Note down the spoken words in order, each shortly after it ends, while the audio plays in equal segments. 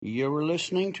You're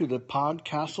listening to the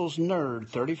Podcastle's Nerd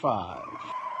 35.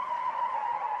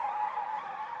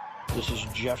 This is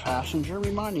Jeff Hassinger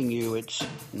reminding you it's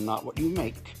not what you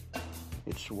make,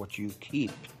 it's what you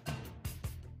keep.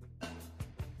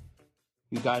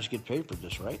 You guys get paid for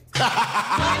this, right?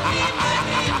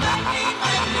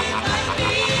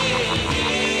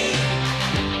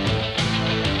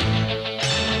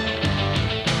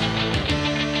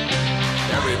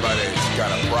 Everybody's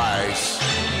got a price.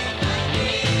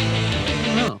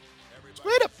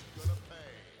 Straight up.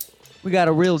 We got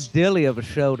a real dilly of a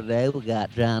show today. We got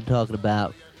John talking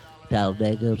about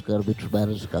Talladega. It's going to be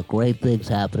tremendous. Got great things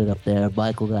happening up there.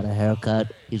 Michael got a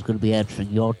haircut. He's going to be answering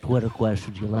your Twitter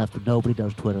questions. You'll have to. Nobody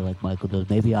does Twitter like Michael does.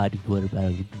 Maybe I do Twitter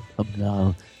better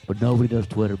than but nobody does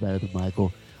Twitter better than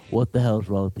Michael. What the hell is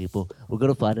wrong with people? We're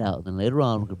going to find out. And then later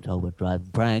on, we're going to talk about driving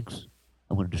pranks.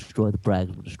 I'm going to destroy the pranks.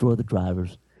 I'm going to destroy the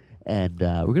drivers. And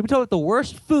we're going to be talking about the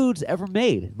worst foods ever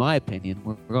made, in my opinion.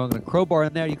 We're going to crowbar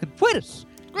in there. You can tweet us.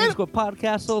 Let's go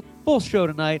Podcastle. Full show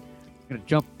tonight. We're going to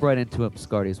jump right into it.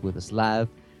 Biscardi's with us live.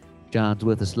 John's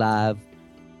with us live.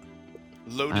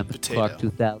 Loaded I'm potato. Clark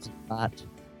 2000 bot.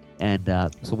 And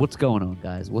so what's going on,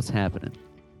 guys? What's happening?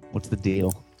 What's the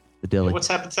deal? The dilly. What's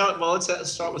happened? Well, let's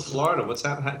start with Florida. What's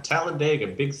happened? Talladega,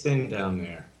 big thing down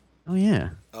there. Oh,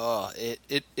 yeah. Oh,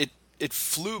 it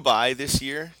flew by this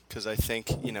year because I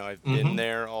think I've been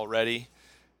there already,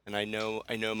 and I know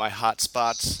my hot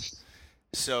spots.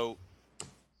 So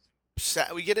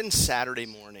we get in Saturday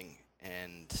morning,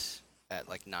 and at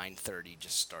like 9:30,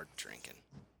 just start drinking,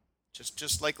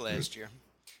 just like last year.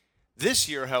 This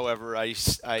year, however, I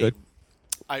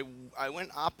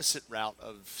went opposite route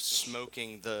of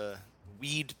smoking the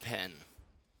weed pen,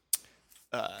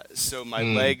 so my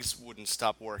legs wouldn't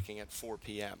stop working at 4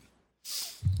 p.m.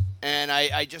 And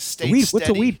I just stayed steady. What's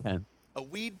a weed pen? A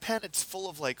weed pen, it's full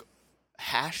of like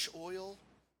hash oil.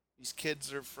 These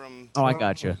kids are from I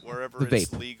got you. Wherever The it's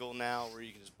vape. legal now, where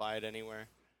you can just buy it anywhere.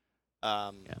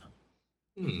 Yeah.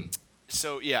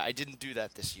 So yeah, I didn't do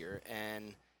that this year,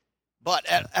 but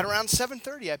at around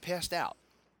 7:30, I passed out.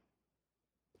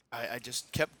 I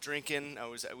just kept drinking.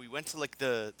 We went to like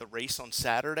the race on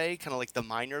Saturday, kind of like the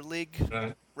minor league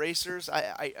racers.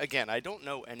 I don't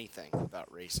know anything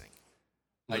about racing.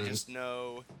 I just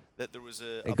know that there was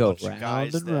a bunch of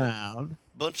guys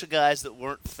bunch of guys that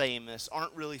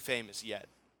aren't really famous yet.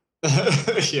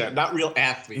 Yeah, not real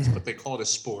athletes, but they call it a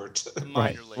sport.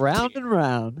 Minor league Round team. and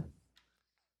round.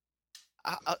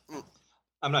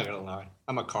 I'm not gonna lie.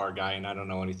 I'm a car guy, and I don't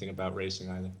know anything about racing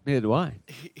either. Neither do I.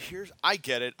 I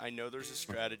get it. I know there's a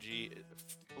strategy.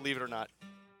 Believe it or not,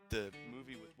 the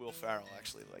movie with Will Ferrell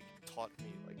actually taught me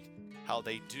how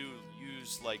they do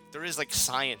use there is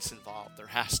science involved. There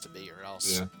has to be, or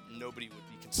else nobody would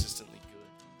be consistently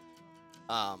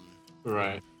good.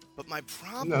 Right. But my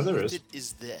problem with it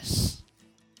is this: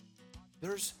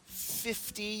 there's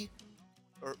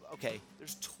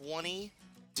 20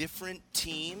 different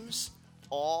teams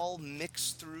all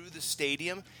mixed through the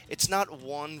stadium. It's not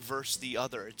one versus the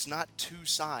other. It's not two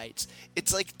sides.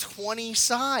 It's 20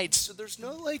 sides. So there's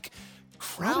no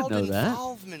crowd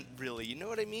involvement really. You know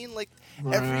what I mean?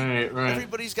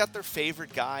 Everybody's got their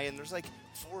favorite guy, and there's 4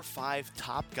 or 5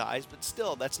 top guys, but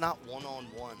still, that's not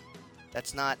one-on-one.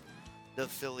 That's not the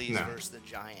Phillies versus the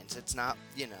Giants. It's not,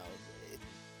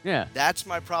 Yeah. That's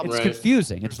my problem. It's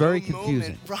confusing. It's very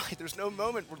confusing. Right. There's no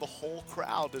moment where the whole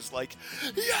crowd is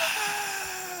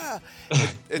yeah!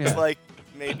 It's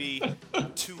maybe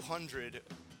 200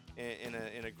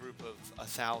 in a group of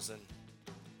 1,000.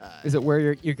 Is it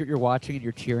where you're watching and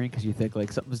you're cheering because you think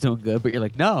something's doing good, but you're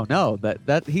no,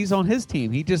 that he's on his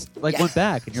team. He just went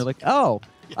back, and you're oh,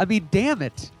 I mean, damn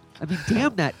it. I mean,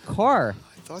 damn that car.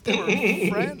 I thought they were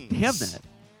friends. Damn that.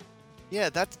 Yeah,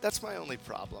 that's my only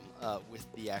problem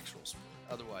with the actual sport.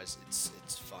 Otherwise, it's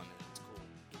fun and it's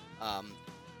cool.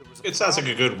 It sounds like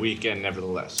a good weekend,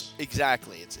 nevertheless.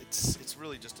 Exactly. It's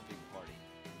really just a big party,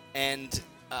 and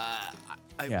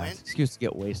I went. Excuse to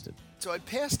get wasted. So I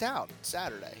passed out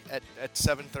Saturday at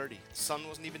 7:30. The sun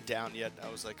wasn't even down yet. I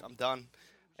was I'm done.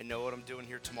 I know what I'm doing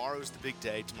here. Tomorrow's the big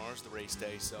day. Tomorrow's the race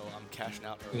day, so I'm cashing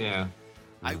out early. Yeah.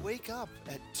 I wake up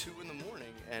at 2 in the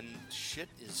morning, and shit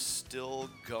is still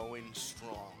going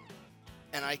strong.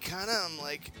 And I kind of am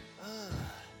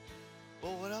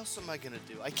well, what else am I going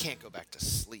to do? I can't go back to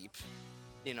sleep.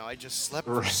 I just slept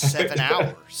for 7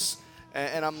 hours,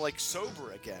 and I'm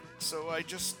sober again. So I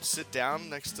just sit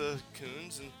down next to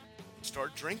Coons and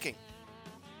start drinking.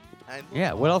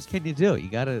 Yeah, what else can you do? You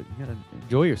gotta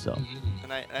enjoy yourself.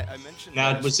 And I mentioned.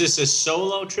 Now, was this a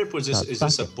solo trip? Is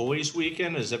this a boys'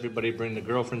 weekend? Or does everybody bring the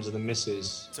girlfriends and the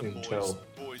misses It's a boys'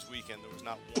 weekend. There was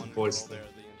not one girl there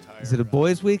the entire Is it a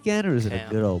boys' weekend or is it a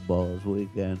camp. good old boys'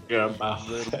 weekend? Yeah, A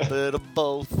little bit of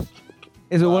both.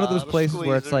 Is it one of those Lot of places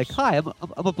where it's like, squeezers. "Hi,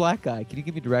 I'm a black guy. Can you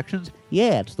give me directions?"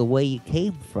 Yeah, it's the way you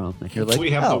came from. And you're like,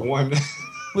 we have "Oh." the one.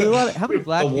 How many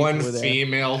black the people one were there?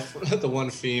 the one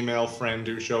female friend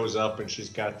who shows up and she's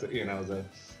got the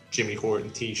Jimmy Horton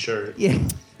T-shirt. Yeah.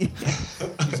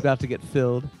 She's about to get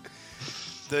filled.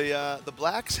 The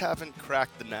blacks haven't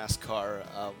cracked the NASCAR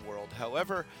world.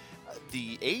 However,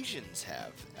 the Asians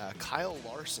have. Kyle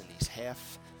Larson, he's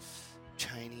half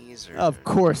Chinese or Of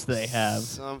course they have.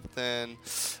 something.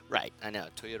 Right, I know,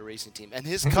 Toyota Racing Team, and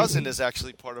his cousin is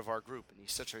actually part of our group, and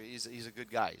he's a good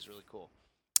guy. He's really cool.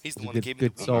 He's the He's a one that good- gave me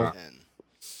good the soul. weed pen.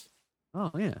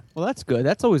 Oh yeah. Well, that's good.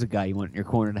 That's always a guy you want in your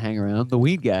corner to hang around. The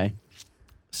weed guy.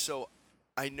 So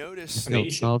I noticed, An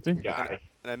Asian salty? guy.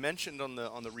 and I mentioned on the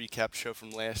recap show from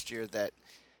last year that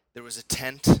there was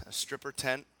a stripper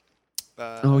tent.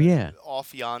 Oh, yeah.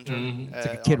 Off yonder. Mhm. It's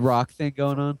like a Kid Rock thing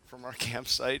going on. From our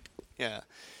campsite. Yeah,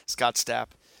 Scott Stapp.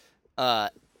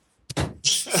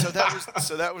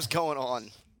 So that was going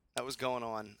on. That was going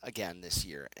on again this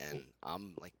year, and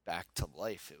I'm like back to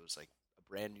life. It was like a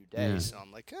brand new day, Yeah. so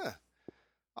I'm like,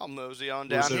 I'll mosey on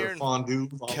Was down it here a and fondue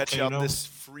catch volcano? up this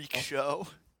freak show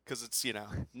because it's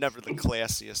never the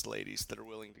classiest ladies that are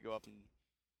willing to go up and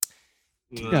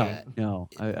No, no.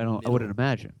 I don't. I wouldn't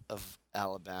imagine. of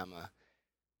Alabama.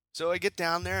 So I get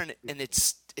down there and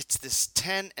it's this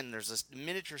tent and there's this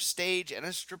miniature stage and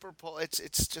a stripper pole.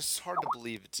 It's just hard to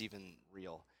believe it's even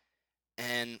real.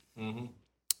 And Mhm.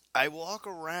 I walk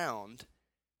around,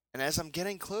 and as I'm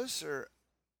getting closer,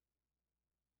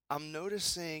 I'm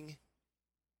noticing,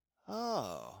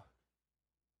 I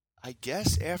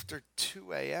guess after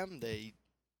 2 a.m.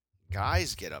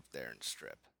 guys get up there and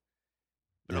strip.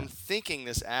 But I'm thinking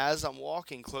this as I'm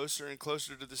walking closer and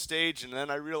closer to the stage, and then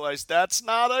I realize that's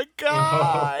not a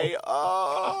guy.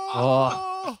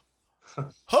 Oh.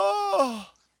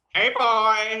 Hey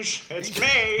boys, it's me.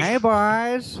 Hey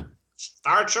boys.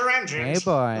 Start your Hey engines.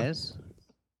 boys.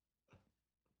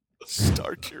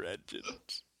 Start your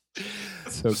engines.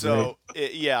 So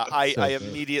I great.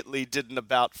 immediately did an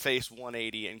about face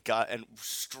 180 and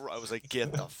I was like,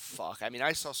 get the fuck. I mean,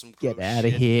 I saw some gross Get out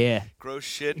of shit, here. gross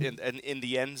shit in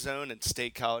the end zone at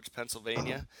State College,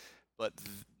 Pennsylvania, but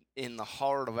in the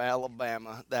heart of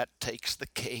Alabama, that takes the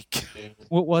cake.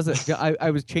 What was it? I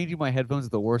was changing my headphones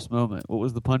at the worst moment. What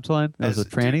was the punchline? There was a As-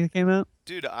 tranny that came out.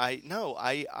 Dude,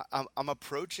 I'm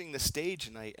approaching the stage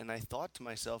and I thought to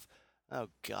myself, oh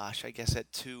gosh, I guess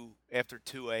after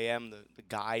 2 a.m. the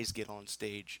guys get on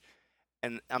stage,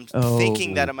 and I'm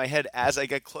thinking that in my head as I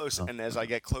get close, and as I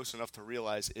get close enough to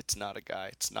realize it's not a guy,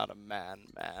 it's not a man.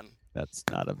 That's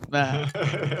not a man.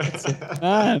 It's a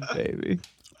man, baby.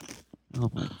 Oh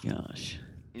my gosh.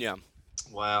 Yeah.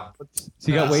 Wow.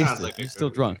 So you got That sounds wasted. like a You're still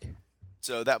good drunk.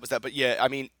 So that was that. But yeah, I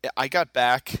mean, I got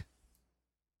back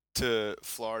to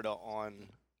Florida on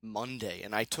Monday,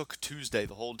 and I took Tuesday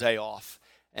the whole day off,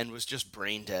 and was just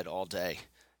brain dead all day,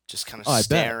 just kind of Oh, I bet.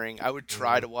 staring. I would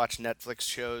try to watch Netflix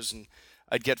shows, and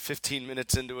I'd get 15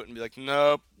 minutes into it and be like,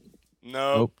 nope,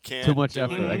 can't. Too much do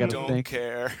effort. it, I gotta don't think.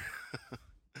 care.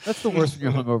 That's the worst when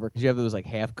you're hungover because you have those like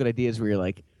half good ideas where you're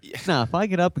like, Yeah. nah, if I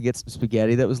get up and get some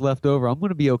spaghetti that was left over, I'm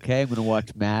gonna be okay. I'm gonna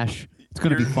watch MASH. It's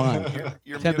gonna be fun.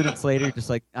 Your 10 minutes later, you're just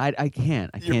like, I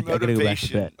can't. I Your can't. I gotta go back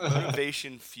to bed.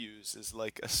 motivation fuse is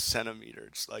like a centimeter.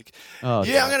 It's like, Oh,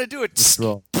 yeah, I'm gonna do it.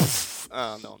 Withdrawal.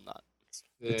 Oh no, I'm not.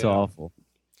 It's Yeah. awful.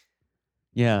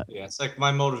 Yeah. Yeah, it's like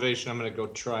my motivation. I'm gonna go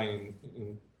try and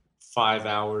in 5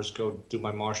 hours go do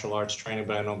my martial arts training,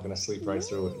 but I know I'm gonna sleep right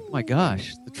through it. Oh my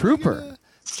gosh, the trooper.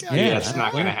 Yeah, it's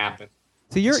not gonna happen.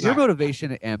 So your It's your not-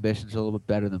 motivation and ambition is a little bit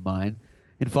better than mine.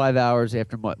 In 5 hours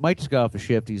after Mike just got off a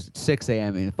shift, he's at 6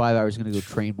 a.m. and in 5 hours he's gonna go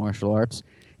train martial arts.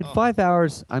 In 5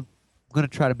 hours, I'm gonna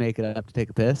try to make it up to take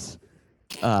a piss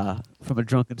from a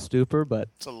drunken stupor, but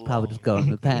It's a probably just go in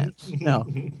the pants. No,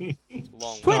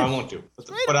 long No, I won't do.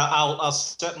 But I'll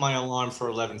set my alarm for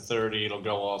 11:30. It'll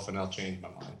go off, and I'll change my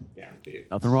mind. Guarantee it.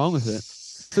 nothing wrong with it.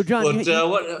 So John, But what?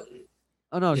 what?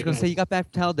 Oh no, I was Yeah, gonna go say you got back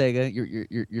from Talladega.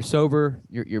 You're sober.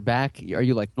 You're back. Are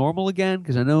you like normal again?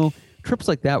 Because I know trips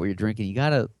like that where you're drinking, you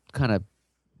gotta kind of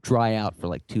dry out for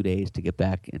like 2 days to get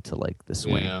back into like the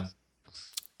swing. Yeah.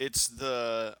 It's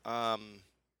the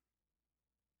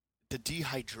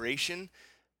dehydration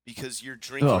because you're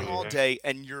drinking all yeah. day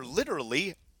and you're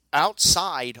literally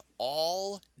outside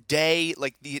all day.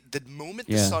 Like the moment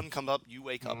the Yeah. sun comes up, you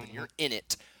wake up and you're in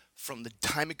it. From the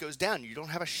time it goes down, you don't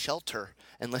have a shelter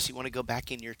unless you want to go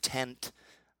back in your tent.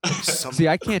 Like some, See,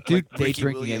 I can't do like day Ricky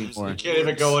drinking Williams anymore. in the Can't even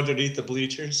woods. go underneath the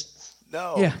bleachers.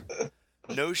 No. Yeah.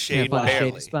 No Can't shade, find a shady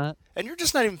barely. spot. And you're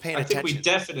just not even paying attention. I think we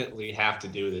definitely have to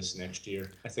do this next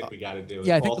year. I think we got to do it.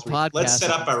 Yeah, I think the podcast. Let's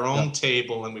set up our own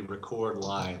table and we record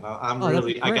live. I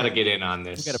got to get in on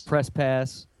this. We got a press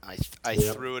pass. I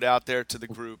threw it out there to the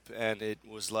group, and it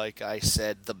was like I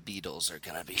said, the Beatles are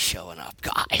going to be showing up,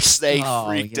 guys. They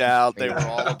freaked out. They were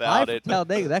all about it.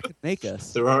 Talladega, that could make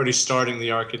us. They're already starting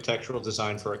the architectural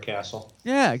design for a castle.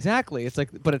 Yeah, exactly. It's like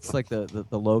the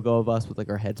logo of us with like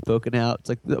our heads poking out. It's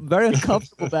like very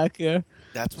uncomfortable back here.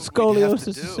 That's what Scoliosis we'd have to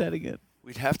do. is setting it.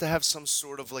 We'd have to have some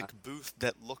sort of like booth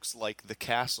that looks like the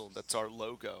castle. That's our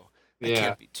logo. That Yeah.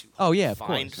 can't be too hard. Oh yeah, of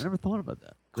Find course. I never thought about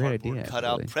that. Great cardboard idea.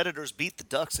 cutout. Actually. Predators beat the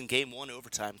Ducks in Game 1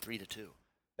 overtime 3-2.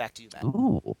 Back to you, Matt.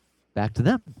 Oh, back to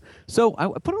them. So I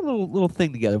put a little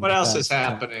thing together. What else is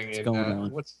happening? What's going on?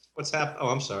 What's happening? Oh,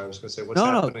 I'm sorry. I was going to say what's No,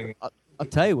 happening. I'll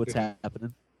tell you what's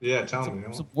happening. Yeah, tell me.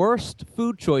 Some worst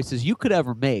food choices you could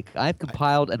ever make. I've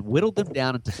compiled and whittled them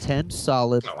down into 10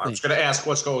 solid No, I was things. going to ask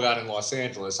what's going on in Los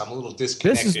Angeles. I'm a little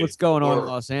disconnected. This is what's going on in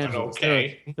Los Angeles.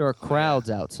 Okay. There are crowds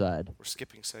outside. We're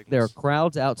skipping segments. There are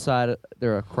crowds outside.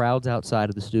 There are crowds outside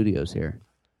of the studios here,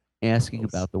 asking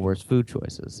about the worst food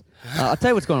choices. I'll tell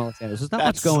you what's going on in Los Angeles. There's not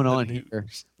much going on here.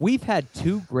 We've had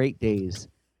 2 great days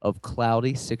of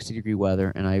cloudy, 60-degree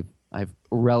weather, and I've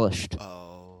relished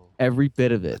every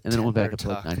bit of it, and then it went back up to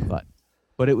like 95.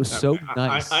 But it was so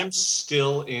nice. I'm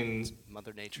still in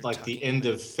Mother Nature like the end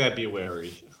of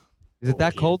February. Is it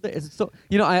that cold? Is it still?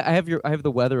 You know, I have the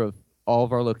weather of all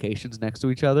of our locations next to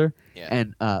each other,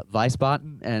 and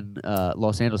Wiesbaden and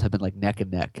Los Angeles have been like neck and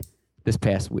neck this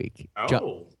past week.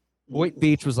 Oh. Boynton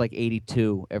Beach was like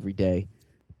 82 every day,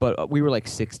 but we were like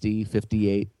 60,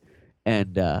 58,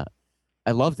 and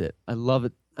I loved it. I love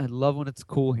it. I love when it's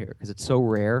cool here because it's so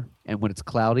rare, and when it's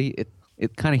cloudy,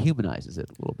 it kind of humanizes it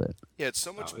a little bit. Yeah, it's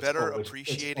so much better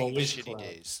appreciating the shitty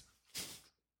days.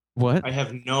 What? I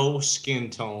have no skin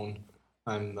tone.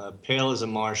 I'm pale as a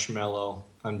marshmallow.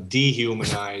 I'm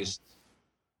dehumanized.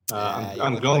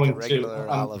 I'm going like a regular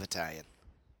olive Italian.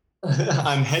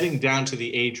 I'm heading down to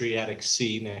the Adriatic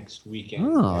Sea next weekend.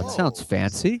 Oh, it sounds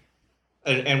fancy.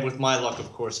 And with my luck,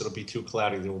 of course, it'll be too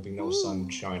cloudy. There will be no sun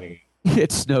shining.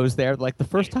 It snows there. Like the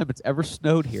first time it's ever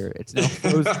snowed here. It's now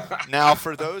frozen. Now,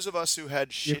 for those of us who had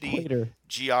shitty equator.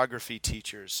 geography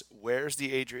teachers, where's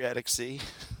the Adriatic Sea?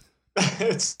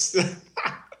 It's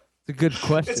a good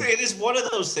question. It is one of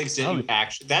those things that you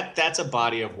actually that's a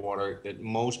body of water that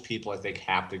most people I think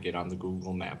have to get on the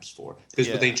Google Maps for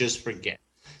because they just forget.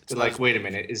 They're like, wait a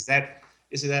minute, is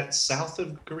that south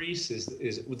of Greece? Is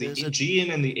the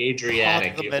Aegean and the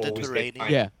Adriatic? The Mediterranean.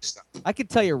 Yeah, I can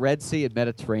tell you Red Sea and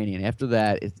Mediterranean. After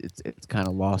that, it's kind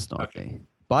of lost on me.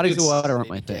 Bodies of water aren't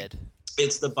my thing.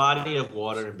 It's the body of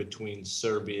water in between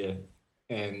Serbia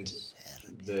and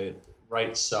the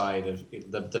right side of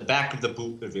the back of the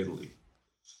boot of Italy.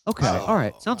 Okay, all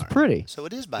right, sounds pretty. So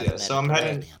it is by the Mediterranean. So I'm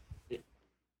heading.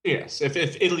 Yes, if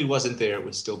Italy wasn't there, it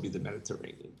would still be the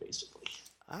Mediterranean, basically.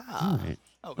 All right.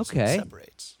 Oh, okay. So it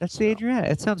separates. That's the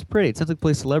Adriatic. It sounds pretty. It sounds like a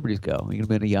place celebrities go. You're gonna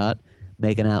be in a yacht,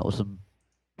 making out with some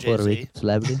Puerto Jay-Z. Rican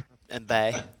celebrity. And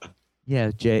Bay.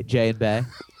 Yeah, Jay and Bay.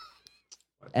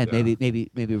 And maybe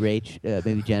Rach,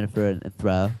 maybe Jennifer and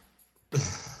Throw.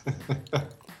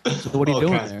 So what are you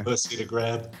doing there? Pussy to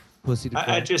grab. Pussy to grab.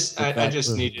 I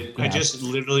just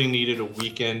literally needed a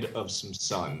weekend of some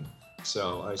sun.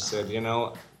 So I said, I'm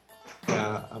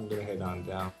gonna head on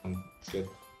down and get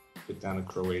down to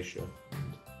Croatia.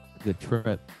 Good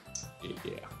trip.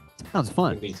 Yeah. Sounds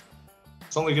fun.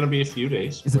 It's only gonna be a few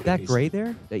days. Is it that gray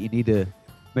there that you need to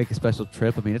make a special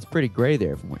trip? I mean, it's pretty gray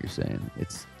there from what you're saying.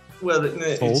 It's cold?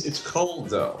 It's cold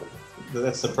though.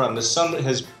 That's the problem. The sun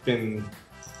has been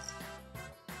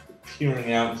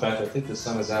peering out. In fact, I think the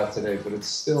sun is out today, but it's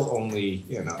still only,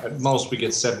 at most we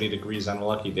get 70 degrees on a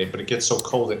lucky day, but it gets so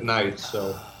cold at night,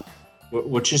 so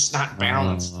we're just not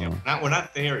balanced. We're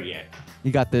not there yet.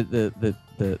 You got the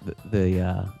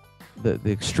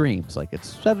extremes. Like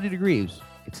it's 70 degrees.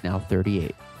 It's now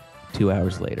 38. 2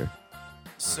 hours later.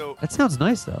 So that sounds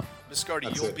nice though.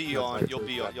 Biscardi,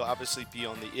 you'll obviously be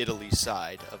on the Italy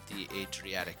side of the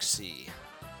Adriatic Sea.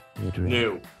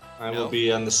 No. I will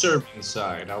be on the Serbian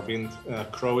side. I'll be in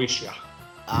Croatia.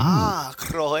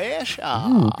 Croatia.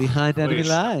 Ooh, behind enemy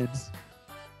lines.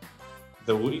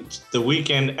 The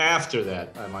weekend after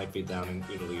that, I might be down in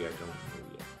Italy. I don't know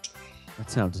yet.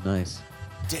 That sounds nice.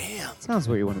 Damn. That sounds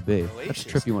where you want to be. That's a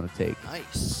trip you want to take.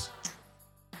 Nice.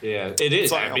 Yeah, it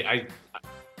is.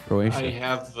 Croatia. I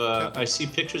have. I see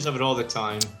pictures of it all the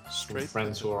time from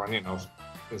friends who are on,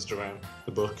 Instagram,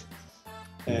 the book.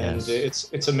 And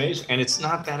it's amazing, and it's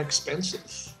not that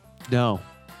expensive. No,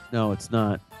 it's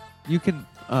not. You can.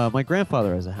 My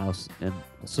grandfather has a house in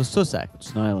Susak, which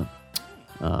is an island,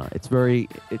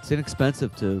 It's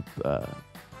inexpensive to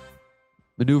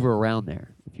maneuver around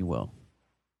there, if you will.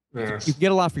 Yes. You can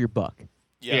get a lot for your buck.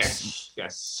 Yes.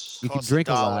 You can drink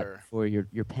a lot for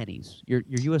your pennies. Your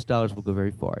U.S. dollars will go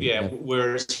very far. Yeah,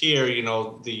 whereas here,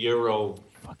 the euro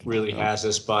really has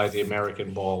us by the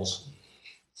American balls.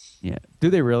 Yeah. Do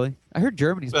they really? I heard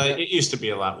Germany's. But it used to be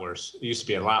a lot worse.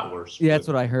 Yeah, that's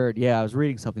what I heard. Yeah, I was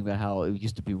reading something about how it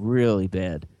used to be really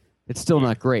bad. It's still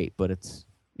not great, but it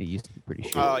used to be pretty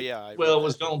shitty. Oh yeah. Well,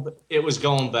 it was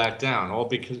going back down, all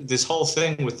because this whole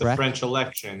thing with the French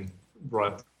election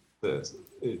brought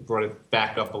it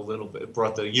back up a little bit. It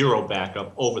brought the euro back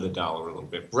up over the dollar a little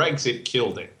bit. Brexit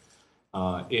killed it.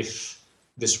 If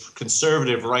this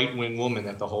conservative right-wing woman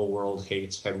that the whole world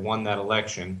hates had won that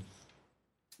election,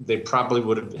 they probably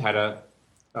would have had a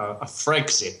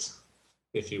Frexit,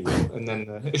 if you will, and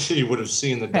then you would have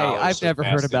seen the dollar. Hey, I've never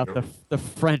heard about the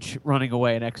French running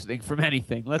away and exiting from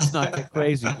anything. Let's not get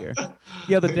crazy here.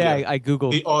 The other day, I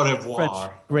googled the au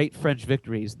revoir. Great French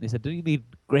victories, and they said, "Do you mean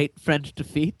great French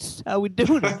defeats? How we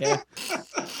doing here?"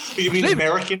 You mean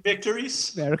American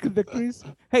victories? American victories.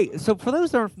 Hey, so for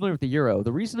those that aren't familiar with the euro,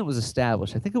 the reason it was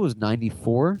established, I think it was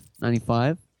 94,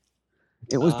 95.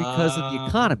 It was because of the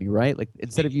economy, right? Like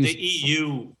instead of using the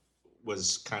EU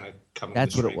was kind of coming.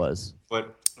 That's what it was.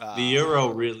 But the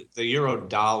euro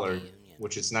dollar,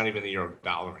 which is not even the euro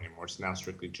dollar anymore, it's now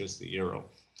strictly just the euro,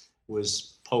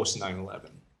 was post 9/11.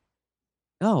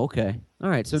 Oh, okay. All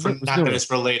right. So not that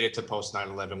it's related to post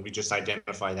 9/11, we just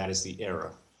identify that as the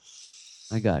era.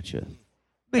 I gotcha.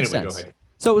 Makes sense. Go ahead.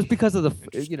 So it was because of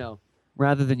the,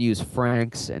 rather than use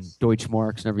francs and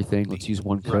Deutschmarks and everything, let's use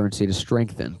one currency to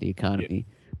strengthen the economy.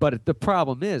 Yeah. But the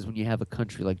problem is when you have a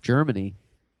country like Germany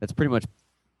that's pretty much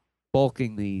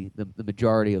bulking the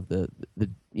majority of the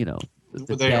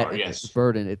debt yes. The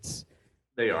burden.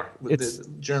 They are.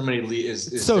 Germany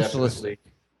is socialist.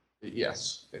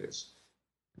 Yes, it is.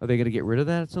 Are they going to get rid of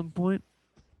that at some point?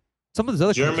 Some of those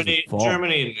other Germany,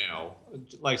 no.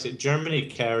 Like I said, Germany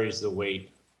carries the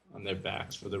weight on their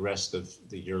backs for the rest of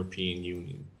the European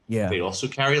Union. Yeah. They also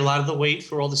carry a lot of the weight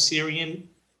for all the Syrian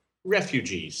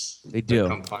refugees. They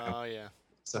do. Oh yeah.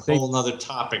 It's a whole other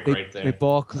topic right there. They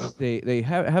balk. They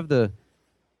have the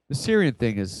Syrian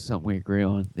thing is something we agree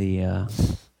on. The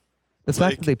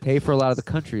fact that they pay for a lot of the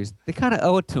countries, they kind of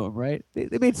owe it to them, right?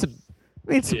 They made some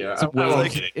waves in Europe.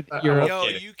 Yo,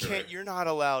 you can't. You're not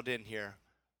allowed in here.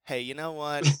 Hey, you know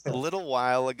what? A little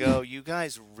while ago, you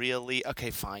guys really... Okay,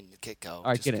 fine. Go. All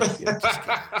right, get in.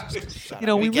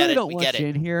 We really don't want you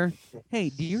in here. Hey,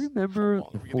 do you remember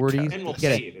the 40s? And we'll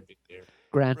get it.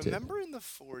 Granted. Remember in the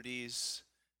 40s,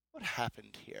 what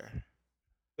happened here?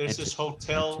 There's this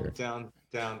hotel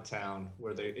downtown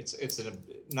where it's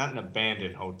not an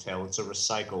abandoned hotel. It's a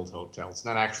recycled hotel. It's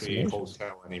not actually a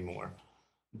hotel anymore.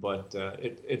 But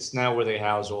it's now where they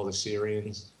house all the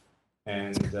Syrians.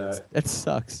 And that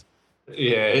sucks.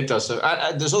 Yeah, it does.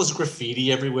 There's always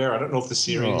graffiti everywhere. I don't know if the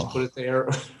Syrians put it there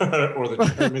or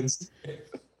the Germans.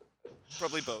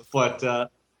 Probably both. But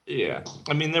yeah,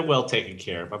 I mean they're well taken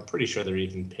care of. I'm pretty sure they're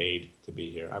even paid to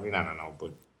be here. I mean I don't know,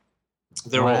 but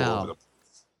they're all over the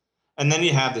place. And then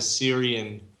you have the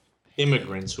Syrian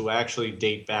immigrants who actually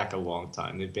date back a long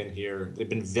time. They've been here. They've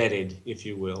been vetted, if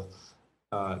you will.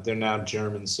 They're now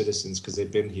German citizens because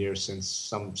they've been here since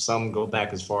some go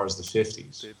back as far as the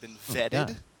 50s. They've been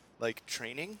vetted, like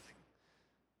training.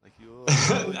 Like you.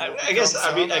 I guess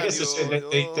to say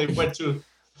that they went to.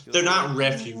 They're not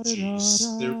refugees.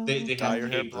 They have your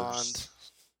hair blonde.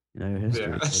 Your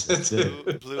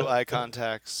history. Blue eye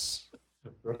contacts.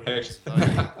 Right.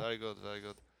 Very good.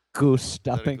 Goose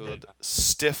stuffing. Very good.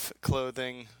 Stiff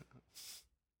clothing.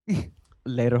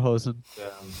 Lederhosen.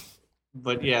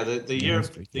 But yeah, the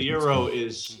euro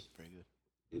is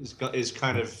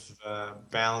kind of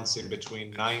balancing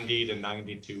between 90 to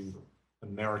 92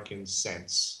 American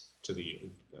cents to the.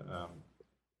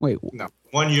 Wait. No,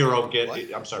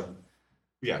 €1 I'm sorry.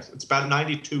 Yes, it's about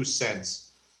 92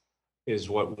 cents is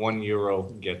what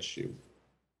 €1 gets you.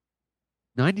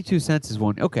 92 cents is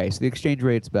one. Okay, so the exchange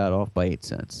rate's about off by 8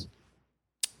 cents.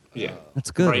 Yeah, that's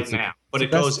good. Right now, but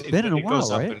it goes up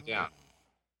right? and down.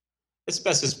 It's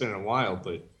best it's been in a while,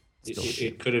 but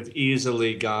it could have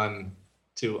easily gone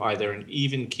to either an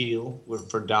even keel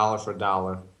for dollar,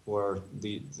 or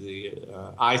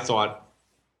I thought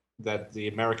that the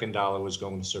American dollar was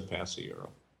going to surpass the euro.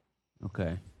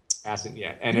 Okay. Hasn't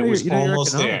yet, and it was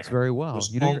almost there. Very well.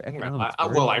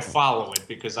 I follow it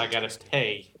because I got to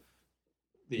pay.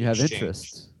 You have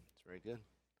interest. That's very good.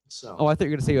 So. Oh, I thought you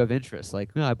were going to say you have interest.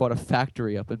 Like, I bought a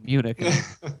factory up in Munich.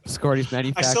 Biscardi's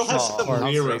manufacturing. I still have some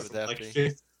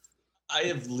I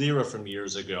have lira from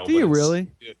years ago. Do you really?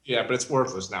 Yeah, but it's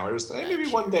worthless now. It was maybe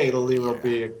one day the lira will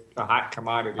be a hot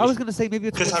commodity. I was going to say maybe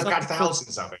it's because I've got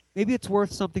thousands of it. Maybe it's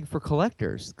worth something for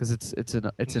collectors because it's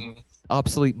an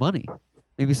obsolete money.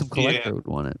 Maybe some collector would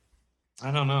want it.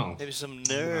 I don't know. Maybe some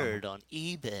nerd on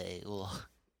eBay will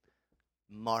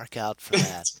mark out for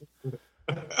that.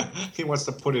 He wants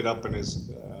to put it up in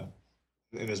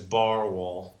his bar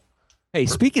wall. Hey,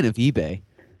 speaking of eBay,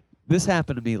 this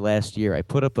happened to me last year. I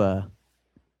put up an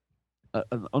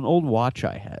old watch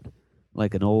I had,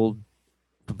 like an old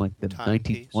from like the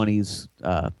 1920s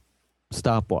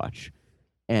stopwatch,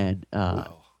 and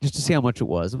just to see how much it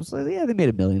was. It was like, yeah, they made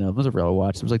 $1 million of them. It was a real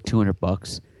watch. It was like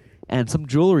 $200, and some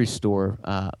jewelry store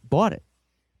bought it,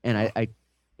 and I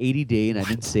ADD and I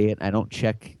didn't see it. I don't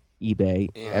check eBay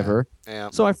ever,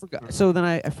 so I forgot. So then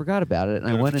I forgot about it, and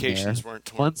I went in there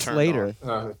months later,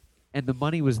 and the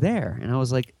money was there, and I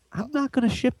was like, I'm not going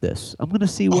to ship this. I'm going to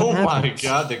see what happens. Oh my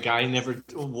God, the guy never.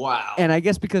 Wow. And I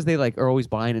guess because they like are always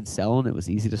buying and selling, it was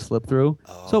easy to slip through.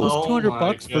 So it was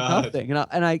 $200 for nothing,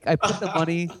 and I put the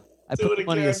money. I put the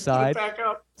money aside. Put it back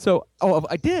up. So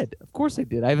I did. Of course I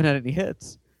did. I haven't had any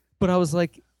hits, but I was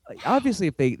like, obviously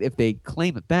if they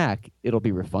claim it back, it'll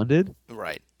be refunded.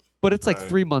 Right. But it's like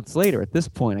 3 months later. At this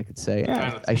point, I could say,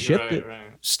 I shipped it.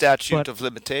 Right. Statute of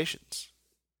limitations.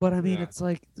 But I mean, it's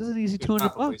like this is an easy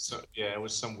 $200. Yeah, it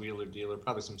was some wheeler dealer,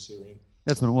 probably some Syrian.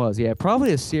 That's what it was. Yeah,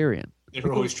 probably a Syrian. They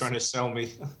were always trying to sell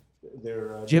me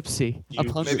their gypsy.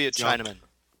 Maybe a Chinaman.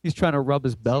 He's trying to rub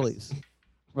his bellies.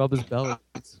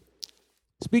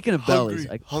 Speaking of bellies,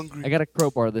 I got to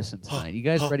crowbar this in tonight. You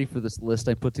guys ready for this list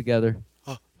I put together?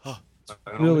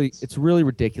 It's really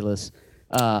ridiculous.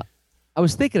 I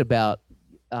was thinking about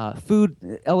food.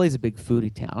 LA's a big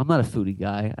foodie town. I'm not a foodie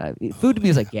guy. Food to me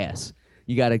is like gas.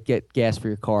 You got to get gas for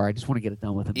your car. I just want to get it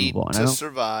done with and move on. To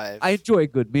survive. I enjoy a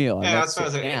good meal. Yeah, that's what I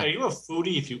was saying. Are you a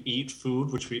foodie if you eat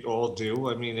food, which we all do?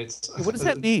 I mean, it's. What does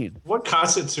that mean? What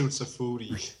constitutes a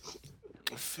foodie?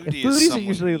 Foodie is someone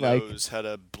usually who knows how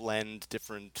to blend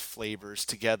different flavors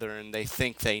together, and they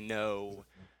think they know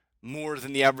more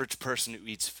than the average person who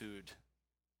eats food.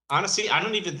 Honestly, I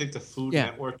don't even think the Food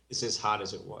Network is as hot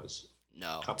as it was.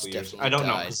 No, a couple years. I don't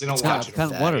know because they don't watch it.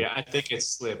 Kind of watered. Yeah, I think it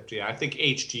slipped. Yeah, I think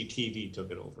HGTV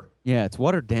took it over. Yeah, it's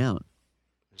watered down.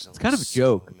 It's kind of a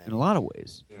joke in a lot of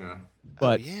ways. Yeah.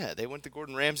 But they went the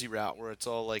Gordon Ramsay route where it's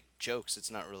all like jokes.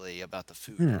 It's not really about the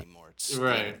food anymore. It's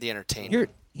the entertainment.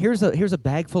 Here's a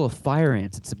bag full of fire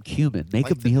ants and some cumin.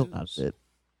 Make a meal out of it.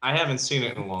 I haven't seen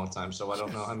it in a long time, so I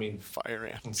don't know. I mean, fire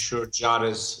ants. I'm sure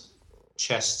Jada's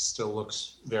chest still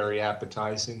looks very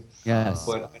appetizing. Yes.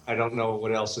 But I don't know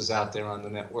what else is out there on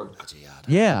the network.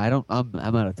 Yeah, I'm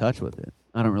out of touch with it.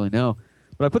 I don't really know.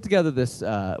 But I put together this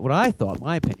what I thought,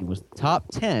 my opinion, was the top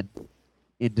 10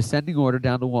 in descending order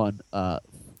down to 1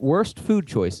 worst food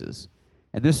choices.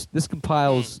 And this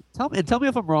compiles tell me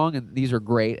if I'm wrong, and these are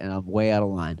great and I'm way out of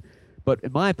line. But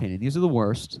in my opinion, these are the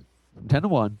worst from 10 to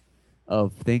 1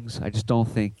 of things I just don't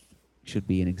think should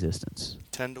be in existence.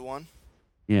 10 to 1?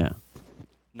 Yeah.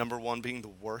 Number 1 being the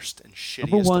worst and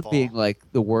shittiest Number 1 of all. being like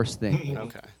the worst thing.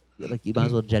 Okay. Like you might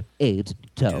as well inject AIDS in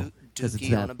your toe because it's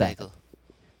that bad. Bagel.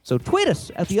 So tweet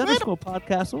us at the _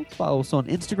 Podcastle. Follow us on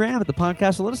Instagram at the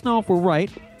Podcastle. Let us know if we're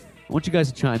right. I want you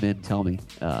guys to chime in and tell me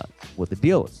what the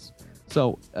deal is.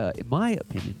 So, in my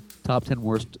opinion, top 10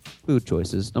 worst food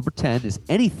choices. Number 10 is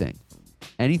anything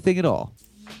at all.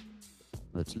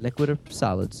 That's liquid or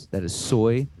solids. That is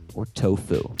soy or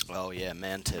tofu. Oh yeah,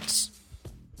 man tits.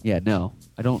 Yeah, no,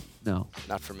 I don't know.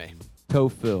 Not for me.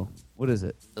 Tofu. What is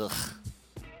it? Ugh.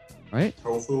 Right?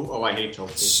 Tofu? Oh, I hate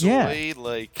tofu. Soy,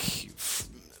 baked.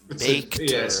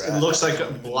 Yes, it looks like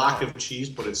a block of cheese,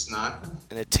 but it's not.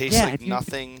 And it tastes like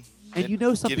nothing. And you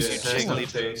know something. Gives you jiggly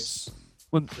taste.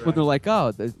 When they're like,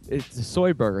 oh, it's a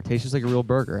soy burger. It tastes just like a real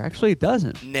burger. Actually, it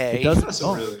doesn't. Nay. It doesn't at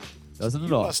all. Really. Doesn't at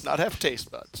You all. must not have taste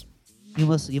buds. You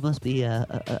must be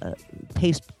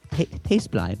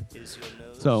taste blind.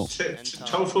 So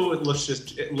tofu, it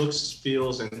looks,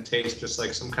 feels, and tastes just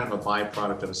like some kind of a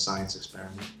byproduct of a science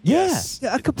experiment. Yeah,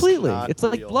 completely. It's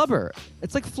like real. blubber.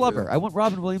 It's like flubber. I want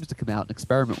Robin Williams to come out and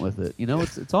experiment with it. You know,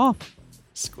 it's off.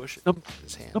 Squish it with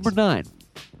his hands. Number 9,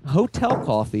 hotel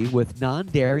coffee with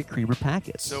non-dairy creamer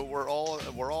packets. So we're all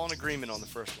in agreement on the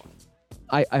first one.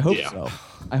 I hope so.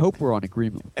 I hope we're on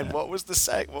agreement with And that. what was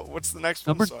the what's the next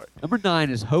Number one? Sorry. Number 9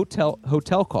 is hotel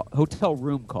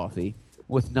room coffee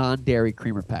with non-dairy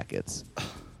creamer packets.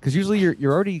 Because usually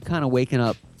you're already kind of waking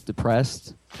up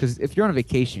depressed. Because if you're on a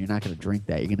vacation, you're not going to drink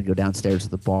that. You're going to go downstairs to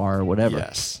the bar or whatever.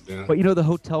 Yes. Yeah. But you know the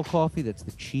hotel coffee that's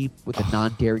the cheap with the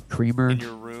non-dairy creamer? In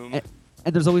your room.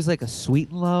 And there's always like a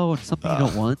sweet and low and something you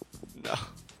don't want. No.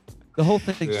 The whole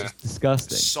thing's just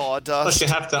disgusting. Sawdust. Plus, you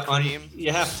have to cream.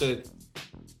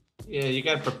 you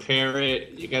got to prepare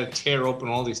it. You got to tear open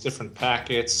all these different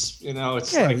packets. You know,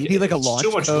 it's you need like a launch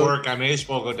too much code. work. I may as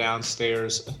well go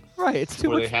downstairs. Right, it's too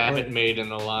much. Where they have it made in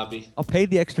the lobby. I'll pay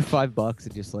the extra $5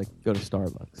 and just like go to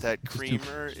Starbucks. That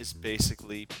creamer is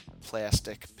basically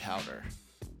plastic powder.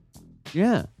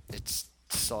 Yeah. It's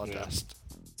sawdust.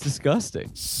 Yeah. It's disgusting.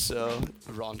 So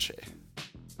raunchy.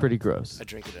 Pretty gross. I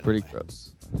drink it anyway. Pretty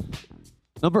gross.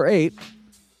 Number 8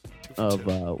 of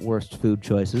worst food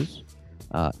choices.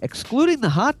 Excluding the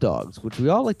hot dogs, which we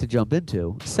all like to jump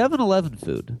into, 7-Eleven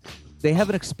food. They have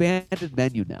an expanded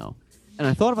menu now. And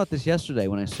I thought about this yesterday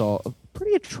when I saw a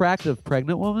pretty attractive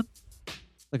pregnant woman,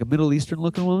 like a Middle Eastern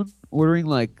looking woman, ordering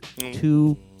like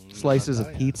 2 slices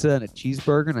of pizza and a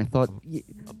cheeseburger. And I thought,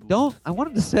 I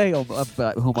wanted to say,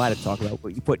 about who am I to talk about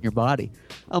what you put in your body?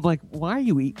 I'm like, why are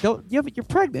you eating? You're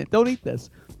pregnant. Don't eat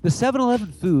this. The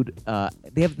 7-Eleven food,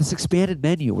 they have this expanded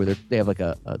menu where they have like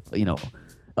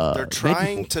they're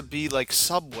trying to be like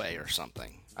Subway or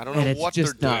something. I don't know what they're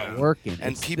doing. And it's just not working.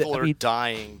 And people are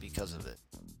dying because of it.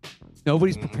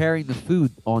 Nobody's preparing the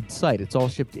food on site. It's all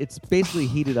shipped. It's basically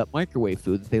heated up microwave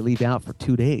food that they leave out for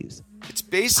 2 days. It's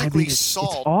basically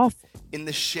salt it's awful. In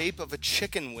the shape of a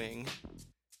chicken wing,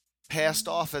 passed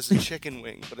off as a chicken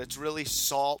wing, but it's really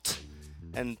salt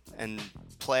and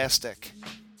plastic.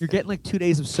 You're getting like 2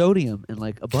 days of sodium in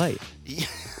like a bite.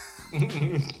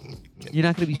 You're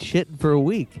not going to be shitting for a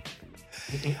week.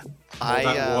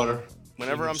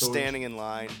 Whenever I'm standing in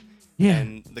line,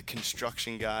 and the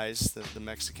construction guys, the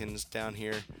Mexicans down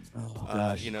here,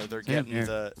 they're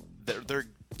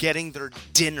getting their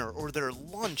dinner or their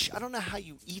lunch. I don't know how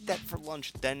you eat that for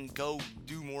lunch, then go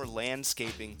do more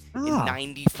landscaping in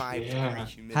 95 degree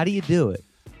humidity. How do you do it?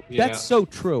 Yeah. That's so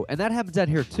true, and that happens out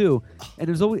here too. And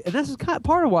this is kind of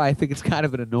part of why I think it's kind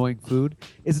of an annoying food.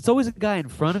 Is it's always a guy in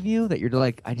front of you that you're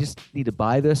like, I just need to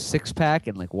buy this 6-pack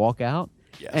and like walk out.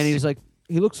 Yes. And he's like,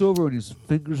 he looks over and his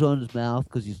fingers on his mouth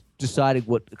because he's deciding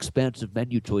what expansive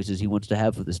menu choices he wants to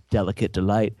have for this delicate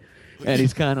delight. And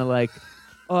he's kind of like,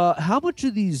 how much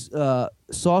of these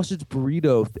sausage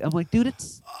burrito? I'm like, dude,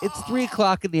 it's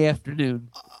 3:00 in the afternoon.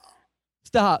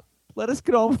 Stop. Let us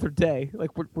get on with our day.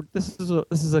 Like this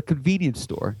is a convenience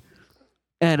store,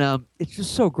 and it's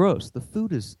just so gross. The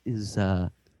food is to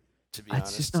be honest,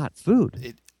 it's just not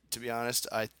food. To be honest,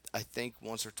 I think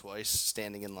once or twice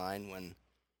standing in line when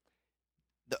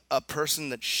a person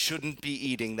that shouldn't be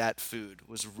eating that food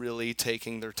was really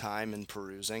taking their time and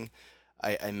perusing,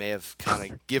 I may have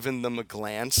kind of given them a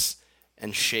glance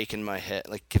and shaking my head,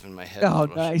 like giving my head. Oh,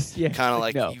 nice, yeah. Kind of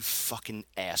like, you fucking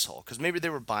asshole. Because maybe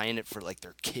they were buying it for like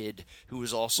their kid who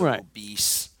was also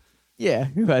obese. Yeah,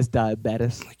 who has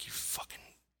diabetes. I'm like, you fucking.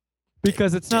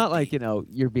 Because it's not like,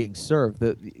 you're being served.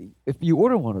 If you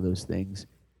order one of those things,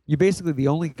 you basically, the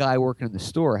only guy working in the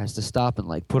store has to stop and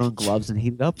like put on gloves and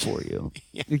heat it up for you.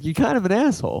 Yeah. You're kind of an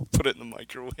asshole. Put it in the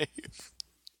microwave.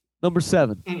 Number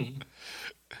 7.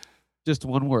 Just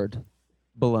one word.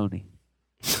 Baloney.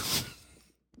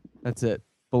 That's it.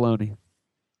 Baloney.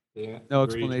 Yeah. No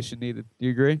agreed. explanation needed. Do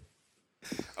you agree?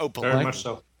 Oh, baloney. Very much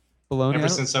so. Bologna. Ever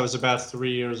since I was about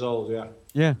 3 years old, yeah.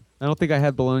 Yeah. I don't think I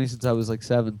had bologna since I was like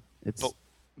 7.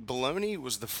 Bologna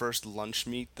was the first lunch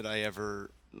meat that I ever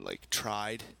like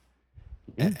tried.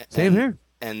 Yeah, same here.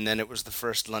 And then it was the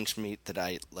first lunch meat that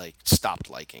I like stopped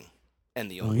liking.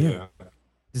 And the only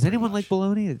Does anyone like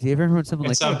bologna? Have you ever heard someone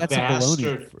it's like that's a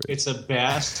bologna? It's a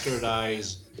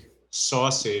bastardized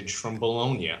sausage from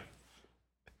Bologna.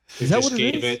 They is that just what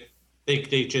it is?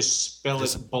 They just spell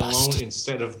it Bologna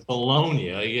instead of Bologna.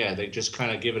 Yeah, they just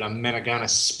kind of give it a Menegana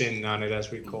spin on it,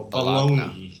 as we call it.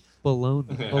 Bologna.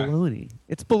 Bologna.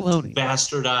 It's bologna.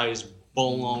 Bastardized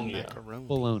Bologna.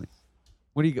 Bologna.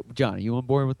 What do you get, John? Are you on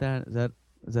board with that?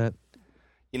 Is that?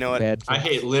 You know what? Bad I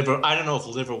hate liver. I don't know if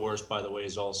liverwurst, by the way,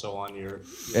 is also on your.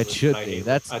 It should be.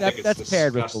 That's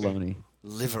paired with bologna.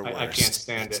 Liverwurst. I can't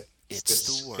stand it.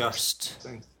 It's the worst.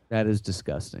 That is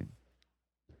disgusting.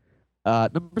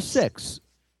 Number 6.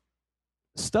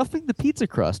 Stuffing the pizza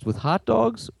crust with hot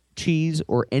dogs, cheese,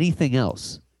 or anything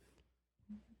else.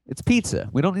 It's pizza.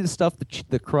 We don't need to stuff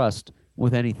the crust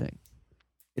with anything.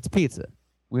 It's pizza.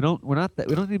 We don't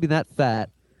need to be that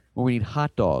fat when we need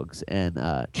hot dogs and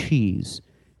cheese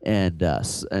and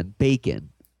bacon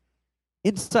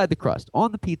inside the crust.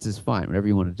 On the pizza is fine, whatever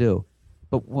you want to do.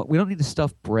 But we don't need to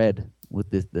stuff bread with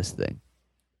this thing.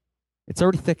 It's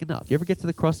already thick enough. You ever get to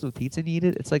the crust of a pizza and you eat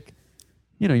it? It's like,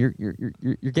 you're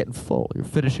getting full. You're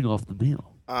finishing off the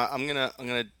meal. I'm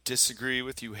gonna disagree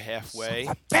with you halfway.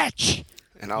 Son of a bitch!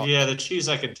 And the cheese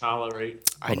I can tolerate.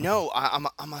 I know. I'm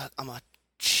a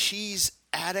cheese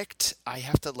addict, I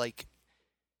have to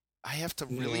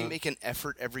really make an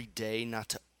effort every day not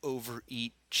to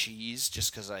overeat cheese,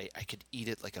 just because I could eat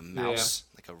it like a mouse,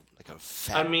 like a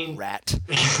fat rat.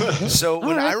 So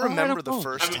when I remember the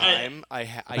first time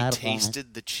I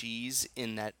tasted the cheese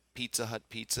in that Pizza Hut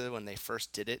pizza when they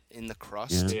first did it in the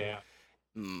crust. Yeah.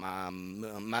 My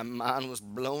mind was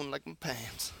blown like my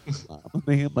pants.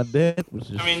 My dad was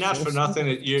just not for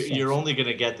nothing. You're only going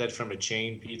to get that from a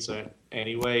chain pizza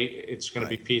anyway. It's going to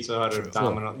be Pizza Hut or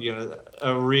Domino. You know,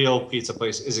 a real pizza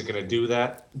place isn't going to do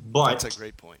that. But that's a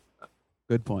great point.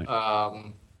 Good point.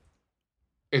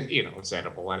 It's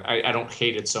edible. I don't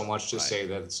hate it so much to say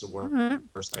that it's the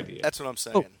worst idea. That's what I'm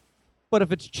saying. Oh, but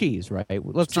if it's cheese, right?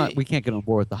 We can't get on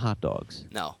board with the hot dogs.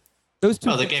 No. Those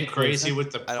two. Oh, they get crazy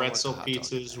with the pretzel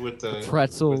pizzas, with the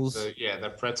pretzels.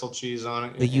 The pretzel cheese on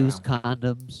it. The used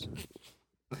condoms.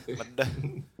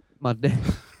 My dad.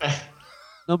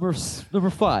 Number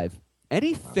 5.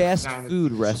 Any fast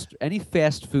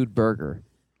food burger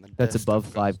that's above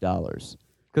 $5.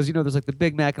 Because, there's like the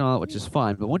Big Mac and all that, which is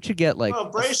fine. But once you get like... Well,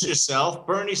 brace yourself.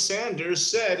 Bernie Sanders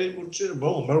said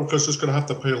America's just going to have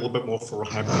to pay a little bit more for a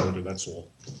hamburger, that's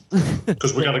all.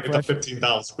 Because we got to get the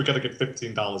 $15. We got to get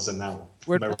 $15 an hour.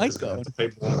 Where'd America's Mike go? Have to pay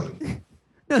more.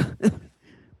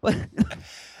 But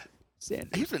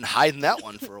Sanders. He's been hiding that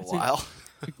one for a while.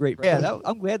 Great. Yeah,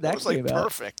 I'm glad that was like came out.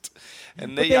 Perfect.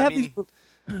 And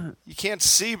you can't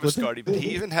see Biscardi, but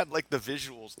he even had like the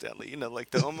visuals deli,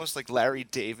 like the almost like Larry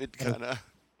David kind of.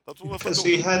 Because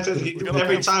he had to.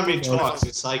 Every time he talks,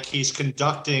 it's like he's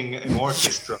conducting an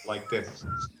orchestra like this.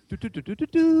 He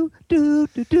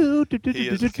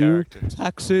is a character.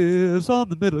 Taxes on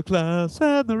the middle class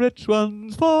and the rich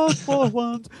ones, poor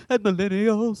ones and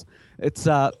millennials. It's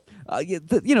the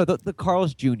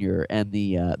Carl's Jr. and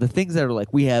the things that are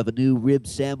like, we have a new rib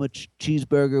sandwich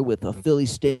cheeseburger with a Philly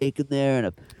steak in there and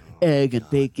a egg and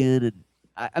bacon, and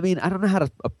I don't know how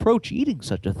to approach eating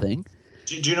such a thing.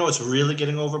 Do you know it's really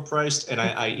getting overpriced? And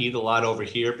I eat a lot over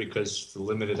here because for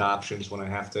limited options when I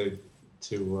have to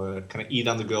kind of eat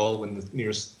on the go when the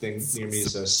nearest thing near me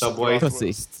is a Subway.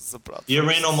 You're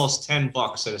in almost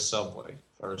 $10 at a Subway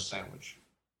for a sandwich.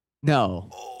 No.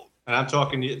 And I'm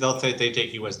talking, they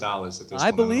take U.S. dollars at this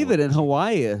I point. believe it. In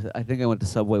Hawaii, I think I went to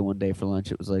Subway one day for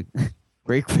lunch. It was like,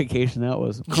 great vacation that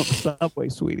was. I'm going to Subway,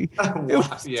 sweetie. It was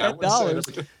 $10. I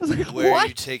was like, where what? are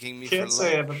you taking me Can't for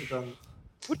say I lunch? haven't done.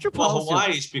 What's your Well, policy?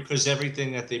 Hawaii's because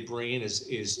everything that they bring in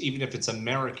is even if it's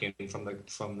American from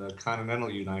the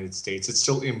continental United States, it's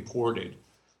still imported.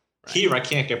 Right. Here, I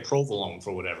can't get provolone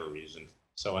for whatever reason,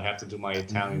 so I have to do my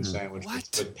Italian sandwich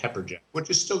with pepper jack,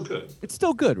 which is still good. It's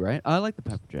still good, right? I like the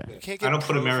pepper jack. I don't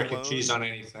put American cheese on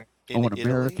anything. I want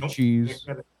American cheese.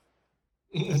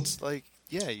 It's like,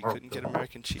 you couldn't get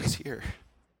American cheese here.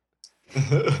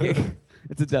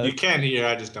 It's a dud. You can here,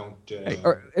 I just don't.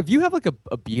 Or if you have like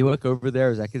a Buick over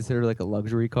there, is that considered like a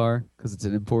luxury car because it's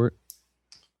an import?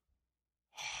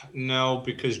 No,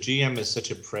 because GM is such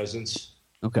a presence.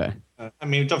 Okay.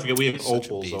 Don't forget we have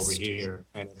Opals over here,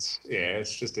 and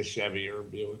it's just a Chevy or a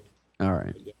Buick. All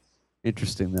right.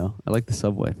 Interesting though. I like the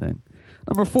Subway thing.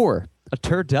 Number 4, a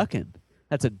turducken.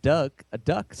 That's a duck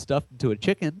stuffed into a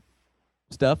chicken,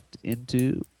 stuffed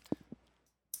into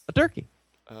a turkey.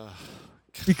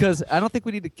 Because I don't think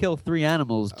we need to kill 3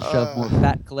 animals to shove more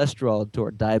fat cholesterol into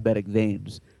our diabetic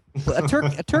veins. But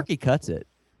a turkey cuts it.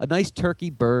 A nice turkey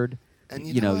bird. And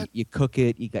you cook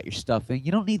it. You got your stuffing.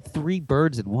 You don't need 3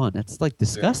 birds in one. That's like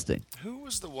disgusting. Yeah. Who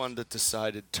was the one that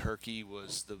decided turkey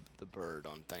was the bird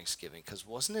on Thanksgiving? Because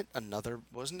wasn't it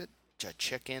a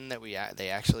chicken that they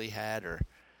actually had, or?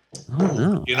 I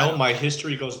don't know. My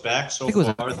history goes back so I think it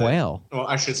was far. A quail.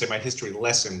 I should say my history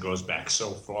lesson goes back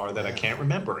so far that I can't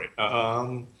remember it.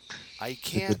 I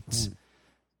can't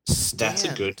stand. That's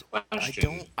a good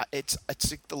question. It's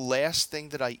like the last thing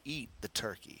that I eat, the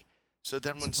turkey. So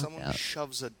then when someone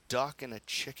shoves a duck and a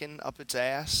chicken up its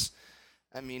ass,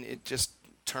 it just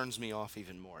turns me off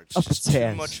even more. It's just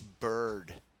too much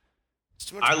bird.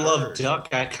 I love duck.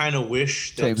 I kind of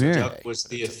wish that duck was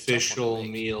the official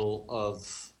meal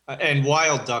of. And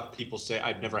wild duck, people say,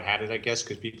 I've never had it, I guess,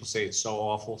 because people say it's so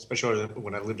awful. Especially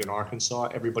when I lived in Arkansas,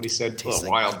 everybody said,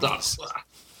 wild duck.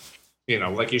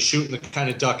 Like you're shooting the kind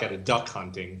of duck at a duck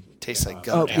hunting. Tastes like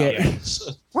gum. Like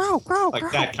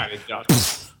that kind of duck.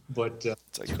 But the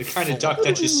kind of duck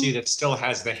that you see that still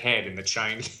has the head in the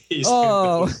Chinese.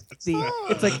 Oh,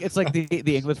 it's like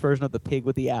the English version of the pig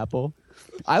with the apple.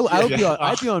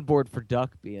 I'd be on board for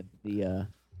duck being the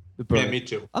bird. Yeah, me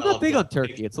too. I'm not big on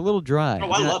turkey. It's a little dry. Oh,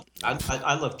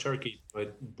 I love turkey,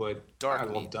 but I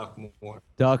love duck more.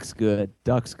 Duck's good.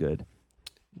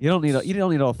 You don't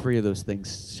need all 3 of those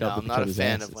things. No, I'm not a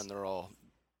fan of when they're all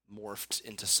morphed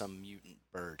into some mutant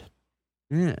bird.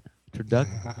 Yeah,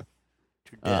 turducken.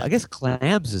 I guess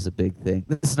clams is a big thing.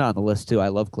 This is not on the list, too. I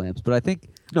love clams. But I think,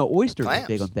 oysters are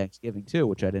big on Thanksgiving, too,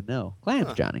 which I didn't know.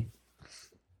 Clams, Johnny.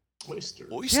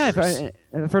 Oysters. Yeah,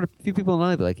 I've heard a few people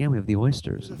in be like, yeah, we have the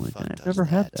oysters. I'm like, I've never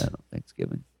had that on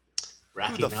Thanksgiving.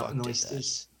 Rocky Mountain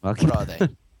oysters. What are they?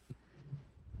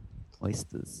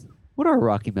 Oysters. What are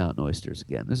Rocky Mountain oysters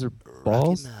again? Those are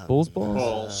balls? Bull's balls?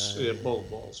 Balls. Yeah, bull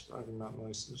balls. Rocky Mountain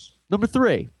oysters. Number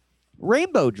 3,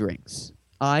 rainbow drinks,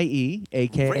 i.e.,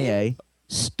 a.k.a.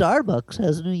 Starbucks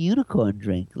has a new unicorn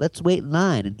drink. Let's wait in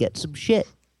line and get some shit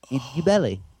in your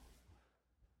belly.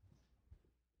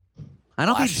 I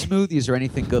don't mean smoothies or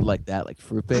anything good like that, like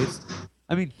fruit-based.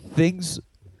 I mean things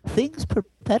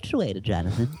perpetuated,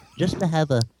 Jonathan, just to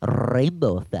have a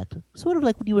rainbow effect. Sort of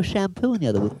like when you were shampooing the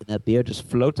other week and that beer just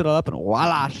floated up and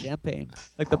voila, champagne,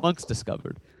 like the monks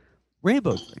discovered.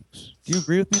 Rainbow drinks. Do you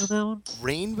agree with me on that one?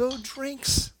 Rainbow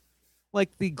drinks?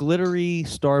 Like the glittery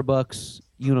Starbucks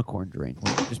unicorn drink,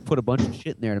 where you just put a bunch of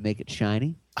shit in there to make it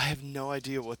shiny. I have no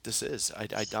idea what this is.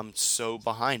 I'm so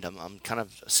behind. I'm kind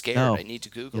of scared. No. I need to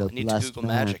Google. I need to Google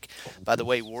Magic. By the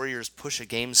way, Warriors push a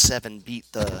Game 7, beat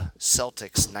the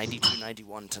Celtics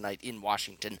 92-91 tonight in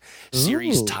Washington.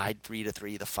 Series tied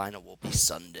 3-3. The final will be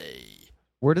Sunday.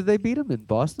 Where did they beat them? In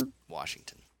Boston?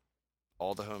 Washington.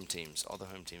 All the home teams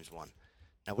won.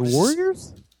 Now, the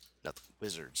Warriors? No, the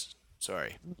Wizards.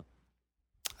 Sorry.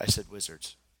 I said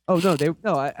Wizards. Oh no,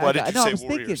 Why did you say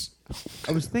Warriors?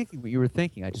 I was thinking what you were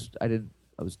thinking. I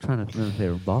was trying to remember if they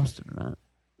were in Boston or not.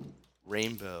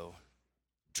 Rainbow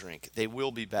drink. They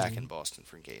will be back in Boston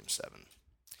for Game 7,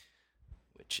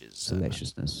 which is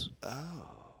salaciousness.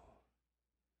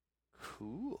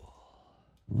 Cool.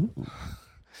 Ooh.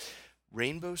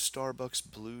 Rainbow Starbucks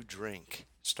blue drink.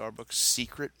 Starbucks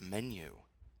secret menu.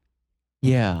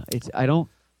 Yeah, it's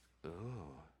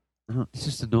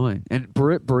just annoying. And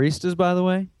baristas, by the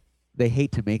way, they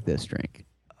hate to make this drink.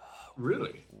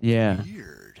 Really? Yeah.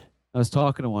 Weird. I was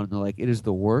talking to one, and they're like, it is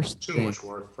the worst Too thing. much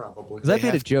work, probably. Because I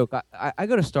made a joke. I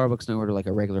go to Starbucks and I order like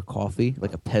a regular coffee,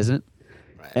 like a peasant.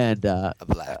 Right. And A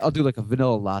black. I'll do like a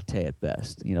vanilla latte at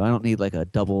best. I don't need like a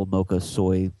double mocha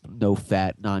soy, no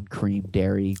fat, non-cream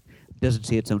dairy. Doesn't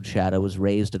see its own shadow. Was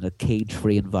raised in a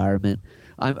cage-free environment.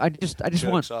 I just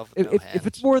want. If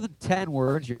it's more than 10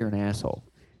 words, you're an asshole.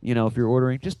 If you're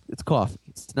ordering, it's coffee.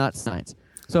 It's not science.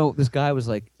 So this guy was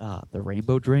like, the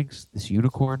rainbow drinks, this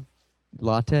unicorn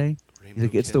latte. He's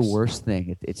like, it's the worst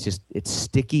thing. It's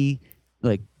sticky,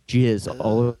 like jizz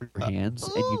all over your hands,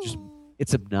 and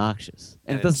it's obnoxious,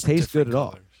 and it doesn't taste good at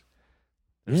all.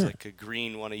 There's like a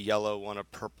green one, a yellow one, a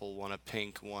purple one, a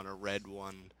pink one, a red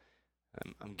one.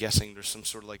 I'm guessing there's some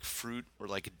sort of like fruit or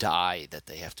like dye that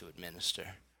they have to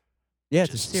administer. Yeah,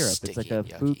 it's a syrup. It's like a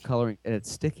food coloring, and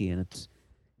it's sticky, and it's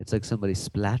like somebody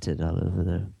splatted all over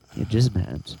their jizz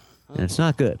hands, and it's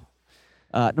not good.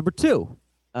 Number 2,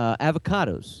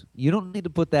 avocados. You don't need to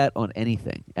put that on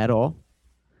anything at all.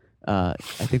 I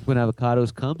think when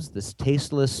avocados comes, this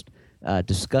tasteless,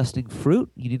 disgusting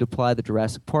fruit, you need to apply the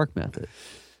Jurassic Park method.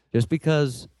 Just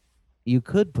because you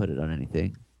could put it on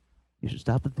anything, you should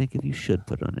stop and think if you should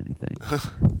put it on anything.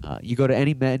 You go to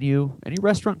any menu, any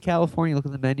restaurant in California, look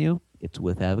at the menu, it's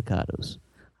with avocados.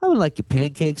 I would like your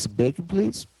pancakes and bacon,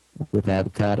 please, with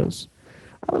avocados.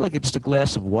 I would like just a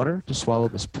glass of water to swallow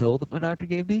this pill that my doctor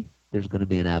gave me. There's going to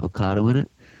be an avocado in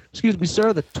it. Excuse me,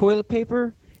 sir, the toilet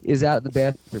paper is out in the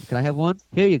bathroom. Can I have one?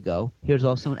 Here you go. Here's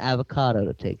also an avocado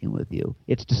to take in with you.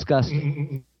 It's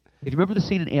disgusting. Did you remember the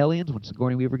scene in Aliens when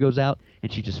Sigourney Weaver goes out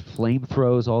and she just flame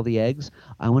throws all the eggs?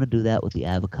 I want to do that with the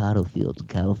avocado fields in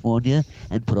California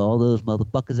and put all those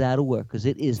motherfuckers out of work because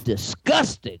it is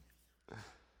disgusting.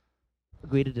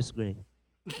 Agree to disagree.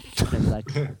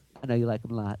 I know you like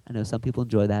them a lot. I know some people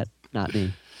enjoy that. Not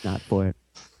me. Not for it.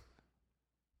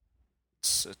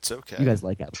 It's okay. You guys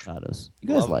like avocados. You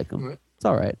guys like them. It's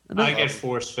all right. I get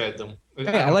force-fed them.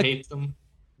 I hate them,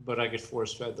 but I get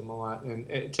force-fed them a lot.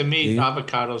 And to me,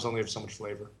 avocados only have so much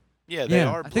flavor. Yeah, they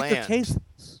are bland. I think they're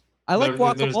tasteless. I like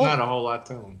guacamole. There's not a whole lot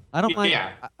to them. I don't mind.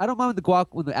 Yeah. I don't mind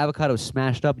when the avocado is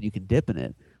smashed up and you can dip in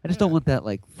it. I just don't want that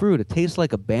like fruit. It tastes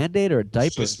like a Band-Aid or a diaper.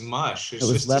 It's just mush.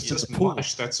 It's just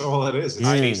mush. That's all it is. It's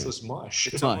tasteless mush.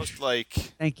 It's almost like...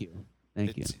 Thank you.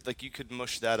 Like you could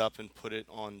mush that up and put it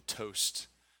on toast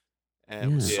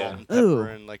and with salt and pepper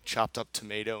and like chopped up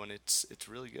tomato, and it's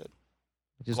really good.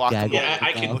 I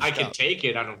can take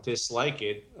it. I don't dislike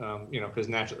it. Because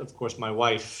naturally, of course, my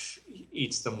wife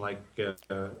eats them like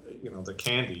the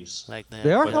candies. Like that.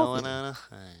 They are healthy.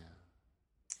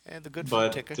 And the good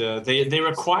but they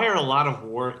require a lot of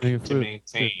work to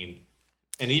maintain.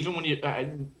 And even when you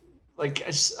like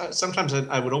sometimes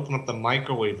I would open up the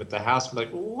microwave at the house and be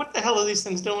like, what the hell are these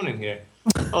things doing in here?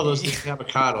 Oh, those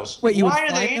avocados. Wait, why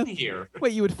are they in here?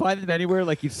 Wait, you would find them anywhere?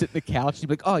 Like you'd sit in the couch and you'd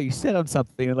be like, oh, you sit on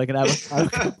something and like an avocado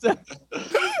comes out.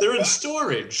 They're in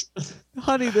storage.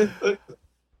 Honey, the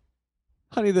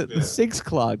sink's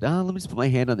clogged. Oh, let me just put my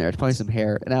hand on there. It's probably some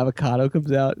hair. An avocado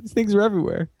comes out. These things are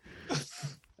everywhere.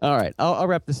 All right, I'll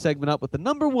wrap this segment up with the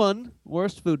number one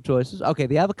worst food choices. Okay,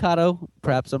 the avocado,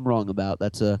 perhaps I'm wrong about.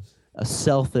 That's a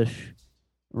selfish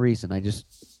reason. I just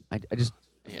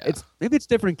maybe it's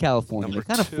different in California. They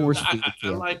kind of force feed I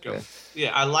like them.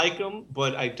 Yeah, I like them,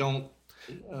 but I don't.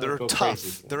 They're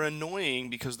tough. They're annoying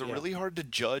because they're really hard to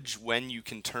judge when you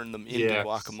can turn them into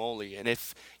guacamole. And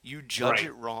if you judge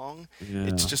it wrong,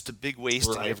 it's just a big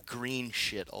waste and you have green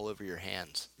shit all over your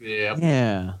hands. Yeah.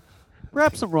 Yeah.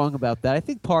 Perhaps I'm wrong about that. I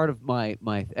think part of my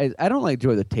I don't like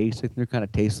enjoy the taste. I think they're kind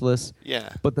of tasteless. Yeah.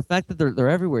 But the fact that they're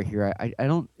everywhere here, I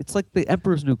don't. It's like the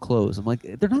Emperor's New Clothes. I'm like,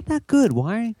 they're not that good.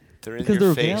 Why? Because they're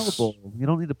available. You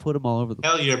don't need to put them all over the.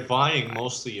 Hell, you're buying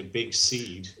mostly a big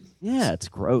seed. Yeah, it's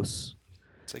gross.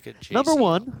 It's like a JC.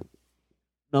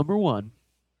 Number one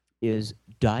is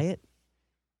Diet.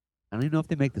 I don't even know if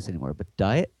they make this anymore, but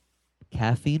Diet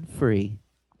caffeine-free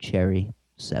cherry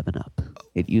 7-Up.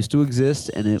 It used to exist,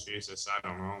 and Jesus, I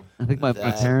don't know. I think my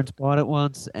parents bought it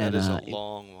once, and that is a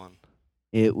long one.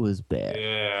 It was bad.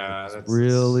 Yeah, that's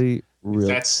really. If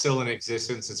that's still in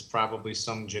existence, it's probably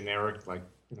some generic, like,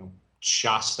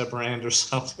 Shasta brand or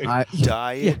something.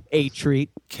 Diet a treat.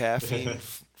 Caffeine.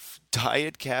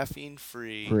 Diet caffeine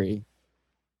free.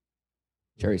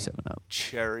 Cherry 7-Up.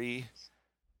 Cherry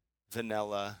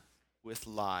vanilla with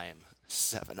lime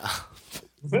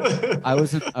 7-Up. I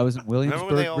was in Williamsburg, Remember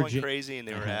when they all Virginia. went crazy and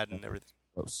they were adding everything?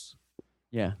 Gross.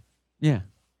 Yeah.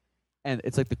 And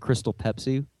it's like the Crystal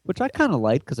Pepsi, which I kind of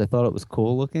liked because I thought it was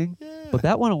cool looking. Yeah. But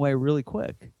that went away really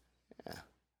quick. Yeah.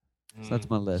 So that's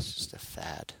my list. It's just a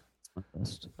fad. That's my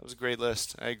list. That was a great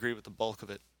list. I agree with the bulk of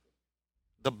it.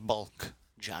 The bulk.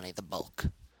 Johnny the Bulk.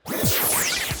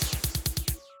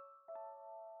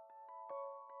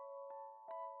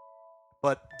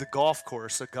 But the golf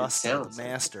course, Augusta, the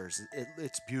Masters,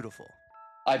 it's beautiful.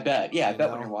 I bet. Yeah, I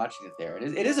bet when you're watching it there.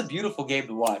 It is a beautiful game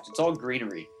to watch. It's all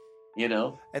greenery,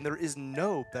 And there is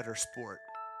no better sport,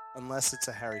 unless it's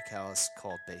a Harry Callis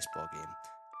called baseball game,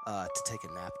 to take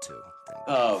a nap to.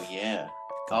 Oh, yeah.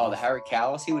 Golf. Oh, the Harry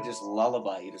Callis, he would just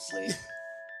lullaby you to sleep.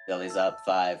 Billy's up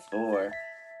 5-4.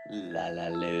 La la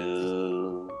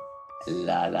loo.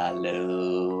 La la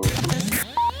loo.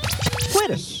 Tweet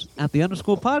us at the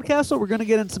 _Podcastle. So we're going to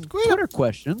get in some Twitter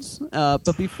questions.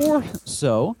 But before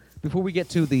we get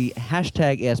to the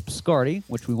hashtag Ask Biscardi,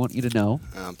 which we want you to know,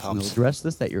 we'll address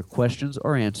this, that your questions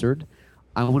are answered.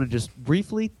 I want to just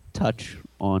briefly touch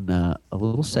on a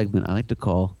little segment I like to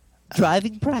call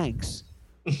Driving Pranks.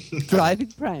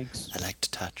 Driving Pranks. I like to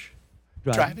touch.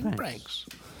 Driving pranks.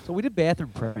 So we did bathroom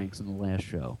pranks in the last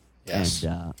show. Yes,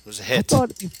 and, it was a hit. I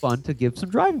thought it'd be fun to give some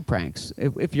driving pranks.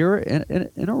 If you're in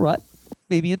a rut,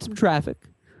 maybe in some traffic,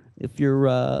 if you're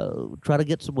trying to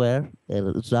get somewhere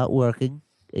and it's not working,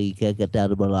 and you can't get down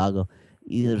to Mar-a-Lago,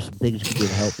 there's some things you can do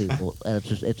to help people, and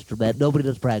it's tremendous. Nobody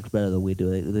does pranks better than we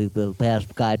do. The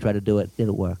past guy tried to do it,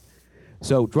 didn't work.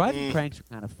 So driving pranks are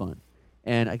kind of fun,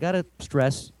 and I gotta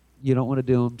stress, you don't want to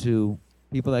do them to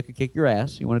people that could kick your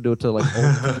ass. You want to do it to like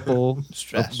old people,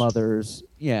 mothers,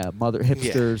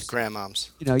 hipsters, grandmoms.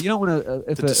 You don't want to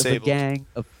if a gang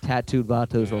of tattooed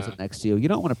vatos rolls up next to you, you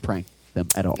don't want to prank them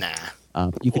at all. Nah.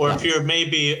 Or if you're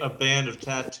maybe a band of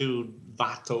tattooed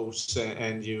vatos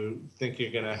and you think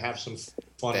you're gonna have some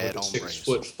fun with a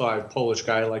 6'5" Polish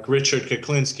guy like Richard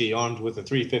Kuklinski armed with a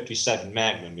 .357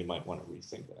 Magnum, you might want to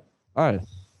rethink that. All right.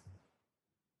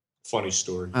 Funny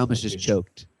story. I almost just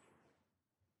choked.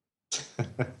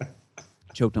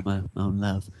 Choked on my own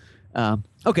love.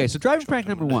 Okay, so driving prank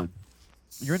number one.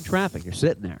 You're in traffic. You're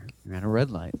sitting there. You're at a red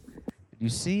light. And you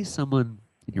see someone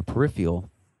in your peripheral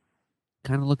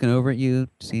kind of looking over at you,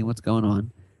 seeing what's going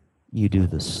on. You do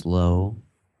the slow,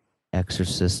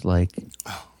 exorcist-like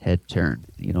head turn.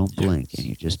 You don't blink, and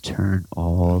you just turn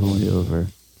all the way over,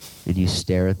 and you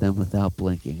stare at them without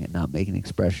blinking and not make an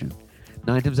expression.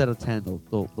 9 times out of 10,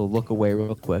 they'll look away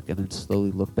real quick and then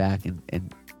slowly look back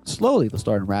and slowly they'll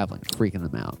start unraveling, freaking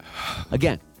them out.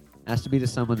 Again, has to be to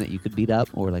someone that you could beat up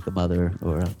or like a mother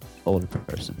or an older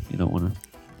person. You don't want to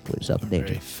put yourself in danger.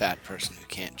 Very fat person who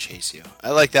can't chase you.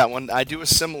 I like that one. I do a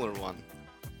similar one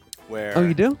where... Oh,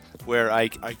 you do? Where I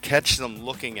catch them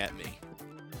looking at me,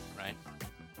 right?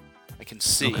 I can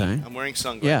see. Okay. I'm wearing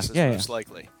sunglasses, most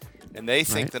likely. And they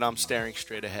think that I'm staring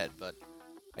straight ahead, but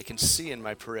I can see in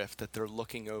my periph that they're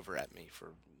looking over at me for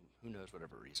who knows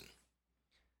whatever reason.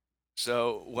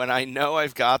 So when I know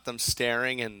I've got them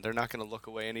staring and they're not going to look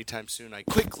away anytime soon, I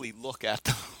quickly look at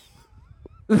them.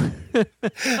 I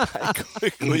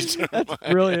quickly turn That's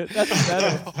brilliant. That's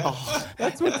better.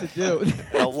 That's what to do.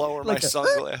 I'll lower my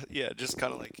sunglasses. Yeah, just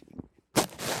kind of like.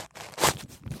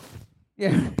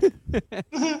 Yeah.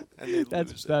 And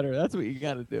That's better. That's what you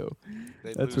got to do.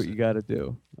 That's what you got to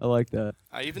do. I like that.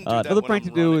 I even do that another when prank I'm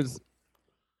to do running. is.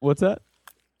 What's that?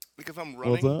 Like if I'm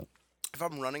What's running, that? if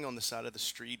I'm running on the side of the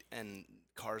street and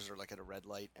cars are like at a red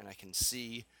light and I can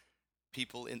see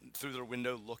people through their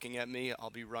window looking at me, I'll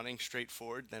be running straight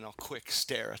forward, then I'll quick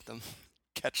stare at them,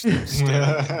 catch them staring.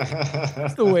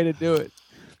 That's the way to do it.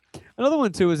 Another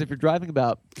one too is if you're driving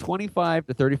about 25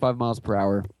 to 35 miles per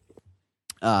hour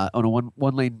on a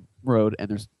one lane road and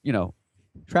there's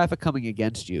traffic coming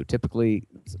against you. Typically,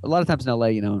 a lot of times in LA,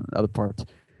 in other parts,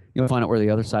 you'll find out where the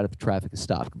other side of the traffic is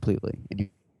stopped completely, and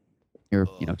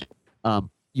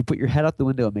you put your head out the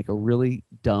window and make a really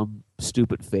dumb,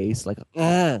 stupid face, like,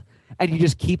 and you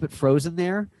just keep it frozen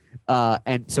there.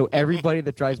 And so everybody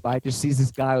that drives by just sees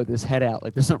this guy with his head out,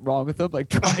 like there's something wrong with him. Like,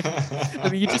 I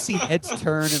mean, you just see heads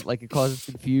turn and like it causes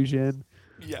confusion.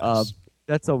 Yes.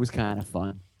 That's always kind of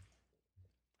fun.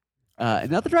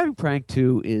 Another driving prank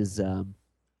too is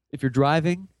if you're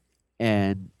driving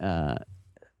and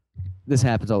this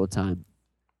happens all the time.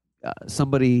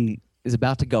 Somebody is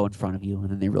about to go in front of you, and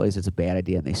then they realize it's a bad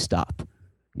idea, and they stop.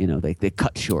 They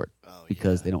cut short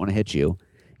because they don't want to hit you.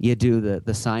 You do the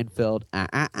Seinfeld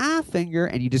finger,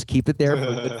 and you just keep it there for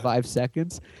a good 5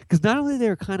 seconds. Because not only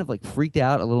they're kind of like freaked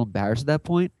out, a little embarrassed at that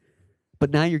point, but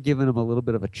now you're giving them a little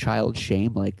bit of a child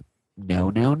shame, like, no.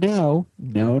 Like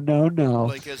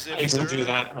as if I used to do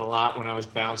that a lot when I was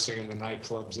bouncing in the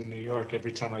nightclubs in New York.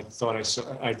 Every time I thought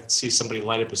I'd see somebody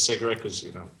light up a cigarette, because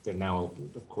they're now,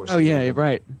 of course. Oh yeah, you're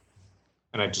right.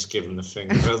 And I just give them the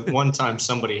finger. But one time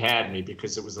somebody had me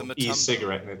because it was an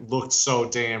e-cigarette and it looked so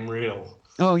damn real.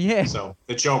 Oh yeah. So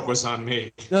the joke was on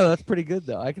me. No, that's pretty good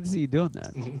though. I can see you doing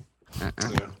that.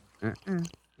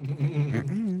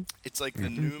 it's like the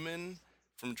Newman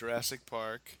from Jurassic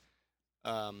Park.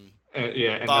 And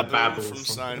Babu the Babu from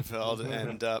Seinfeld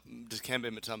and Dikembe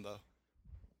Mutombo.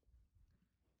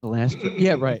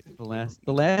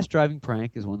 The last driving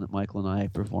prank is one that Michael and I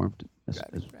performed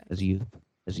as youth.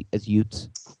 As youths.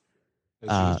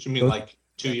 You mean like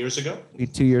 2 years ago?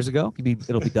 2 years ago. You mean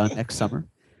it'll be done next summer?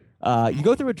 You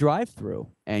go through a drive-through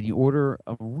and you order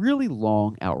a really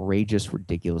long, outrageous,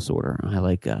 ridiculous order. I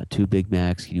like 2 Big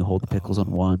Macs. Can you hold the pickles on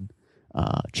one?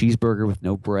 Cheeseburger with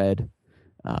no bread.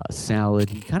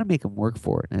 Salad. You kind of make them work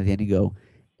for it. And at the end you go,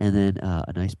 and then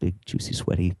a nice big juicy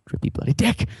sweaty drippy bloody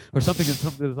dick or something and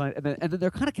then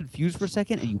they're kind of confused for a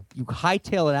second and you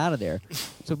hightail it out of there.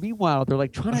 So meanwhile they're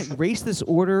like trying to erase this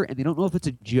order and they don't know if it's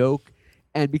a joke,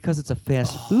 and because it's a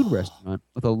fast food restaurant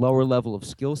with a lower level of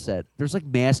skill set, there's like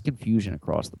mass confusion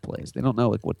across the place. They don't know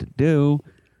like what to do.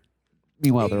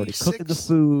 Meanwhile they're already cooking the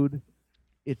food.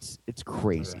 It's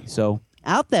crazy. So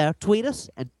out there, tweet us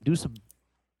and do some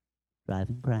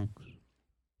driving pranks.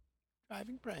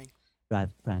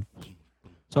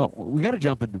 So we got to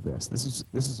jump into this. This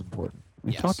is important.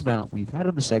 We've had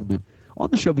on the segment on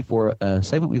the show before, a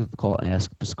segment we call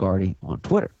Ask Biscardi on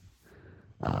Twitter.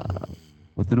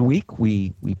 Within a week,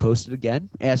 we posted again.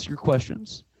 Ask your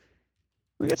questions.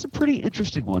 We got some pretty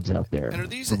interesting ones out there. And are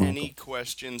these any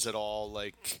questions at all?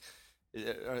 Like,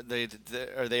 are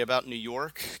they about New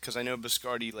York? Because I know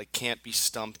Biscardi can't be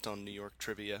stumped on New York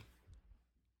trivia.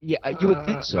 Yeah, you would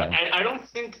think so. I don't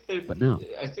think they're. But no.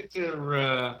 I think they're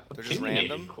just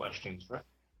random questions, right?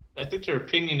 I think they're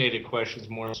opinionated questions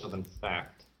more so than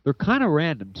fact. They're kind of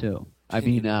random too. I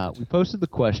mean, we posted the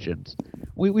questions.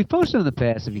 We posted in the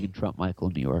past if you can trump Michael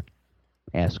in New York,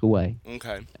 ask away.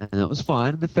 Okay. And that was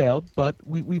fine. And it failed, but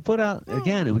we put out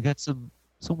again, and we got some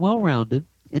well-rounded,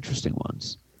 interesting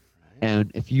ones.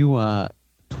 And if you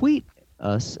tweet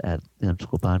us at the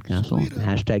Underscore Podcastle,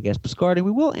 hashtag Ask Biscardi,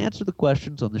 we will answer the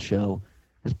questions on the show.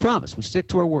 As promised, we stick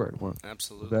to our word. We're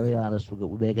very honest.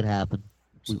 We make it happen.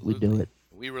 We do it.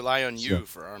 We rely on you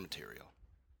for our material.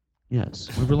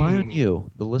 Yes, we rely on you,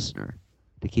 the listener,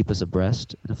 to keep us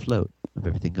abreast and afloat of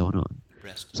everything going on.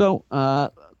 So,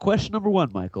 question number 1,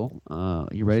 Michael.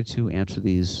 You ready to answer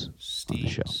these on the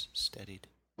show? Steadied.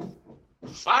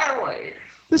 Fire away.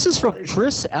 This is from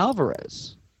Chris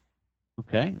Alvarez.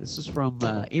 Okay, this is from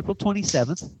April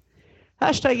 27th.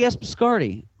 Hashtag Ask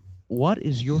Biscardi. What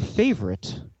is your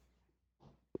favorite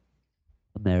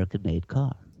American-made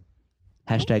car?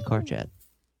 Hashtag car chat.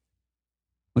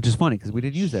 Which is funny because we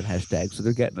didn't use that hashtag, so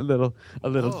they're getting a little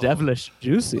devilish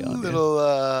juicy on little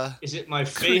Is it my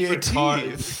favorite car?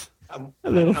 A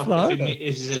little Is Florida.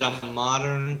 it a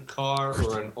modern car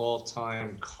or an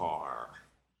all-time car?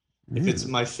 If it's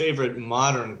my favorite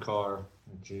modern car,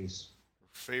 jeez.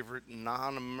 Favorite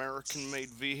non-American made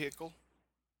vehicle?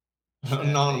 I hate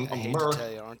Non-American. to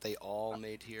tell you, aren't they all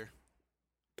made here?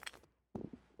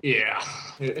 Yeah,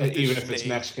 even if it's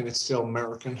Mexican, it's still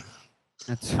American.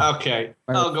 That's Okay,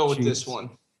 I'll go with cheese. this one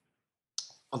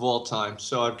of all time.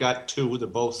 So I've got two. They're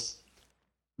both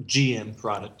GM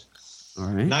product. All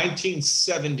right.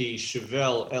 1970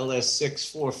 Chevelle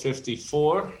LS6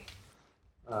 454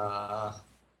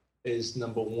 is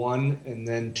number one, and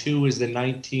then two is the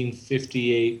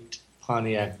 1958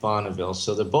 Pontiac Bonneville.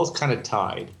 So they're both kind of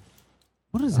tied.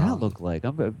 What does that look like?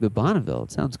 The Bonneville.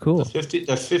 It sounds cool.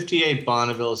 The 58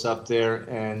 Bonneville is up there,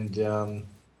 and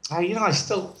I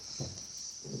still.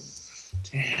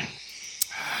 Damn.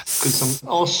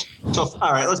 All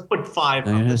right, let's put five.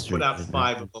 Let's put out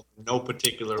five of them in no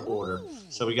particular order.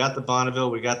 So we got the Bonneville,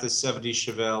 we got the 70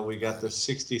 Chevelle, we got the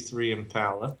 63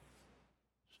 Impala,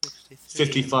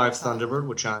 55 Thunderbird,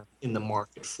 which I'm in the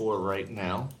market for right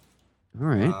now. All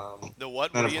right. The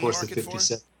what? And What are of you in course the the market for?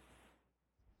 57.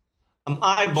 I'm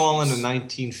eyeballing a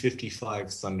 1955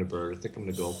 Thunderbird. I think I'm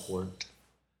going to go for it.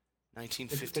 I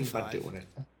think about 1955. doing it.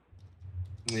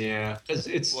 Yeah,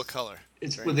 it's What color?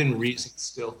 it's within reason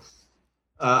still.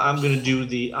 I'm going to do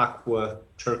the aqua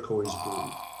turquoise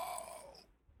blue.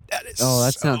 That is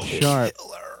That sounds sharp.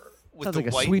 killer. With Sounds the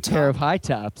like a white sweet top. pair of high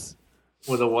tops.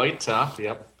 With a white top,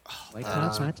 yep. White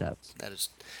tops, high tops. That is,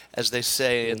 as they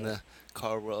say in the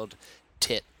car world,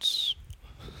 tits.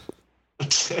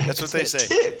 That's what they say.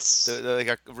 Tits. They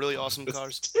got really awesome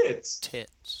cars. Tits.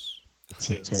 Tits.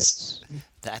 Tits.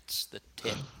 That's the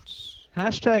tits.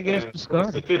 Hashtag Yeah, Ask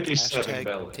Biscardi. the 57 Hashtag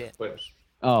Bel Air, tits. but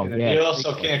Oh, yeah. you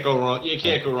also can't go wrong. You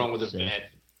can't go wrong with a vet.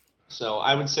 So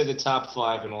I would say the top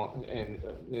five in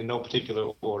no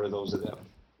particular order. Those are them.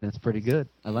 That's pretty good.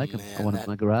 I like them. I Man, want them that- in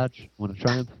my garage. Want to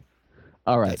try them.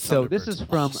 All right. That So this Thunderbird's is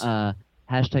from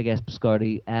hashtag Ask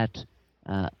Biscardi at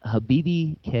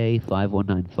Habibi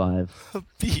K5195.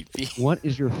 BB. What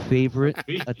is your favorite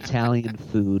Italian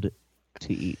food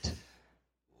to eat?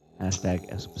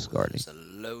 Hashtag Ask Biscardi. It's a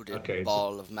loaded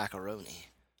ball of macaroni.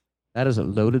 That is a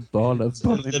loaded ball of The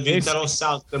bolognese. Vito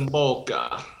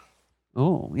Saltimbocca.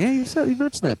 Oh, yeah, you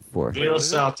mentioned that before. Vito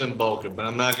Saltimbocca, but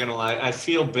I'm not gonna lie. I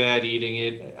feel bad eating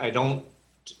it. I don't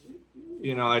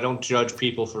judge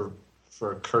people for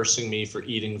cursing me for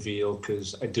eating veal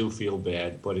because I do feel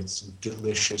bad, but it's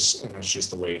delicious and that's just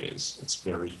the way it is. It's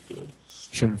very good.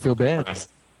 Shouldn't feel bad,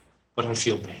 But I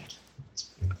feel bad. It's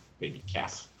baby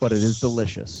calf. but it is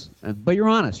delicious. But you're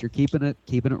honest. You're keeping it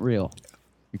real.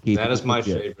 You're keeping That is it my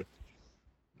legit. favorite.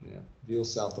 Yeah, veal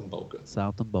Saltimbocca.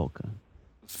 Saltimbocca.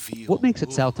 Veal. What makes it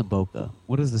Saltimbocca?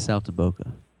 What is the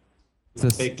Saltimbocca? It's You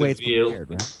the take way the it's veal. prepared,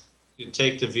 right? You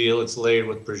take the veal. It's layered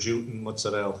with prosciutto and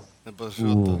mozzarella.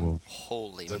 Ooh.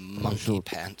 Holy monkey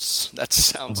pants. That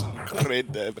sounds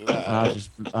incredible.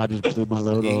 I just blew my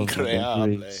load off.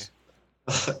 Incredible.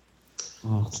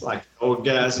 Oh, It's like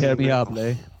orgasm. terrible.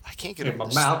 I can't get In over my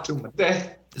this, mouth to my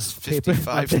death. this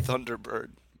 55 Thunderbird.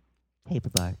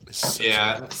 Paperback. Is such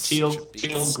Yeah, a teal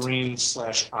beast. green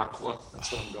 / aqua.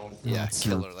 That's what I'm going for. Yeah, that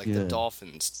killer. sounds Like the good.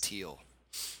 Dolphins teal.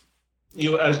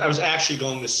 I was actually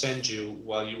going to send you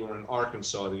while you were in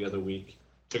Arkansas the other week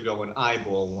to go and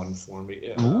eyeball one for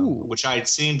me, Ooh. which I had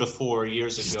seen before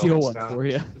years ago. Steal It's one down- for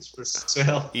you. It's for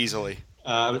sale. Easily.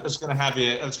 I was gonna have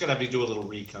you do a little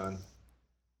recon.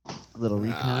 A little I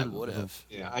recon. would have.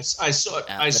 Yeah, I saw it.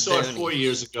 At I the saw it boonies. 4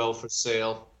 years ago for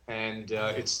sale, and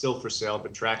it's still for sale. I've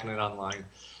been tracking it online,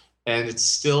 and it's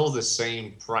still the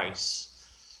same price.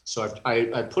 So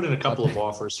I put in a couple of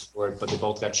offers for it, but they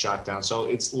both got shot down. So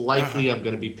it's likely I'm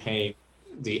going to be paying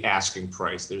the asking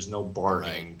price. There's no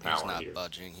bargaining He's power not here.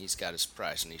 budging. He's got his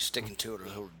price, and he's sticking to it, or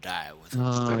he'll die with it.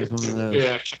 Oh, it's one of those.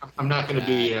 Yeah, I'm not going to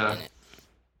be Right in it.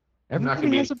 I'm not Everybody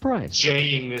gonna be- has a price.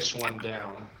 jaying this one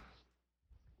down.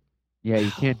 Yeah,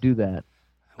 you can't do that.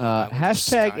 I want the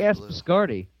Hashtag sky Ask blue.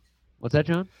 Biscardi. What's that,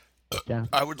 John? John?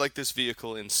 I would like this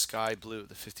vehicle in sky blue,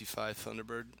 the 55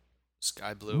 Thunderbird.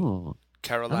 Sky blue. Ooh,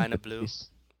 Carolina blue.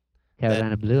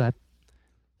 Carolina blue.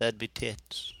 That'd be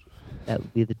tits. That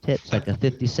would be the tips, like a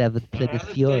 57 Plymouth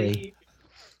Fury.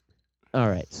 All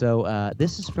right, so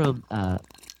this is from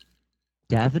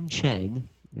Davin Chang,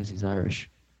 because he's Irish,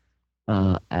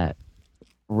 at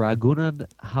Ragunan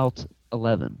Halt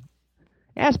 11.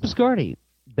 Ask Biscardi,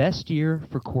 best year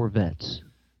for Corvettes.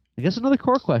 I guess another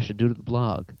core question due to the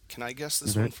blog. Can I guess this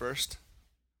Is that- one first?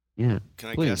 Yeah. Can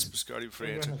I Please. guess, Biscardi, before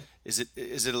you answer? Is it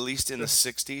at least in the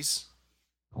 60s?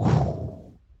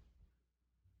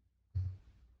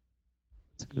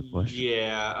 That's a good question.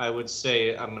 Yeah, I would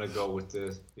say I'm gonna go with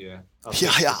the I'll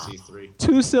Yeah, take yeah. the C3.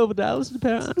 2 silver dollars and a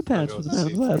pair of underpants I'll for go the man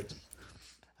with on the C3. left.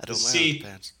 I don't See- mind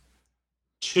pants.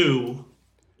 2,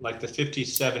 like the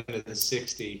 57 to the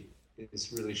 60,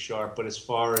 is really sharp. But as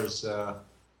far as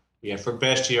for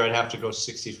best here, I'd have to go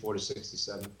 64 to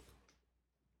 67.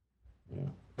 Yeah.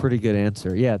 Pretty good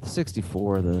answer. Yeah, the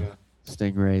 64, the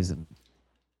Stingrays, and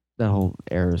that whole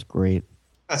era is great.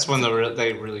 That's when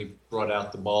they really brought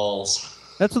out the balls.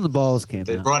 That's when the balls came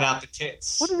They out. brought out the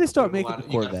tits. When did they start Put 'em making on- the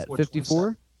you got a Corvette?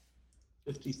 54?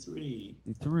 53.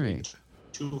 53.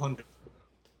 200.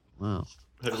 Wow.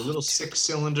 Had a little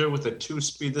 6-cylinder with a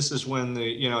 2-speed. This is when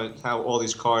how all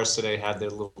these cars today have their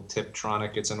little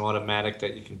Tiptronic. It's an automatic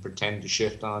that you can pretend to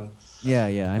shift on. Yeah,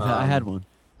 I had one.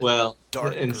 Well,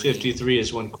 Dark in green. 53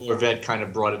 is when Corvette kind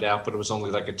of brought it out, but it was only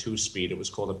like a 2-speed. It was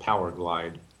called a Power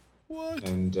Glide. What?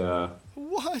 And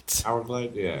What? Power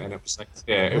Glide, yeah, and it was like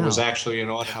it was actually an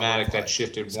automatic Glide. that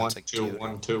shifted Sounds 1, like 2, Kia.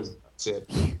 1, 2. That's it.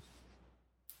 Oh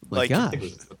my Like- gosh.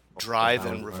 Drive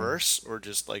Power and Glide. reverse, or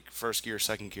just like first gear,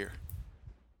 second gear?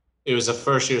 It was a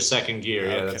first year, second gear.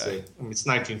 Yeah, that's Okay. it. I mean, it's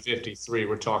 1953.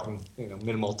 We're talking,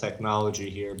 minimal technology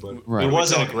here, but Right. it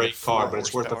wasn't a talking great like car, 4 but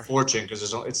it's worth a horsepower. fortune because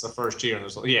it's the first year. And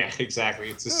exactly.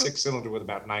 It's a 6-cylinder with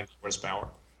about 90 horsepower.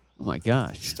 Oh my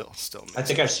gosh. Still. I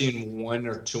think I've seen 1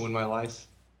 or 2 in my life.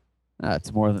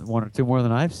 That's more than 1 or 2 more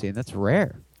than I've seen. That's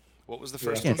rare. What was the Yeah, I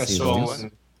first think can't I see saw those.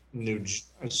 one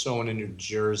I saw one in New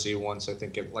Jersey once. I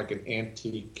think it like an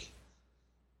antique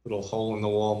little hole in the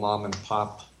wall mom and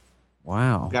pop.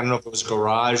 Wow. I don't know if it was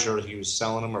garage or he was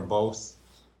selling them or both.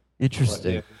 But,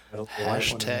 Interesting. yeah, that'll be the right one.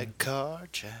 Hashtag car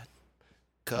chat.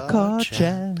 Car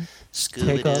chat.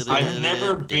 Take off. I've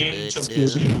never been to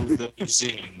the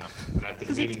museum, and I've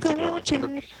been meaning to go. I've never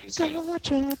been to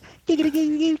the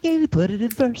museum. Put it in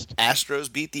first.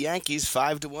 Astros beat the Yankees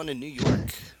 5-1 in New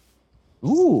York.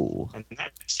 Ooh. And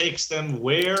that takes them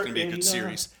where? It's gonna be a good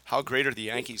series. How great are the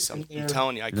Yankees? I'm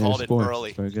telling you, I Yeah, called it sports.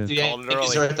 early. Very good. The Called it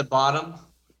Yankees early. are at the bottom.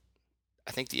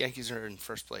 I think the Yankees are in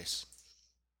first place.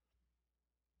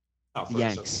 Oh, first,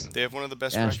 Yanks. okay. They have one of the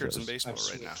best Astros. records in baseball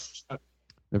I've right now. switched-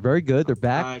 They're very good. They're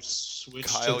back. I've switched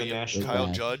Kyle, to the National. Kyle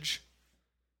Back. Judge,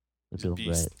 They're he's a doing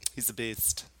beast. great. He's the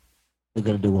beast. They're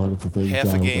gonna do wonderful things. Half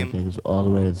a all the game. things all the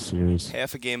way to the series.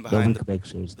 Half a game They'll behind make a big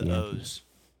series. the Yankees. O's.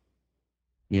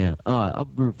 Yeah. Oh, I'm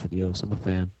rooting for the O's. I'm a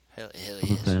fan. Hell I'm a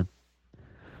yes. fan.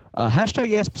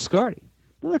 Hashtag Ask Biscardi.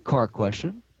 Another car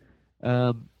question.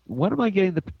 When am I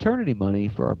getting the paternity money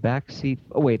for our backseat?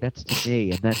 Oh, wait, that's to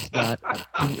me, and that's not.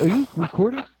 Are you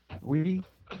recording?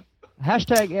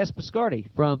 Hashtag Ask Biscardi.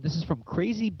 This is from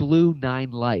Crazy Blue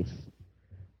 9 Life.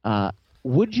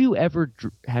 Would you ever,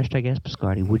 hashtag Ask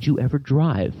Biscardi, would you ever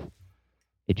drive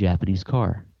a Japanese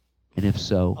car? And if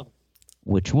so,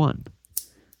 which one?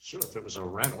 Sure, if it was a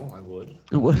rental, I would.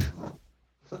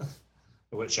 If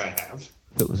Which I have.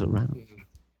 it was a rental.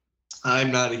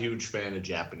 I'm not a huge fan of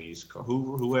Japanese cars.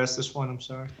 Who asked this one? I'm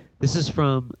sorry. This is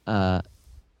from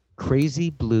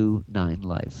Crazy Blue 9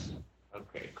 Life.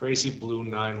 Okay, Crazy Blue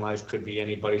 9 Life could be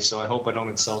anybody, so I hope I don't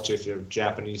insult you if you're of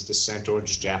Japanese descent or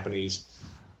just Japanese.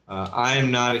 I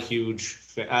am not a huge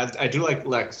fan. I do like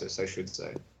Lexus, I should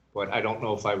say, but I don't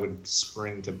know if I would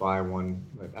spring to buy one.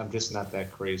 I'm just not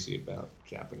that crazy about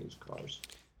Japanese cars.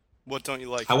 What don't you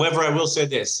like? However, I will say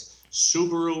this.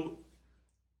 Subaru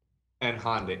and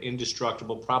Honda,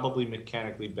 indestructible, probably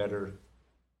mechanically better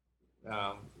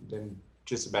than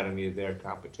just about any of their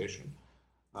competition.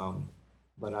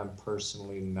 But I'm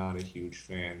personally not a huge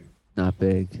fan. Not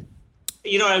big.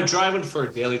 I'm driving for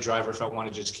a daily driver if I want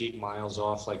to just keep miles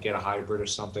off, like get a hybrid or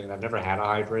something. I've never had a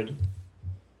hybrid,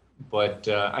 but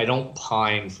I don't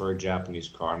pine for a Japanese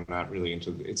car. I'm not really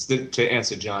into it. To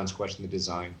answer John's question, the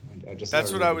design. That's never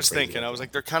what really I was crazy thinking. about I was that.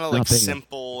 like, they're kind of Not like big.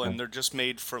 simple, and they're just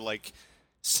made for like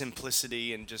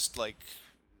simplicity and just like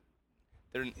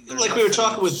they're Like we were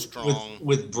talking strong.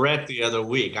 with Brett the other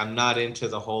week. I'm not into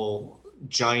the whole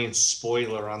giant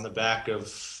spoiler on the back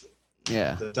of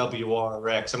Yeah. the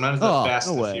WRX. I'm not into Oh, the Fast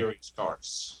no and way. Furious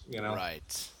cars,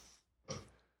 Right.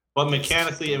 But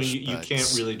mechanically, I mean, you Buds.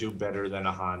 can't really do better than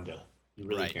a Honda. You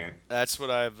really Right. can't. That's what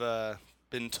I've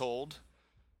been told.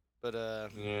 But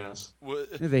Yes.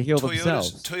 They heal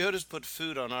themselves. Toyota's put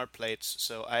food on our plates,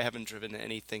 so I haven't driven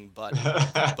anything but.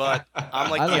 But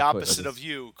I'm like I the like opposite Toyotas. of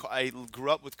you. I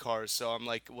grew up with cars, so I'm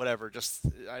like, whatever. Just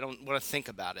I don't want to think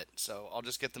about it, so I'll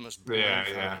just get the most boring Yeah,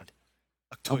 yeah. kind.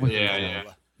 A I'm with Toyota you. Yeah, yeah.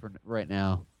 Corolla. For right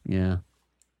now. Yeah.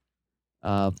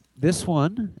 This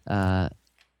one,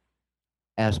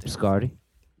 Ask Biscardi.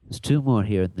 There's 2 more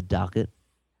here in the docket,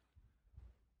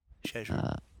 Schedule.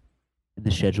 in the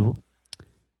schedule.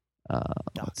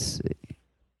 Let's see.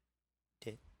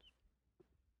 Tit.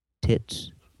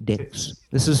 tits, dicks.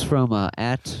 This is from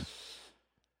at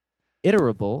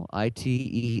Iterable,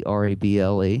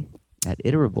 Iterable, at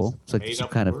Iterable. It's like some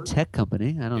kind of tech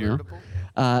company. I don't know.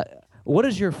 What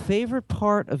is your favorite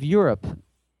part of Europe,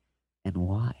 and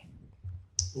why?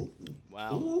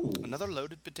 Wow. Ooh. Another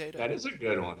loaded potato. That is a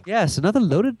good one. Yes, another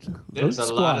loaded. There's a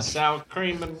squash. lot of sour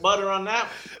cream and butter on that.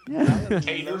 Yeah.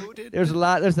 Loaded. There's a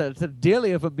lot. It's a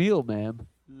daily of a meal, ma'am.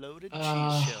 Loaded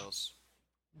cheese shells.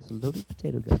 It's a loaded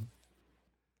potato gun.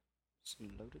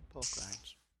 Some loaded pork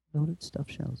rinds. Loaded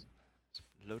stuffed shells. Some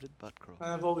loaded butt crawl.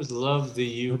 I've always loved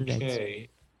the UK,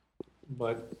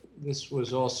 but this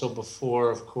was also before,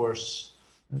 of course,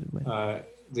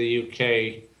 the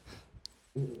UK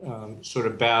sort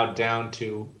of bowed down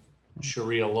to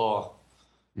Sharia law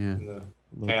in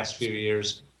the past few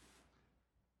years.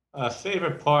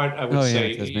 Favorite part, I would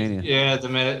say, the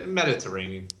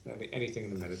Mediterranean. Anything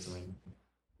in the Mediterranean.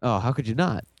 Oh, how could you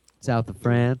not? South of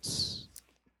France.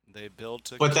 They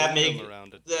built a kingdom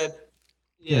around it.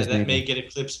 That may get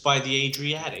eclipsed by the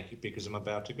Adriatic because I'm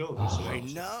about to go there. So I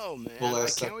know, man. I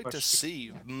can't wait to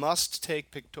see. Must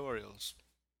take pictorials.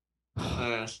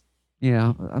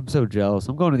 Yeah, I'm so jealous.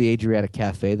 I'm going to the Adriatic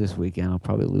Cafe this weekend. I'll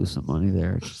probably lose some money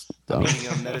there. I'm eating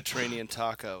a Mediterranean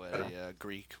taco at a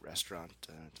Greek restaurant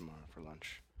tomorrow for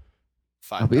lunch.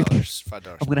 $5. I'm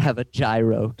going to have a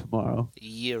gyro tomorrow.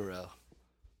 Euro.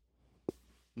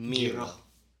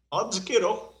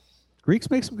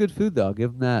 Greeks make some good food, though. I'll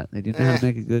give them that. They do know how to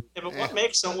make it good. Yeah, but what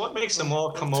makes them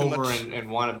all come over and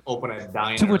want to open a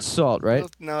diner? Too much salt, right? A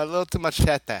little too much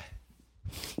feta.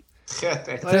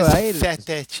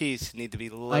 Feta cheese need to be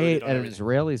loaded. I ate at an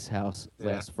Israeli's house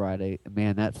last Friday.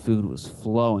 Man, that food was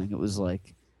flowing. It was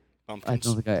like pumpkins.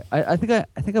 I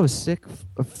think I was sick,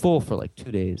 full for like 2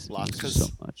 days. Latkes. So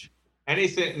much.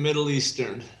 Anything Middle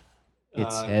Eastern.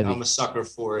 It's heavy. I'm a sucker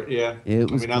for it. Yeah.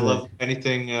 I love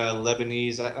anything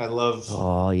Lebanese. I love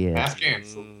Afghan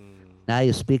food. Now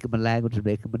you're speaking my language and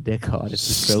making my dick hard. It's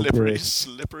just so good.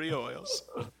 Slippery oils.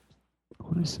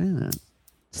 Why did I say that?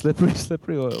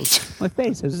 Slippery oils. My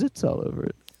face has zits all over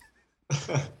it.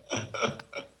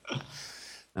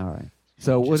 All right.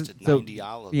 So what? So the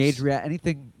Adriatic,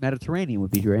 anything Mediterranean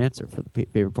would be your answer for the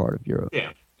favorite part of Europe.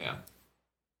 Yeah.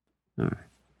 All right.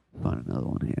 Find another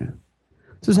one here.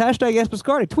 This is hashtag Ask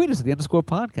Biscardi. Tweet us at the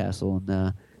 _Podcastle and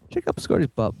check out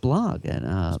Biscardi's blog at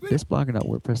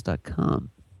bisblogger.wordpress.com.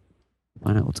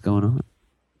 Find out what's going on.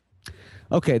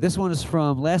 Okay, this one is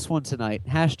from last one tonight.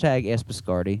 Hashtag Ask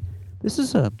Biscardi. This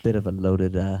is a bit of a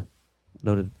loaded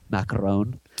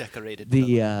macaron. Decorated.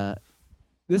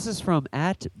 This is from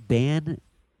at Ban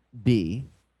B.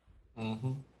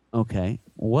 Mm-hmm. Okay,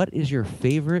 what is your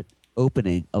favorite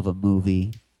opening of a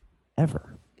movie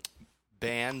ever?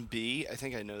 Ban B. I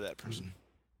think I know that person.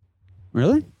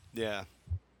 Really? Yeah.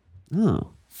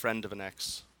 Oh. Friend of an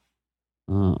ex.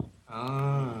 Oh.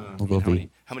 Ah.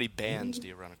 How many bands do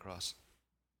you run across?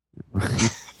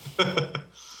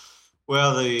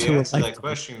 Well, the answer to that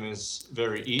question is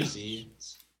very easy.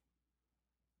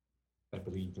 I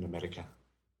believe in America.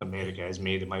 America has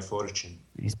made my fortune.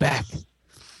 He's back.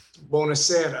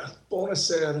 Buonasera.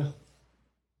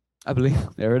 I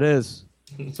believe. There it is.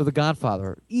 So The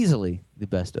Godfather, easily the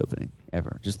best opening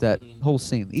ever. Just that whole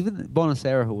scene. Even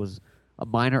Bonacera, who was a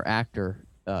minor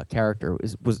character,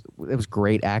 it was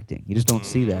great acting. You just don't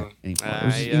see that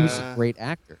anymore. He was a great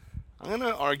actor. I'm going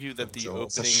to argue that the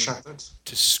opening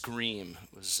to Scream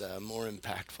was more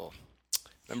impactful.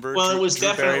 Remember? Well, it was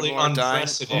definitely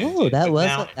unprecedented. Oh, that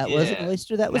was an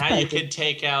oyster. That was now you could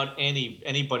take out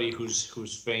anybody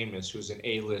who's famous, who's an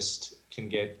A-list, can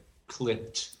get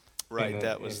clipped. Right,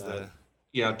 that was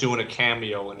doing a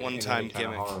cameo in one-time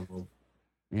gimmick. Horror movie.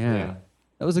 Yeah,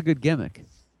 that was a good gimmick.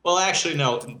 Well, actually,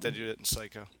 no. Didn't they do it in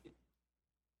Psycho?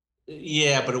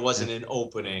 Yeah, but it wasn't an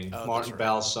opening. Martin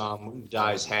Balsam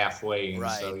dies halfway, and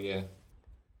so yeah.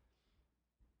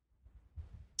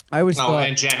 I always thought.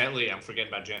 And Janet Leigh. I'm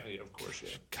forgetting about Janet Leigh, of course.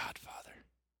 Yeah. Godfather.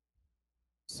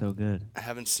 So good. I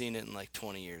haven't seen it in like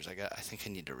 20 years. I think I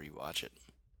need to rewatch it.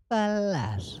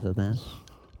 Blasphemous.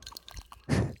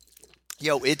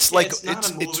 Yo, it's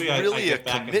really a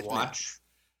commitment.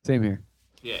 Same here.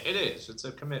 Yeah, it is. It's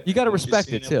a commitment. You got to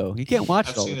respect it too. You can't watch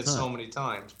it all the time. I've seen it so many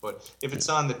times, but if it's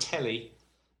on the telly,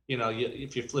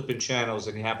 if you're flipping channels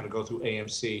and you happen to go through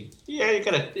AMC, you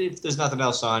gotta. If there's nothing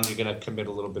else on, you're gonna commit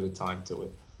a little bit of time to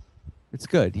it. It's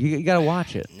good. You got to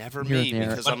watch it. Never me,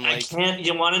 because but I can't.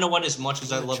 You want to know what? As much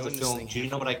as I love the film, do you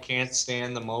know what I can't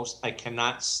stand the most? I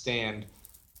cannot stand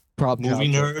movie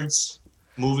nerds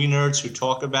who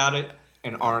talk about it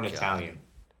and aren't Italian.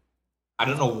 I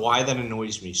don't know why that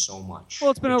annoys me so much. Well,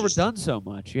 it's been overdone so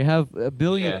much. You have a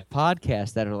billion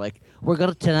podcasts that are like, we're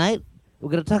gonna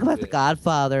talk about The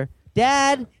Godfather.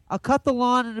 Dad, I'll cut the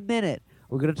lawn in a minute.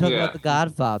 We're gonna talk about The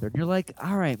Godfather, and you're like,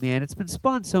 all right, man, it's been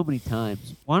spun so many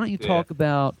times. Why don't you talk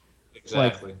about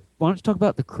exactly? Why don't you talk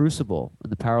about The Crucible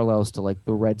and the parallels to like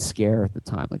the Red Scare at the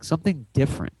time, like something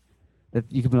different that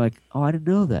you can be like, oh, I didn't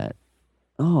know that.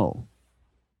 Oh,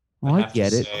 well, I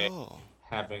get it.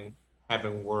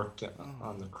 Having worked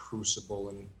on The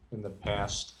Crucible in the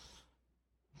past.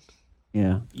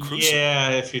 Yeah.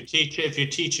 Yeah, if you're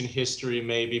teaching history,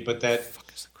 maybe, but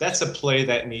that's a play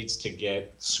that needs to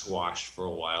get squashed for a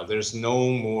while. There's no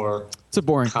more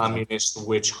communist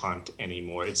witch hunt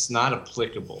anymore. It's not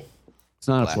applicable. It's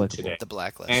not applicable today. The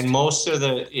blacklist. And most of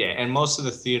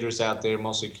the theaters out there,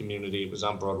 mostly community, it was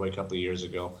on Broadway a couple of years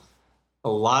ago. A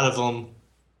lot of them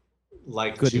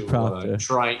like to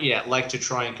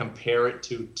try and compare it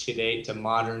to today, to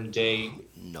modern day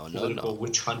political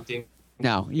witch hunting.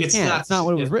 No, it's not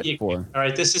what it was written for. All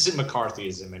right, this isn't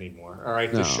McCarthyism anymore. All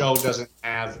right, the show doesn't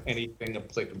have anything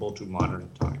applicable to modern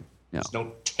time. There's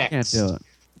no text. Can't do it.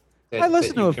 I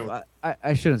listen to it.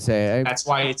 I shouldn't say. That's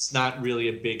why it's not really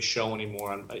a big show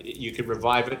anymore. You could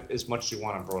revive it as much as you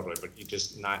want on Broadway, but you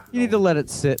just not. You need to let it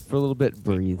sit for a little bit and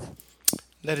breathe.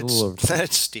 Let it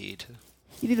steed.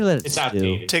 You need to let it It's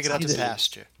outdated. Take it out to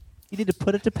pasture. You need to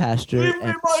put it to pasture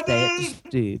and stay at the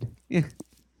steed. Yeah.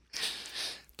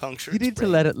 Puncture. You need to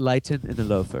let it lighten in the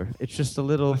loafer. It's just a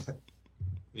little.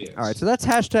 Yes. All right, so that's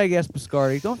hashtag Ask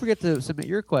Biscardi. Don't forget to submit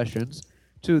your questions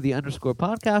to the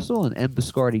 _Podcastle and M.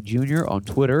 Biscardi Jr. on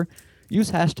Twitter.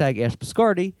 Use hashtag Ask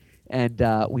Biscardi, and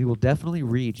we will definitely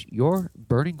read your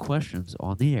burning questions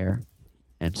on the air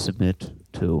and submit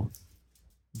to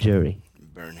Jerry.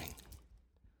 Burning.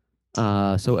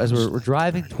 So as we're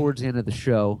driving towards the end of the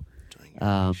show,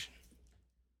 do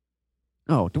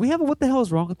we have a what the hell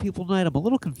is wrong with people tonight? I'm a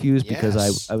little confused because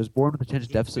I was born with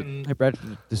attention deficit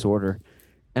hyperactivity disorder,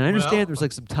 and I understand there's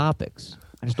like some topics.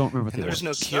 I just don't remember. There's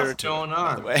no cure to going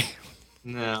on. By the way.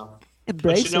 No.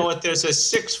 Embrace but you know what? There's a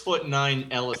 6'9"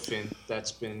 elephant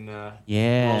that's been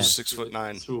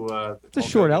 6'9" it's a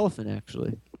short elephant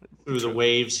actually through the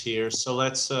waves here. So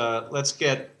let's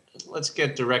get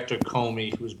Director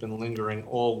Comey, who's been lingering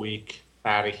all week,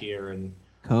 out of here and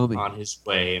on his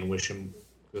way, and wish him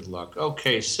good luck.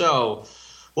 Okay, so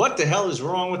what the hell is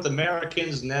wrong with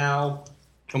Americans now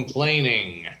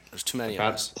complaining? There's too many about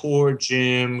of us. Poor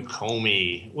Jim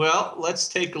Comey. Well, let's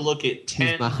take a look at 10.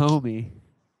 He's my homie.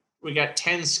 We got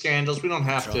 10 scandals. We don't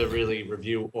have to really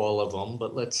review all of them,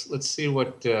 but let's see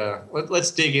what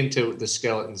let's dig into the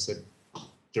skeletons that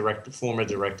former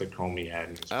Director Comey had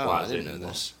in his closet. I didn't know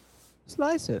this.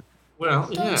 Slice it. Well,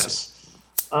 yes.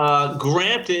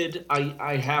 Granted,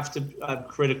 I'm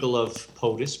critical of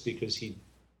POTUS because he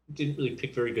didn't really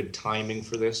pick very good timing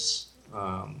for this.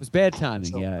 It was bad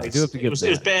timing, I do have to give it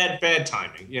was bad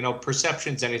timing. You know,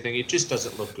 perception's anything. It just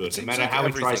doesn't look good. No matter how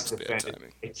he tries to defend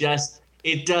it,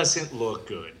 it doesn't look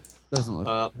good. Doesn't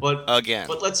look good.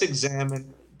 But let's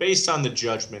examine, based on the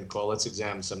judgment call, let's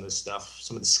examine some of this stuff,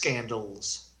 some of the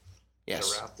scandals that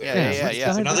are out there.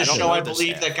 Yeah. Another show, I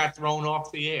believe, that got thrown off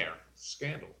the air.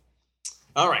 Scandal.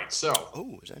 All right, so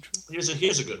is that true? Here's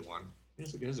a good one.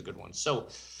 Here's a good one. So,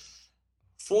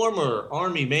 former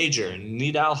Army Major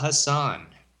Nidal Hassan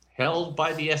held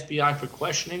by the FBI for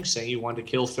questioning, saying he wanted to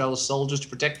kill fellow soldiers to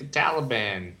protect the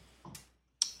Taliban.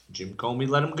 Jim Comey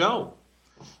let him go,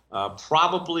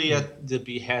 probably at the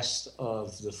behest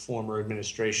of the former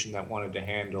administration that wanted to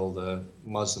handle the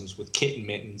Muslims with kitten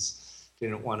mittens.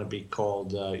 Didn't want to be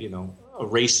called, a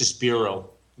racist bureau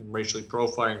and racially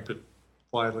profiling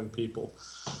people.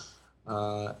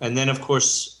 And then, of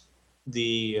course,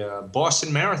 the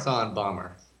Boston Marathon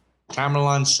bomber,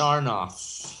 Tamerlan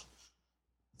Sarnoff,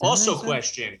 also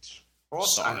questioned.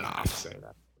 Sarnoff.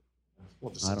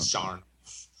 We'll just say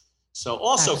Sarnoff. So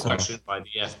also questioned by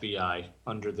the FBI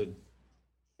under the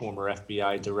former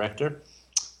FBI director.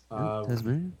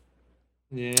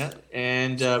 Yeah,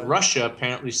 and Russia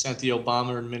apparently sent the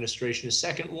Obama administration a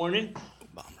second warning.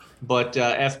 But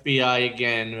FBI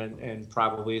again, and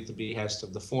probably at the behest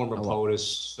of the former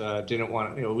POTUS, didn't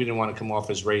want we didn't want to come off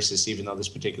as racist, even though this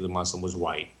particular Muslim was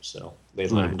white, so they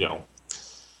let him go.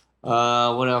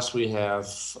 What else we have?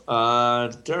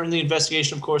 During the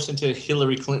investigation, of course, into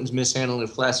Hillary Clinton's mishandling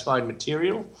of classified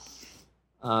material,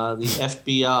 the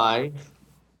FBI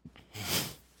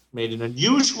made an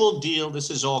unusual deal.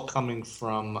 This is all coming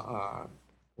from.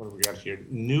 What do we got here?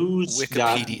 News.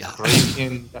 Wikipedia.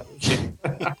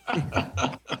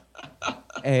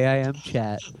 AIM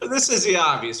chat. This is the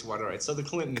obvious one, all right? So the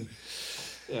Clinton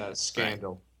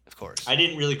scandal. Of course. I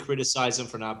didn't really criticize him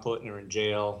for not putting her in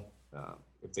jail.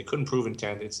 If they couldn't prove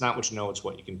intent, it's not what you know, it's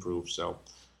what you can prove. So,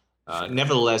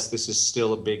 nevertheless, this is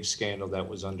still a big scandal that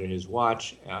was under his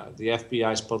watch. The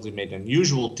FBI supposedly made an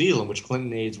unusual deal in which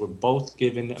Clinton aides were both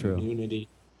given immunity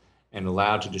and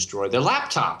allowed to destroy their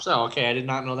laptops. Oh, okay, I did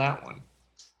not know that one.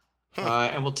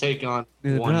 And we'll take on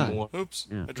one more. Oops,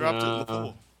 I dropped it in the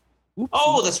pool. Oops.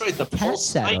 Oh, that's right, the Pulse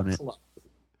sat on it. nightclub.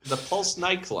 The Pulse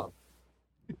nightclub.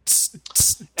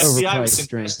 FBI was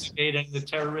investigating the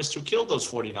terrorist who killed those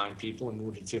 49 people and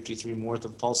wounded 53 more at the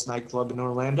Pulse nightclub in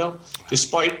Orlando,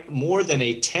 despite more than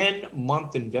a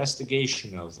 10-month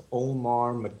investigation of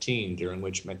Omar Mateen, during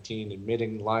which Mateen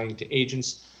admitting lying to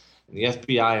agents, and the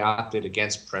FBI opted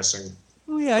against pressing.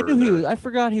 Oh yeah, I knew he was. I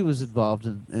forgot he was involved,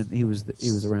 and he was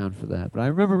around for that. But I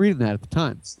remember reading that at the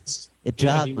time. It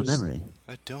jogged my memory.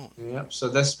 I don't. Yep. So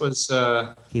this was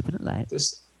Keeping it light.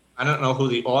 this. I don't know who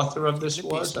the author of this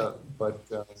was, but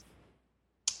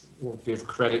we'll give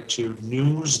credit to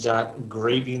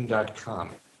news.gravian.com,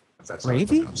 if that's how you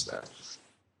pronounce that.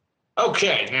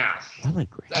 Okay, now I like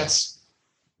gravy.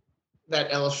 that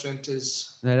elephant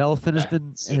is. That elephant has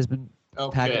been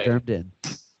pachydermed in.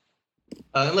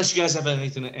 Unless you guys have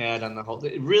anything to add on the whole,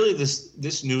 really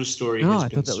this news story has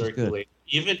been circulated,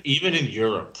 even in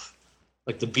Europe,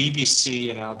 like the BBC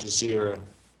and Al Jazeera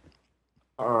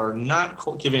are not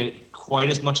giving it quite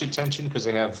as much attention because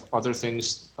they have other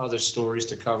stories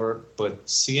to cover. But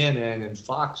CNN and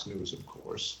Fox News, of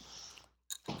course,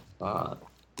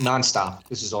 nonstop.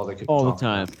 This is all they can all talk the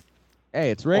time. about. Hey,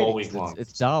 it's ratings. All week long.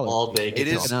 It's dollars. All day.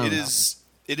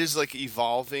 It is like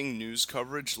evolving news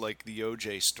coverage, like the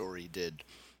OJ story did.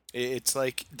 It's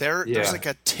like there's like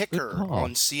a ticker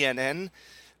on CNN,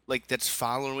 like that's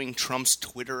following Trump's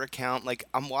Twitter account. Like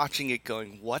I'm watching it,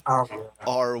 going, "What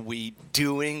are we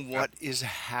doing? What is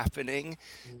happening?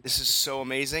 This is so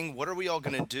amazing. What are we all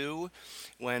gonna do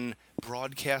when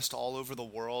broadcast all over the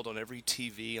world on every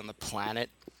TV on the planet?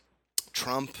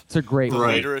 Trump, it's a great the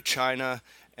leader of China,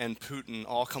 and Putin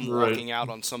all come walking out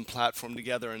on some platform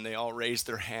together, and they all raise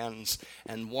their hands,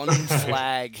 and one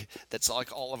flag that's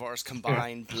like all of ours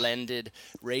combined, blended,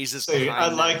 raises behind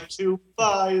I'd them. like to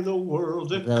buy the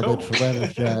world a That's Coke. what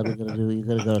we're gonna do. You're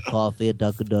gonna go to coffee at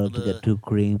Dunkin' Donuts to get 2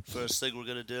 cream. First thing we're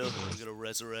gonna do, we're gonna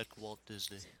resurrect Walt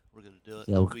Disney. We're gonna do it.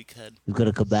 Yeah, Weekend. We're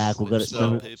gonna come back. We're gonna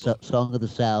Song of the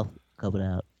South coming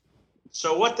out.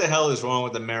 So what the hell is wrong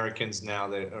with Americans now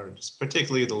that are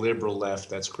particularly the liberal left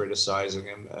that's criticizing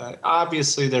him?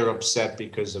 Obviously, they're upset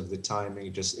because of the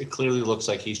timing. It clearly looks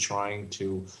like he's trying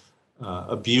to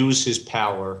abuse his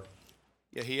power.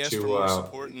 Yeah, he asked for more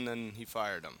support, and then he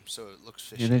fired him. So it looks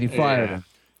fishy. And then he fired him.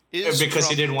 Because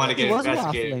he didn't want to get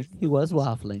investigated. He was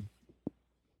waffling.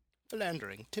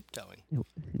 Philandering, tiptoeing. He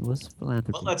was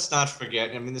philanthropy. But let's not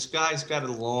forget, I mean, this guy's got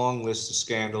a long list of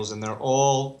scandals, and they're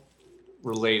all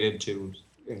related to,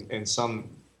 in some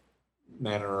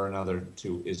manner or another,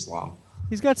 to Islam.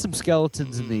 He's got some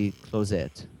skeletons in the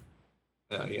closet.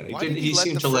 He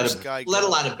seemed to let a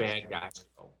lot of bad guys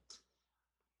go.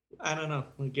 I don't know.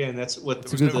 Again, that's what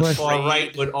the far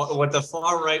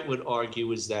right would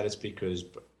argue is that it's because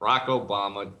Barack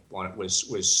Obama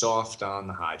was soft on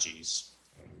the Hajis.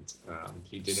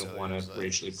 He didn't want to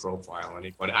racially profile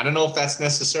anybody. I don't know if that's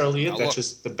necessarily it. That's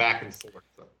just the back and forth.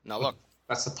 Now look,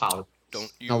 that's the politics.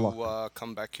 Don't you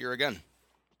come back here again?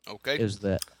 Okay. Is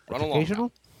that run educational?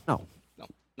 Along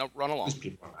no, run along. These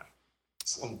people are not.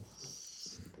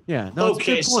 Yeah, no,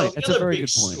 okay, it's a good point. So it's a very good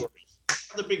point.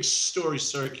 Another big story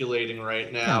circulating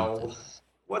right now.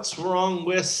 What's wrong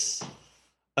with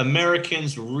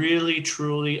Americans really,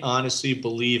 truly, honestly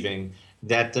believing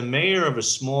that the mayor of a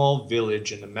small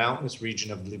village in the mountainous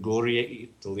region of Liguria,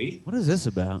 Italy, what is this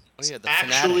about? Is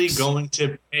actually going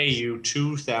to pay you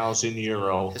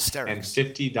 €2,000 and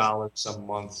 $50 a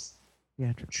month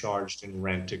charged in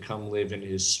rent to come live in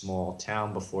his small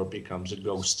town before it becomes a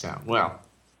ghost town? Well,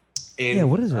 in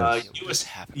what is this?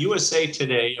 USA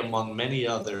Today, among many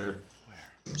other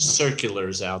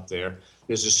circulars out there,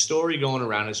 there's a story going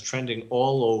around. It's trending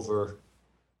all over.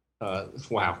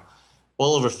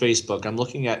 All over Facebook. I'm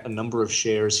looking at a number of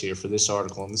shares here for this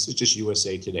article, and this is just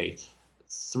USA Today.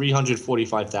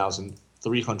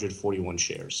 345,341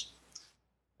 shares.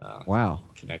 Wow.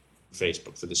 Connect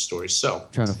Facebook for this story. So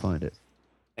trying to find it.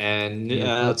 And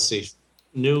let's see.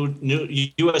 New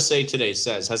USA Today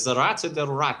says, has the Razza del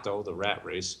Ratto, the rat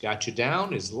race, got you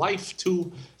down? Is life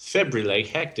too febrile,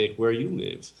 hectic where you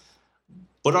live?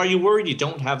 But are you worried you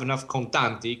don't have enough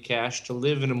contanti, cash, to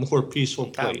live in a more peaceful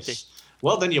place?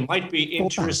 Well, then you might be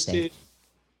interested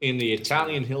in the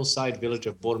Italian hillside village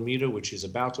of Bormida, which is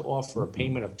about to offer a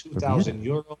payment of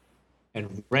 €2,000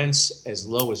 and rents as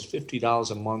low as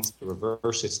 $50 a month to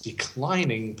reverse its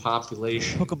declining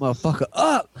population. Hook a motherfucker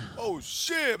up. Oh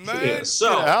shit, man! Yeah, so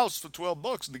get a house for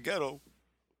 $12 in the ghetto.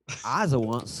 I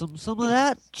want some of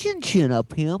that chin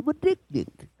up here. I'm addicted.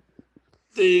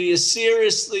 Do you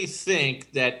seriously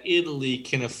think that Italy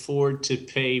can afford to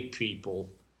pay people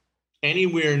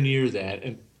anywhere near that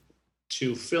and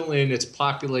to fill in its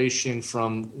population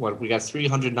from what we got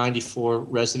 394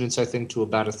 residents, I think, to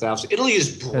about 1,000? Italy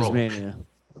is broke. Tasmania.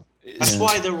 That's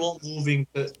why they're all moving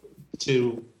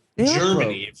to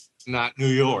Germany, if not New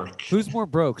York. Who's more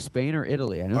broke, Spain or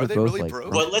Italy? I know Are they're they both really like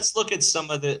broke? Well, let's look at some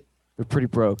of the. They're pretty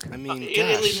broke. I mean,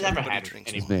 Italy's never everybody had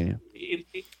drinks any. Tasmania.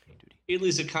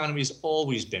 Italy's economy's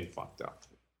always been fucked up.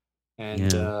 And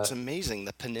It's amazing,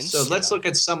 the peninsula. so let's look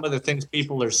at some of the things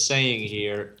people are saying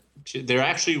here. They're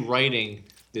actually writing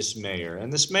this mayor,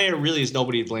 and this mayor really is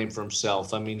nobody to blame for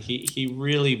himself. I mean, he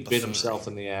really bit himself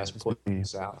in the ass putting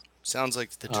this out. Sounds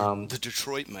like the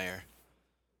Detroit mayor.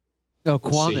 No,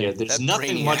 Let's see here. Kwame. There's That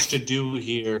nothing brainiac. much to do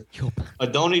here.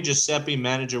 Adoni Giuseppe,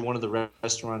 manager of one of the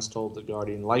restaurants, told The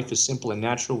Guardian, life is simple and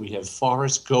natural. We have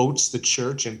forests, goats, the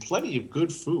church, and plenty of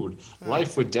good food.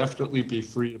 Life would definitely be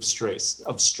free of stress.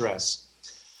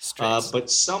 But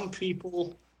some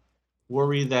people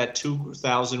worry that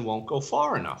 2,000 won't go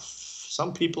far enough.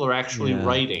 Some people are actually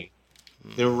writing.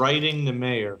 They're writing the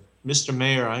mayor, Mr.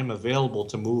 Mayor, I'm available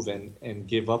to move and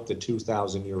give up the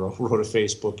 €2,000, wrote a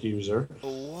Facebook user.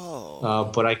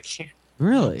 Whoa. But I can't.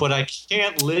 Really? But I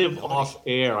can't live off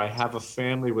air. I have a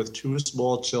family with 2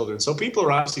 small children. So people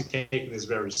are obviously taking this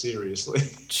very seriously.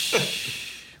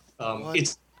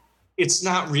 It's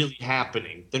not really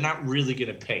happening. They're not really going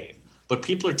to pay it. But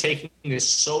people are taking this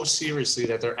so seriously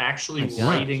that they're actually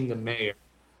writing the mayor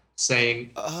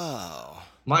saying,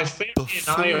 my family and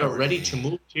I are ready to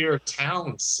move to your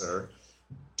town, sir.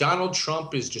 Donald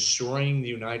Trump is destroying the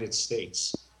United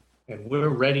States, and we're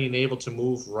ready and able to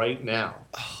move right now.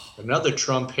 Another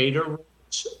Trump hater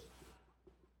wrote,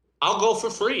 I'll go for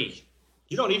free.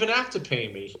 You don't even have to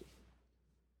pay me.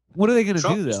 What are they going to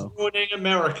Trump do, is though? ruining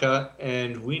America,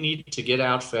 and we need to get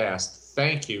out fast.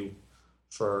 Thank you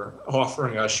for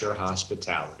offering us your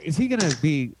hospitality. Is he going to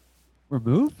be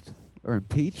removed or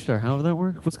impeached or however that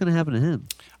works? What's going to happen to him?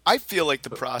 I feel like the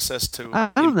process to I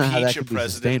don't know how that impeach a could be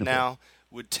president sustainable. now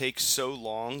would take so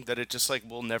long that it just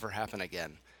will never happen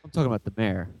again. I'm talking about the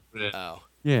mayor. Oh.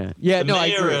 Yeah. The No, I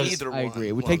mayor agree. is- Either I one. agree.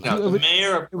 It would Well, take. Now, it the would-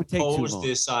 mayor it would take too proposed long.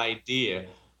 this idea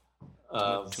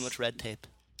Too much red tape.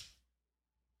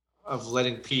 of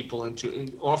letting people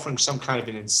offering some kind of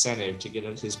an incentive to get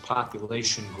his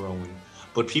population growing,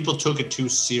 but people took it too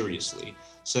seriously.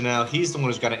 So now he's the one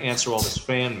who's got to answer all this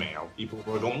fan mail. People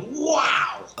who are going,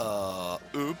 wow,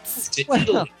 Oops. to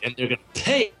Italy, and they're going to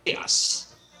pay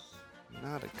us.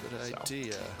 Not a good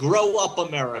idea. Grow up,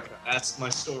 America. That's my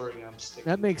story. I'm sticking.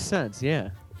 That makes sense.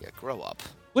 Yeah. Yeah, grow up.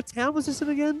 What town was this in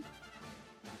again?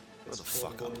 Grow the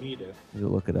fuck up. Gormita. You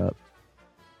look it up.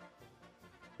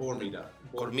 Gormita.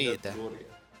 Gormita.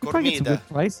 You probably get some Gormida. good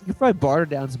price. You could probably barter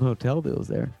down some hotel bills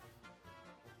there.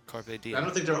 Carpe I diem.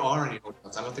 don't think there are any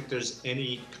hotels. I don't think there's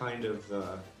any kind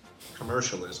of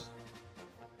commercialism.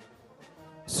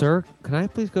 Sir, can I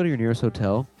please go to your nearest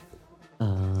hotel?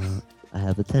 I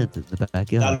have a tent in the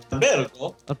backyard.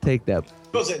 Albergo. I'll take that.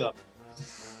 Cos'è da?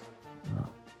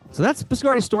 So that's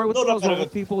Biscardi's story. What's No, no, wrong no.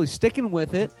 with people? He's sticking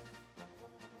with it.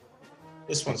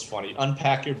 This one's funny.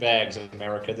 Unpack your bags,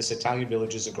 America. This Italian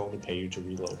villages are going to pay you to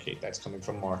relocate. That's coming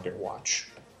from Market Watch.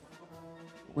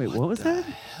 Wait, what was the that?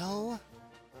 hell?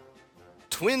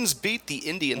 Twins beat the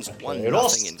Indians Okay,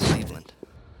 1-0 in Cleveland.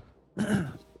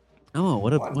 Oh,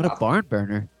 what a barn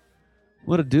burner.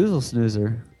 What a doozle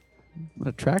snoozer. What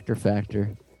a tractor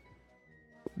factor.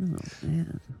 Oh,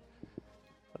 man.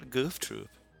 What a goof troop.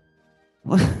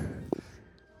 What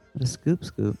a scoop.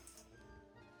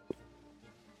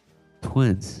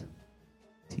 Twins.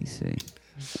 TC.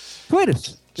 Tweet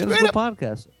us. Get us on the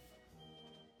podcast.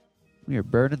 We are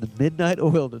burning the midnight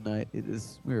oil tonight.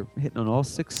 We're hitting on all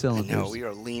 6 cylinders. No, we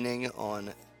are leaning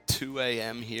on 2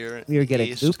 a.m. here. We are getting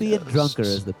East loopy and Coast. drunker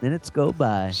as the minutes go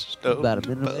by. About a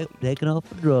minute away from taking off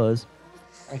the drawers.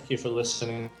 Thank you for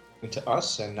listening to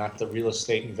us and not the real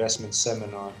estate investment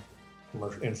seminar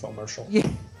infomercial. Yeah.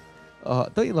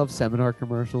 Don't you love seminar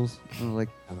commercials?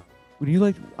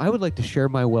 I would like to share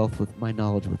my wealth with my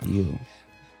knowledge with you.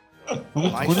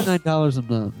 $29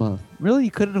 a month. Really?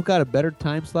 You couldn't have got a better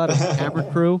time slot on camera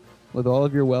crew with all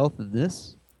of your wealth than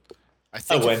this?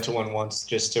 I went to one once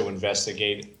just to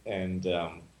investigate, and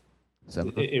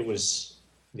it was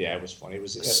funny. It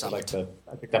was like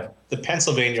the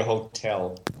Pennsylvania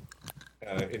Hotel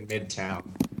in Midtown.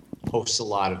 hosts a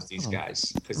lot of these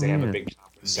guys because they have a big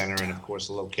conference center and, of course,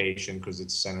 a location because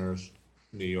it's center of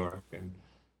New York. And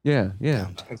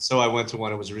And so I went to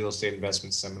one. It was a real estate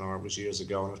investment seminar. It was years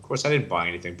ago. And, of course, I didn't buy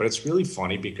anything. But it's really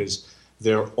funny because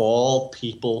they're all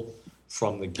people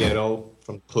from the ghetto,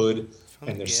 from hood,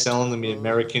 and they're selling them the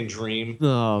American dream.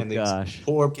 Oh, and gosh.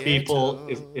 Poor people,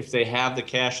 if they have the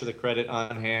cash or the credit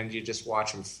on hand, you just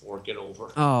watch them fork it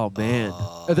over. Oh, man.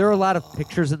 Are there a lot of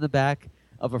pictures in the back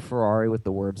of a Ferrari with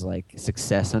the words, like,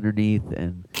 success underneath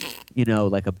and, you know,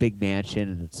 like a big mansion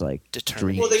and it's like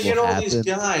dreams Well, they get will all happen. these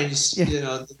guys, you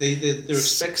know, they're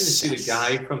expecting to see the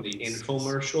guy from the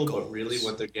infomercial, but really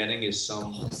what they're getting is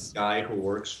some guy who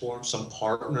works for him, some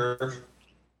partner,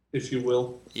 if you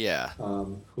will. Yeah.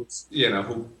 Who's, you know,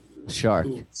 who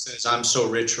says, I'm so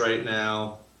rich right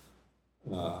now.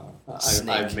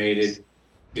 I've made it.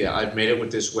 Yeah, I've made it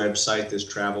with this website, this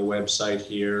travel website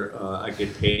here. I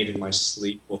get paid in my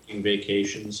sleep booking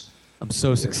vacations. I'm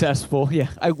so successful. Yeah,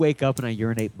 I wake up and I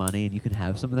urinate money, and you can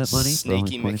have some of that money.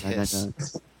 Snaky for only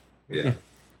McKiss. Yeah.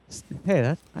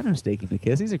 Hey, I know Snaky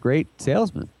McKiss. He's a great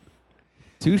salesman.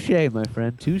 Touche, my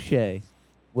friend. Touche.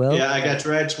 Well, yeah, I got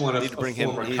dragged to one of Need to bring a him-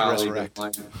 former he's colleague resurrect. of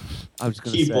mine. I was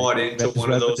going to He say. bought into Rex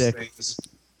one of those Repidick. things,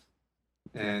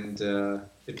 and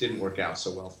it didn't work out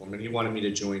so well for him. And he wanted me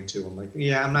to join too. I'm like,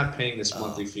 yeah, I'm not paying this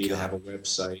monthly fee to have a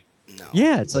website. No.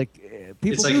 Yeah, it's like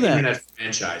people It's like do that. internet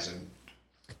franchising.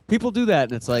 People do that,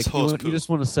 and it's like That's you just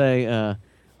want to say,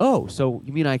 "Oh, so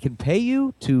you mean I can pay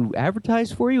you to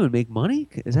advertise for you and make money?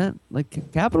 Is that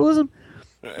like capitalism?"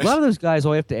 A lot of those guys,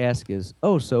 all you have to ask is,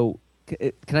 "Oh, so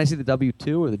can I see the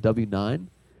W-2 or the W-9?"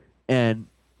 And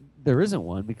there isn't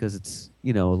one because it's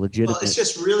a legitimate. Well, it's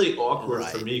just really awkward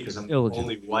for me because I'm the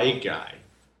only white guy.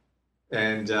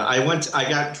 And I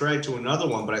got dragged to another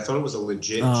one, but I thought it was a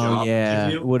legit job yeah,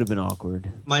 interview. it would have been awkward.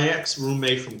 My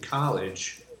ex-roommate from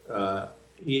college,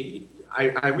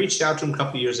 I reached out to him a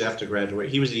couple of years after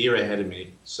graduating. He was a year ahead of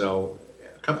me. So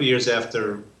a couple of years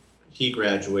after he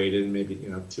graduated, maybe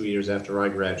 2 years after I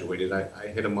graduated, I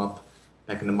hit him up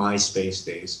back in the MySpace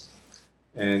days.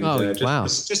 And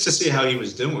just to see how he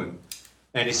was doing.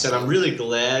 And he said, I'm really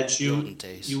glad you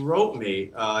wrote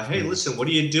me. Hey, listen, what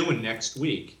are you doing next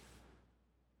week?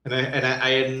 And I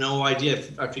had no idea.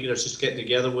 I figured I was just getting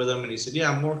together with him. And he said, yeah,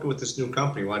 I'm working with this new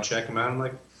company. Want to check him out? I'm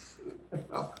like,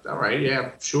 oh, all right,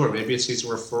 yeah, sure. Maybe it's his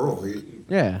referral.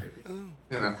 Yeah.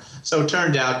 So it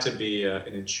turned out to be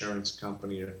an insurance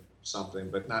company or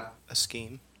something, but not a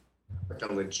scheme. Like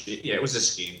a legit. Yeah, it was a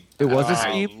scheme. It was a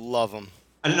scheme. Love them.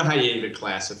 I don't know how you even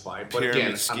classify it, but Pyramid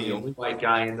again, scheme. I'm the only white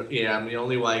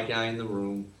guy in the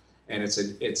room, and it's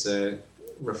a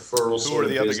referral sort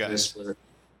of business where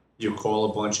you call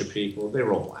a bunch of people.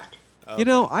 They're all black.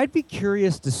 Okay. I'd be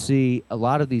curious to see a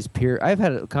lot of these I've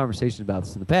had a conversation about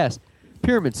this in the past.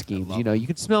 Pyramid schemes. You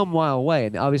can smell them a mile away,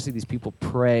 and obviously these people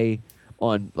prey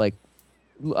on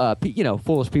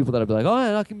foolish people that'll be like,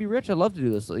 "Oh, I can be rich. I'd love to do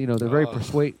this." They're very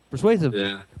persuasive.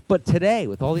 Yeah. But today,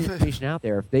 with all the information out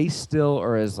there, if they still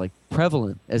are as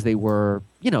prevalent as they were,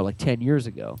 10 years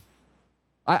ago,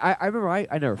 I remember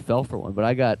I never fell for one, but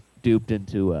I got duped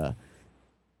into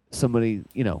somebody,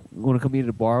 want to come meet at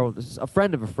a bar. A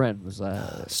friend of a friend was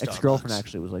ex-girlfriend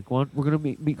actually was like, "Well, we're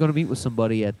gonna meet with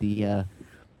somebody at the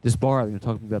this bar. They're gonna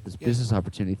talk to me about this business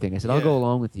opportunity thing." I said, "I'll go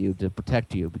along with you to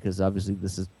protect you because obviously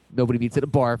nobody meets at a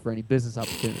bar for any business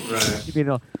opportunity."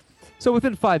 Right. So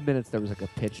within 5 minutes, there was a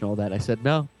pitch and all that. I said,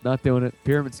 "No, not doing it.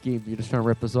 Pyramid scheme. You're just trying to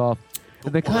rip us off."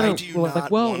 And they kind of were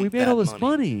like, "Well, we made all this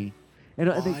money." And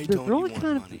they're only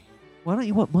kind of, "Why don't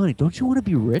you want money? Don't you want to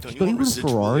be rich? Don't you want a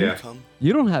Ferrari? Yeah.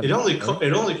 You don't have it only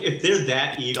if they're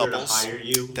that eager to hire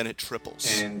you, then it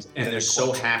triples. And they're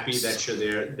so happy that you're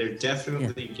there. They're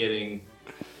definitely getting,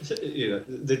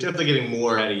 they're definitely getting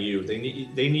more out of you. They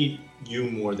need you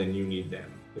more than you need them.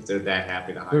 If they're that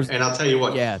happy to hire. And I'll tell you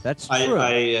what. Yeah, that's true.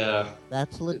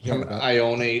 That's legit. I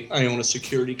own a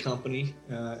security company,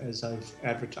 as I've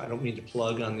advertised. I don't mean to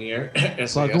plug on the air.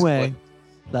 Plug away.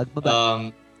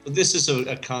 This is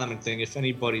a common thing. If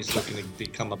anybody's looking to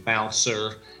become a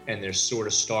bouncer and they're sort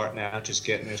of starting out, just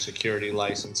getting their security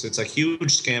license, it's a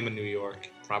huge scam in New York,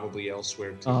 probably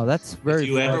elsewhere too. Oh, that's very.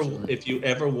 If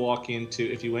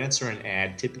you answer an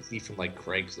ad, typically from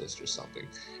Craigslist or something,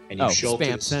 and you show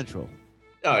Spam up to Central.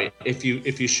 Oh, if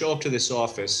you show up to this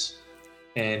office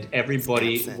and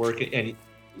everybody working and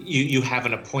you have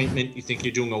an appointment, you think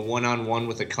you're doing a one-on-one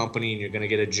with a company and you're going to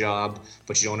get a job,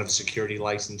 but you don't have a security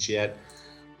license yet.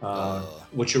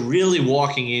 What you're really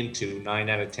walking into 9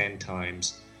 out of 10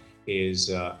 times is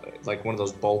like one of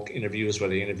those bulk interviews where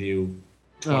they interview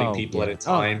 20 people at a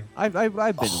time. I've been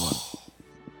to one.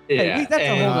 Yeah, that's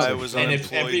a whole I was and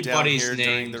if unemployed down everybody's here during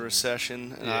named, the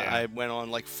recession, and Yeah. I went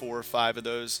on like 4 or 5 of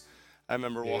those. I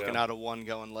remember walking Yeah. out of one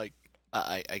going like,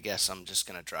 I guess I'm just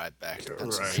gonna drive back to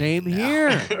Pennsylvania. Same now.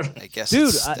 here. I guess,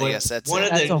 Dude, I guess that's one it.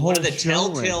 of That's a the whole one of the show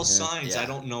right telltale there. signs. Yeah. I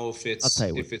don't know if I'll it's tell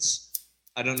you what. if it's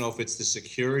I don't know if it's the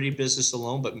security business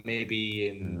alone, but maybe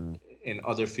in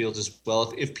other fields as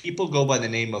well. If people go by the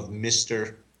name of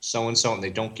Mr. So and so and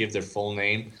they don't give their full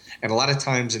name, and a lot of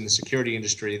times in the security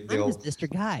industry, I'm just Mr.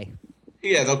 Guy.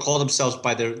 they'll call themselves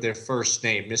by their first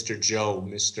name, Mr. Joe,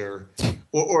 Mr.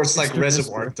 Or it's like Mr.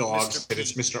 Reservoir Mr. Dogs, and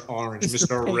it's Mr. Orange, Mr.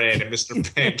 Mr. Pink. Red, and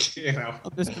Mr. Pink. You know.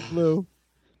 Mr. Blue.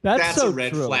 That's so a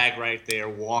red true. flag right there.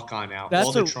 Walk on out. That's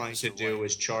All they're a- trying to do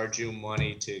is charge you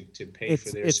money to pay It's-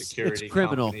 for their it's security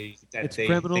criminal. company that It's they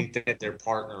criminal. think that they're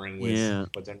partnering with, Yeah.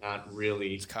 but they're not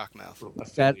really It's cockmouth.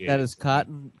 That affiliated. is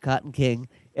Cotton King,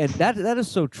 and that is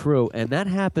so true. And that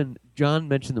happened. John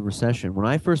mentioned the recession. When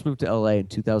I first moved to LA in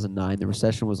 2009, the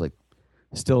recession was like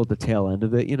still at the tail end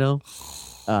of it. You know,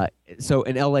 so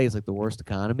in LA is like the worst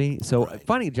economy. So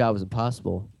finding a job was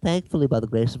impossible. Thankfully, by the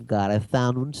grace of God, I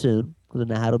found one soon because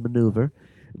I know how to maneuver.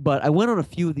 But I went on a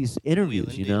few of these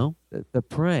interviews. You know, the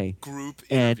Prey Group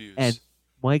and interviews. and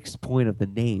Mike's point of the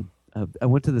name. I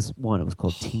went to this one. It was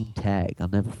called Team Tag. I'll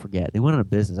never forget. They went on a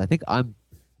business. I think I'm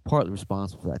partly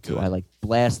responsible for that too. Good. I like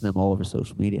blasted them all over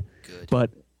social media. Good.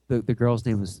 But the girl's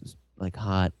name was like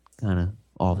hot, kind of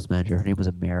office manager. Her name was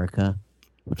America,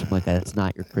 which I'm like, that's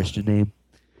not your Christian name.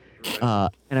 And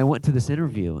I went to this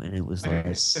interview, and it was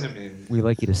like, cinnamon. we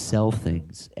like you to sell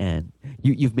things, and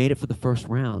you've made it for the first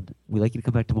round. We like you to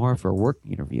come back tomorrow for a work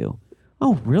interview.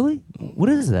 Oh, really? What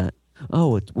is that?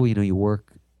 Oh, well, you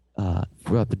work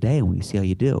throughout the day, and we see how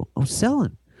you do. Oh,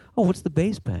 selling. Oh, what's the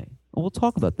base pay? Oh, we'll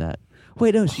talk about that.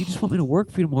 Wait, no, so you just want me to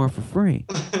work for you tomorrow for free?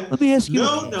 Let me ask you.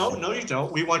 No, you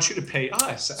don't. We want you to pay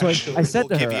us. So Actually. I said to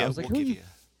We'll her, give you- I was like, we'll who give you? you-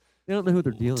 They don't know who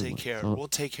they're We'll dealing take with. care. So We'll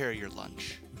take care of your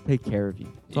lunch. take care of you.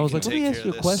 So You I was can like, let me take ask care you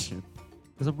of a this. question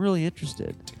because I'm really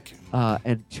interested. Take care.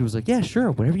 And she was like, yeah, sure,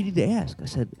 whatever you need to ask. I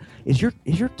said, is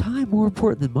your time more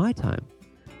important than my time?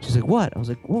 She's like, what? I was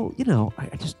like, well,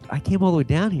 I came all the way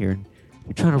down here and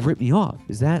you're trying to rip me off.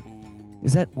 Is that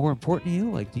more important to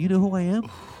you? Like, do you know who I am?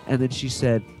 And then she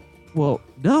said, well,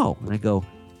 no. And I go,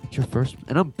 it's your first,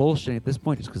 and I'm bullshitting at this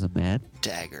point just because I'm mad.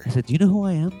 Dagger. I said, do you know who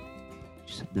I am?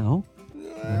 She said, no.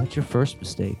 That's your first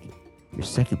mistake. Your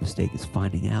second mistake is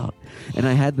finding out. And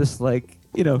I had this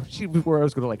she was where I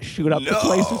was going to like shoot up the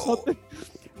place or something.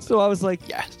 So I was like,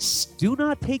 Yes. do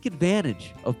not take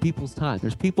advantage of people's time.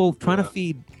 There's people trying to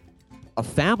feed a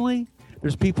family.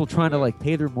 There's people trying to like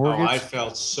pay their mortgage. I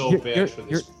felt so You're- bad for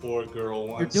this poor girl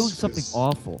once. You're doing something 'cause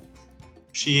awful.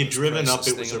 She had driven up.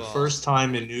 Crisis It was thing her of all. first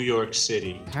time in New York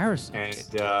City. Parasites.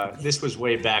 And this was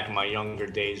way back in my younger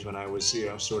days when I was,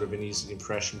 sort of an easily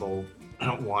impressionable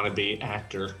wannabe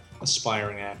actor,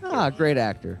 aspiring actor. Great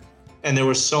actor. And there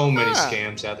were so many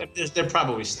scams out there. They're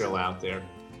probably still out there.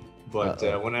 But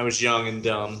when I was young and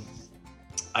dumb,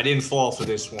 I didn't fall for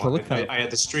this one. I had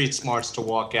the street smarts to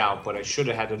walk out, but I should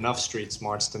have had enough street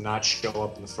smarts to not show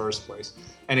up in the first place.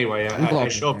 Anyway, I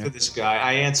show up to this guy.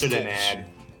 I answered an ad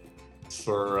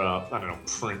for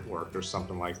print work or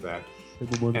something like that.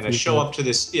 And I show up to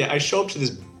this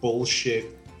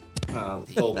bullshit like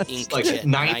Inkjet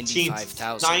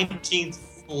 19th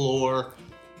floor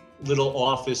little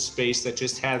office space that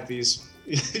just had these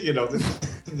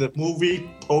the movie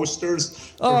posters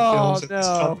for films that this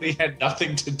company had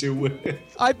nothing to do with it.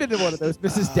 I've been to one of those.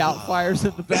 Mrs. Doubtfire's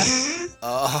in the back.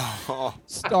 Oh.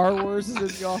 Star Wars is in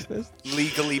the office.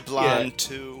 Legally Blonde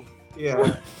 2.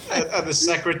 Yeah. And the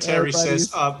secretary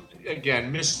says, Everybody's-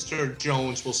 again, Mr.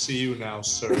 Jones will see you now,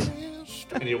 sir.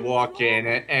 And you walk in,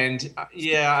 and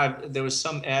there was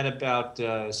some ad about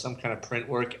some kind of print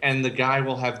work, and the guy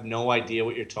will have no idea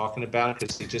what you're talking about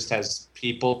because he just has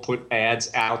people put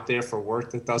ads out there for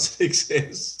work that doesn't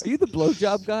exist. Are you the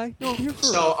blowjob guy? No, I'm here for.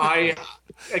 So I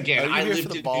Are you lived here for the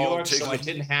in New ball York, so I tickling?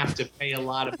 didn't have to pay a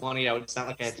lot of money. It's not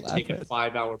like I had to take a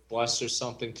 5-hour bus or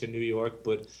something to New York,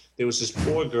 but there was this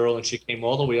poor girl, and she came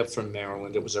all the way up from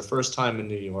Maryland. It was her first time in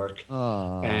New York.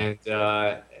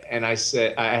 And I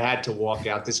said I had to walk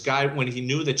out. This guy, when he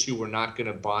knew that you were not going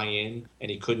to buy in and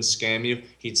he couldn't scam you,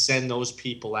 he'd send those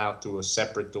people out through a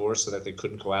separate door so that they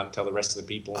couldn't go out and tell the rest of the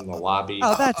people in the lobby.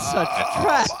 Oh, that's such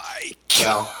trash.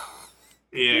 Well,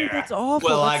 yeah. That's awful.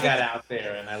 Well, That's I got out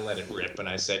there and I let it rip, and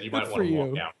I said, "You might Good want for to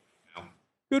walk you. out."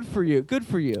 Good for you. Good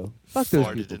for you. Fuck those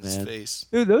Farted people, in his man. face.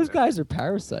 Dude, those guys are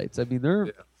parasites. I mean,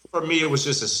 they're. For me, it was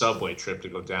just a subway trip to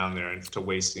go down there and to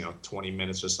waste, 20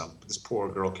 minutes or something. This poor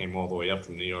girl came all the way up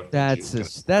from New York. That's a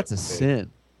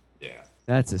sin. Yeah.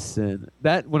 That's a sin.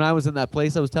 That when I was in that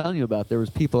place I was telling you about, there was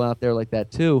people out there like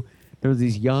that too. There was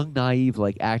these young, naive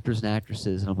like actors and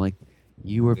actresses, and I'm like,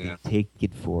 you are being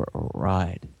taken for a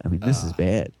ride. I mean, this is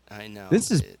bad. I know.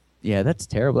 Yeah, that's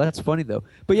terrible. That's funny though.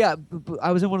 But yeah,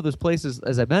 I was in one of those places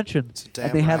as I mentioned,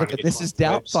 and they had like a Mrs.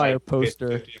 Doubtfire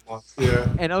poster.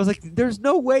 And I was like, there's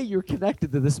no way you're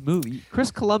connected to this movie.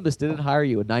 Chris Columbus didn't hire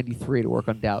you in '93 to work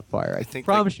on Doubtfire. I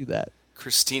promise you that.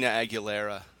 Christina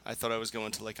Aguilera. I thought I was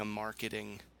going to like a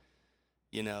marketing,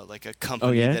 like a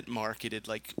company that marketed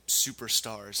like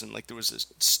superstars, and like there was this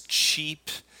cheap,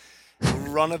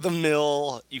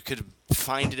 run-of-the-mill. You could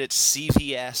find it at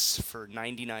CVS for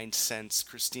 99 cents.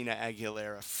 Christina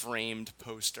Aguilera framed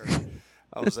poster.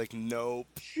 I was like, nope,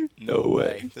 no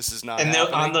way. This is not. And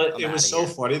happening. It was so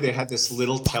funny. They had this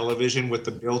little television with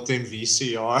the built-in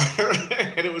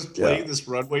VCR, and it was playing this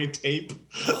runway tape.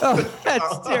 Oh,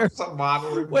 that's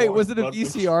terrible. Wait, was it a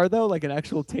VCR though, like an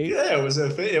actual tape? Yeah, it was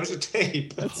a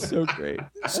tape. That's so great.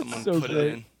 Someone put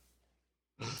it in.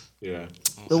 Yeah.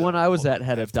 The one I was at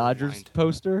had a Dodgers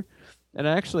poster, and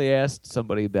I actually asked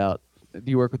somebody about, do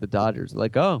you work with the Dodgers?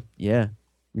 Like, oh, yeah,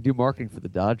 we do marketing for the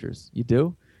Dodgers. You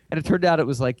do? And it turned out it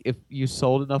was like if you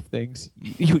sold enough things,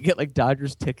 you would get like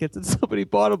Dodgers tickets, and somebody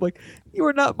bought them. Like, you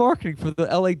are not marketing for the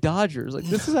LA Dodgers. Like,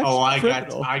 this is actually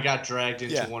criminal. I got dragged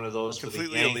into one of those for the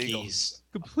Yankees. Illegal.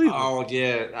 Completely. Oh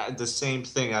yeah, the same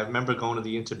thing. I remember going to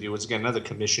the interview. It was again another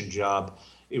commission job.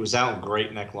 It was out in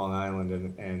Great Neck, Long Island,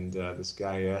 and this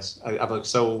guy asked, I'm like,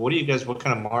 so what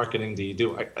kind of marketing do you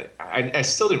do? I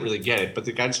still didn't really get it, but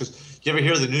the guy just goes, you ever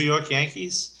hear of the New York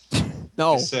Yankees?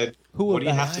 No. I said, what do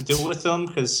you have to do with them?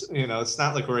 Because, it's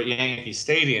not like we're at Yankee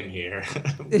Stadium here.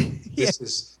 This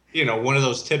is, one of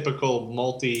those typical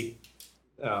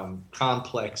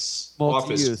multi-complex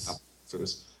office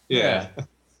offices. Yeah.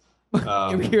 You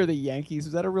ever hear of the Yankees?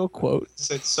 Is that a real quote?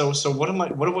 So what am I,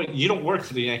 you don't work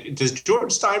for the Yankees. Does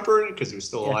George Steinbrenner, because he was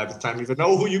still alive at the time, even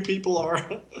know who you people are?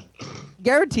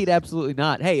 Guaranteed absolutely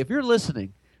not. Hey, if you're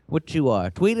listening, what you are,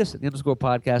 tweet us at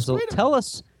 _Podcastle. Tell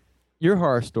us your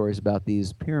horror stories about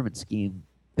these pyramid scheme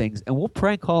things, and we'll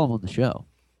prank call them on the show.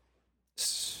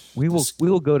 We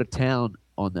will go to town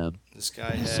on them. This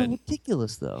guy it's so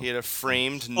ridiculous, though. He had a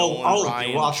framed Nolan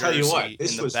Ryan I'll tell you what, jersey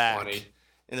in the back. Funny.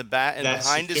 In the back, and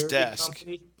behind his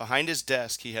company?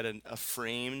 desk, he had a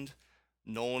framed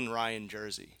Nolan Ryan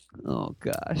jersey. Oh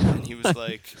gosh! And he was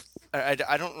like,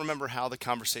 I don't remember how the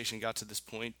conversation got to this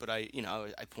point, but I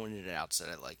pointed it out, said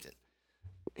I liked it.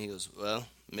 And he goes, well,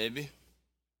 maybe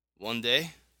one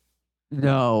day.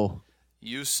 No.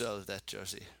 You sell that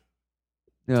jersey.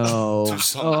 No.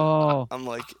 Oh. I'm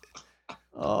like.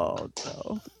 Oh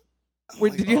no.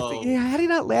 Wait, did you? How do you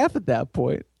not laugh at that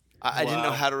point? I didn't know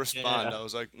how to respond. Yeah. I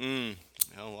was like, I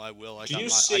will. I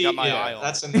got my eye on.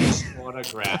 That's a nice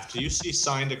autograph. Do you see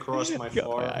signed across my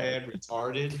forehead,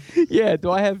 retarded? Yeah.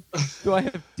 Do I have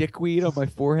dickweed on my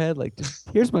forehead? Like, just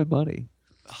here's my money.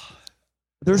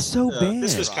 They're so bad.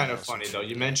 This was kind of funny though.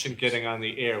 You mentioned getting on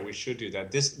the air. We should do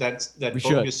that. That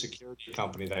bogus security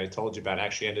company that I told you about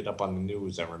actually ended up on the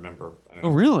news. I remember. Oh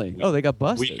really? They got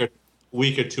busted.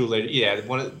 Week or two later,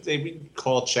 they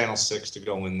called Channel 6 to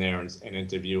go in there and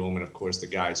interview him, and of course the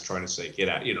guy's trying to say, "Get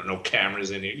out!" No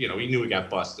cameras in here. He knew he got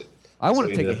busted. I want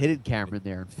to take a hidden camera in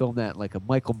there and film that like a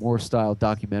Michael Moore style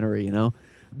documentary.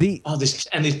 These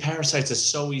parasites are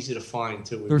so easy to find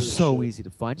too. They're so easy to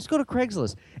find. Just go to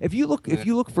Craigslist. If you look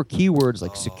for keywords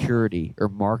like security or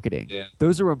marketing,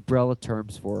 those are umbrella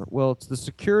terms for it's the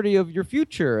security of your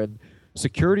future and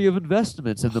security of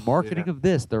investments and the marketing of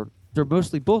this. They're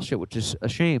mostly bullshit, which is a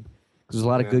shame because there's a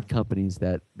lot of good companies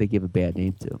that they give a bad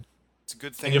name to. It's a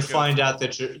good thing. And you find out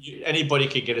that anybody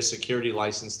could get a security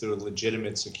license through a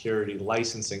legitimate security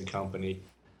licensing company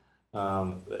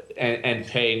and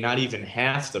pay not even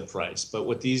half the price. But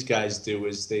what these guys do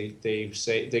is they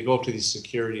go up to these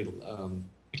security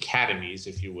academies,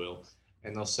 if you will,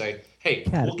 and they'll say, hey,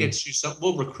 we'll get you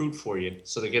we'll recruit for you.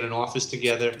 So they get an office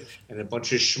together and a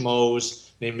bunch of schmoes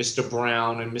named Mr.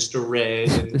 Brown and Mr. Red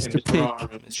and Mr.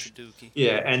 Orange. Mr. Dookie.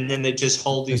 Yeah, and then they just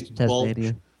hold these bulk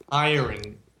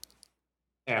hiring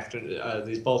events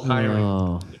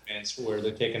where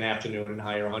they take an afternoon and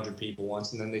hire 100 people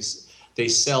once, and then they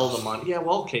sell them on. Yeah,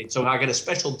 well, okay. So I get a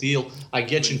special deal. I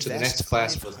get you into the next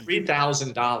class for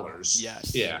 $3,000.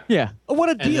 Yes. Yeah. Yeah. Oh, what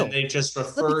a deal! And then they just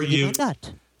refer you.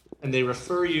 And they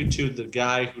refer you to the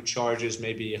guy who charges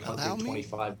maybe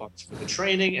 $125 for the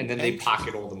training, and then they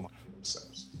pocket all the money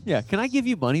themselves. Yeah, can I give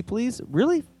you money, please?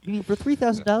 Really? For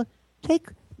 $3,000? Take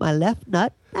my left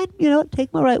nut and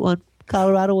take my right one.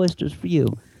 Colorado oysters for you.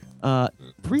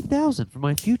 $3,000 for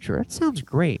my future. That sounds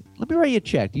great. Let me write you a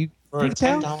check. Do For a Take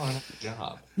a $10 towel? an hour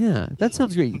job. Yeah, that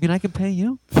sounds great. You mean I can pay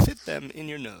you? Fit them in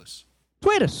your nose.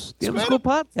 Tweet us, the Underscore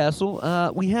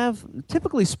Podcastle. We have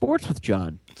typically sports with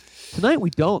John. Tonight we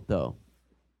don't, though.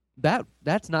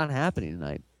 That's not happening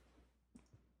tonight.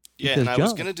 Yeah, Because and I John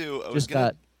was gonna do. I just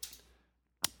got.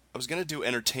 was gonna do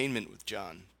entertainment with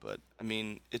John, but I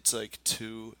mean, it's like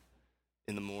 2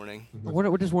 in the morning.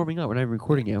 We're just warming up. We're not even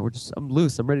recording yet. I'm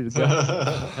loose. I'm ready to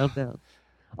go. Countdown.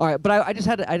 All right, but I just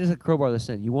had to crowbar this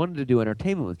in. You wanted to do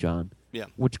entertainment with John. Yeah.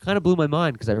 Which kind of blew my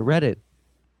mind because I read it,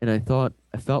 and I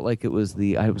felt like it was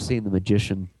I was seeing the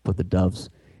magician put the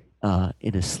doves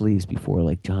in his sleeves before.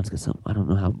 Like, John's got something. I don't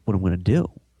know what I'm going to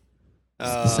do.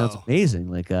 This sounds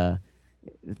amazing. Like, it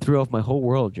threw off my whole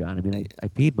world, John. I mean, I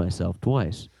peed myself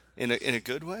twice. In a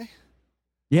good way?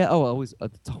 Yeah. Oh, always.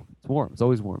 It's warm. It's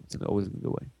always warm. It's always in a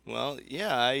good way. Well,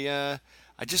 yeah.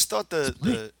 I just thought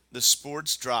the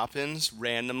sports drop-ins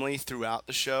randomly throughout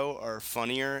the show are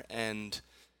funnier and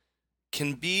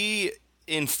can be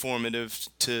informative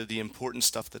to the important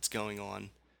stuff that's going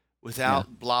on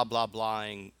without blah blah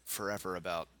blahing forever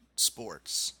about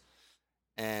sports.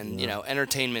 And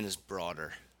entertainment is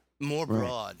broader, more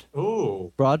broad.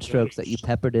 Ooh, broad strokes that you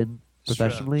peppered in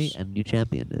professionally and you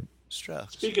championed it.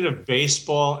 Strokes. Speaking of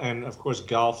baseball, and of course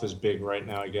golf is big right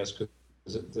now, I guess, because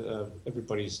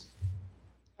everybody's,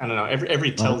 I don't know,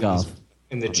 every television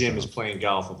in the gym is playing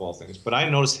golf of all things. But I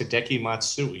noticed Hideki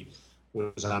Matsui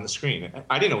was on the screen.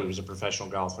 I didn't know he was a professional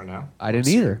golfer now. I didn't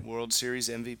either. World Series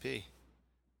MVP.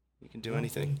 You can do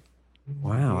anything.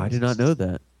 Wow, I did not know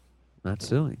that.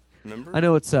 Matsui. Remember? I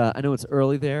know it's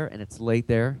early there and it's late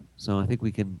there, so I think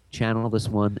we can channel this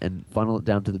one and funnel it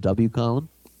down to the W column.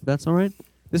 If that's all right.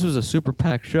 This was a super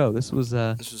packed show. This was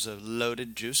a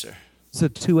loaded juicer. It's a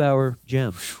 2-hour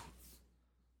gem.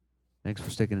 Thanks for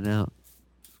sticking it out.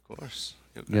 Of course.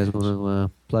 You guys want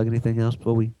to plug anything else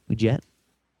before we jet?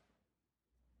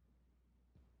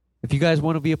 If you guys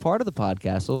want to be a part of the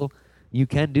Podcastle, you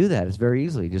can do that. It's very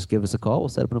easy. Just give us a call. We'll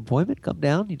set up an appointment. Come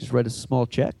down. You just write us a small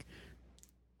check.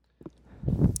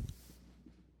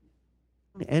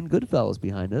 And Goodfellas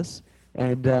behind us.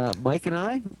 And Mike and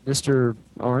I, Mr.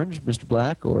 Orange, Mr.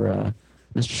 Black, or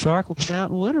Mr. Shark will come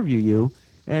out and we'll interview you.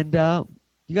 And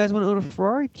you guys want to own a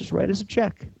Ferrari? Just write us a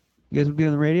check. You guys want to be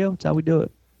on the radio? That's how we do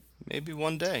it. Maybe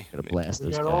one day. Gotta blast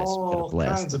those got guys. all Gotta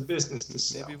blast kinds them. of business to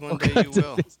sell. Maybe one day you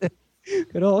will.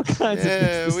 Got all kinds of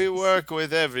business. We work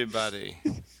with everybody.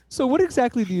 So what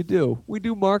exactly do you do? We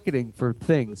do marketing for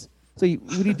things. So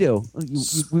what do you do?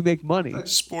 We make money.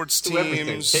 Sports Do everything.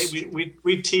 teams. Hey,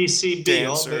 we TCB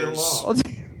all day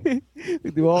long.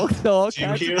 We do all Do you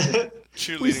kinds hear of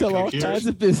that? We sell all kinds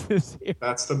of business here.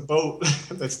 That's the boat.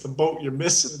 That's the boat you're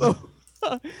missing.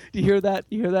 Do you hear that?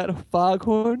 You hear that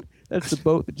foghorn? That's the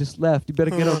boat that just left. You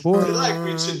better get on board. You like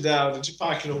reaching down and your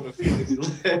pocket over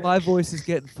feet. My voice is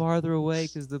getting farther away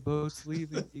because the boat's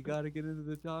leaving. You got to get into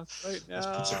the dock right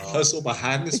now. Put your hustle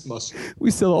behind this muscle. We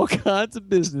sell all kinds of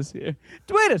business here.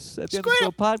 Tweet us at the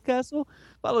Underscore Podcastle.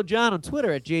 Follow John on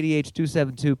Twitter at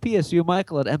JDH272, PSU,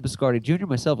 Michael at M. Biscardi Jr.,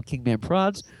 myself at Kingman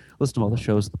Prods. Listen to all the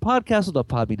shows at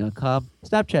thepodcastle.podbean.com,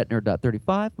 Snapchat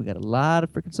Nerd.35. We got a lot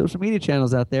of freaking social media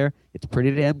channels out there. It's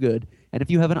pretty damn good. And if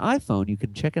you have an iPhone, you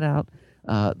can check it out,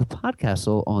 the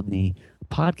Podcastle on the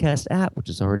podcast app, which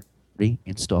is already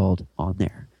installed on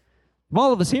there. From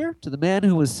all of us here, to the man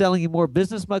who was selling you more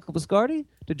business, Michael Biscardi,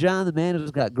 to John, the man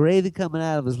who's got gravy coming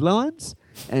out of his loins,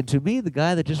 and to me, the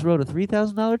guy that just wrote a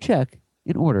 $3,000 check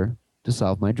in order to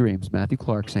solve my dreams, Matthew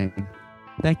Clark, saying,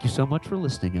 thank you so much for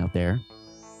listening out there,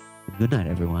 and good night,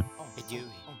 everyone.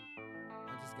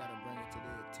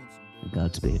 And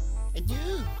Godspeed.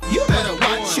 You better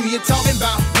watch who you talking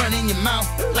about, running your mouth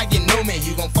like you know me.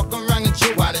 You gon' fuck around and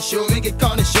chill while the show me get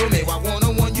caught and show me. Why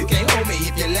one-on-one you can't hold me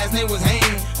if your last name was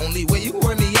Haynes. Only way you can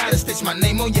wear me out is stitch my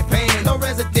name on your pants. No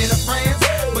resident of France,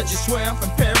 but you swear I'm from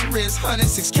Paris.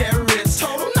 106 carats,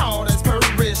 total no, that's per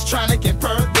wrist. Tryna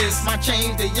compare this, my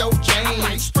change to your chain. I'm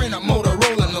like Sprinter,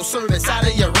 Motorola, no service out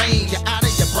of your range. You're out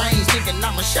of your brains, thinking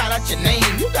I'ma shout out your name.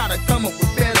 You gotta come up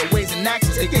with better ways and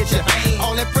actions to get your vein.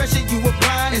 All that pressure you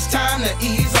apply, it's time to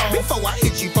ease off. Before I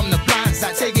hit you from the blind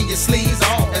side, taking your sleeves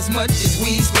off. As much as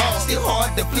we's lost, still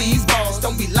hard to please boss.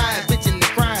 Don't be lying, bitching and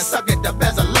crying, suck it up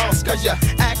as a loss. Cause you're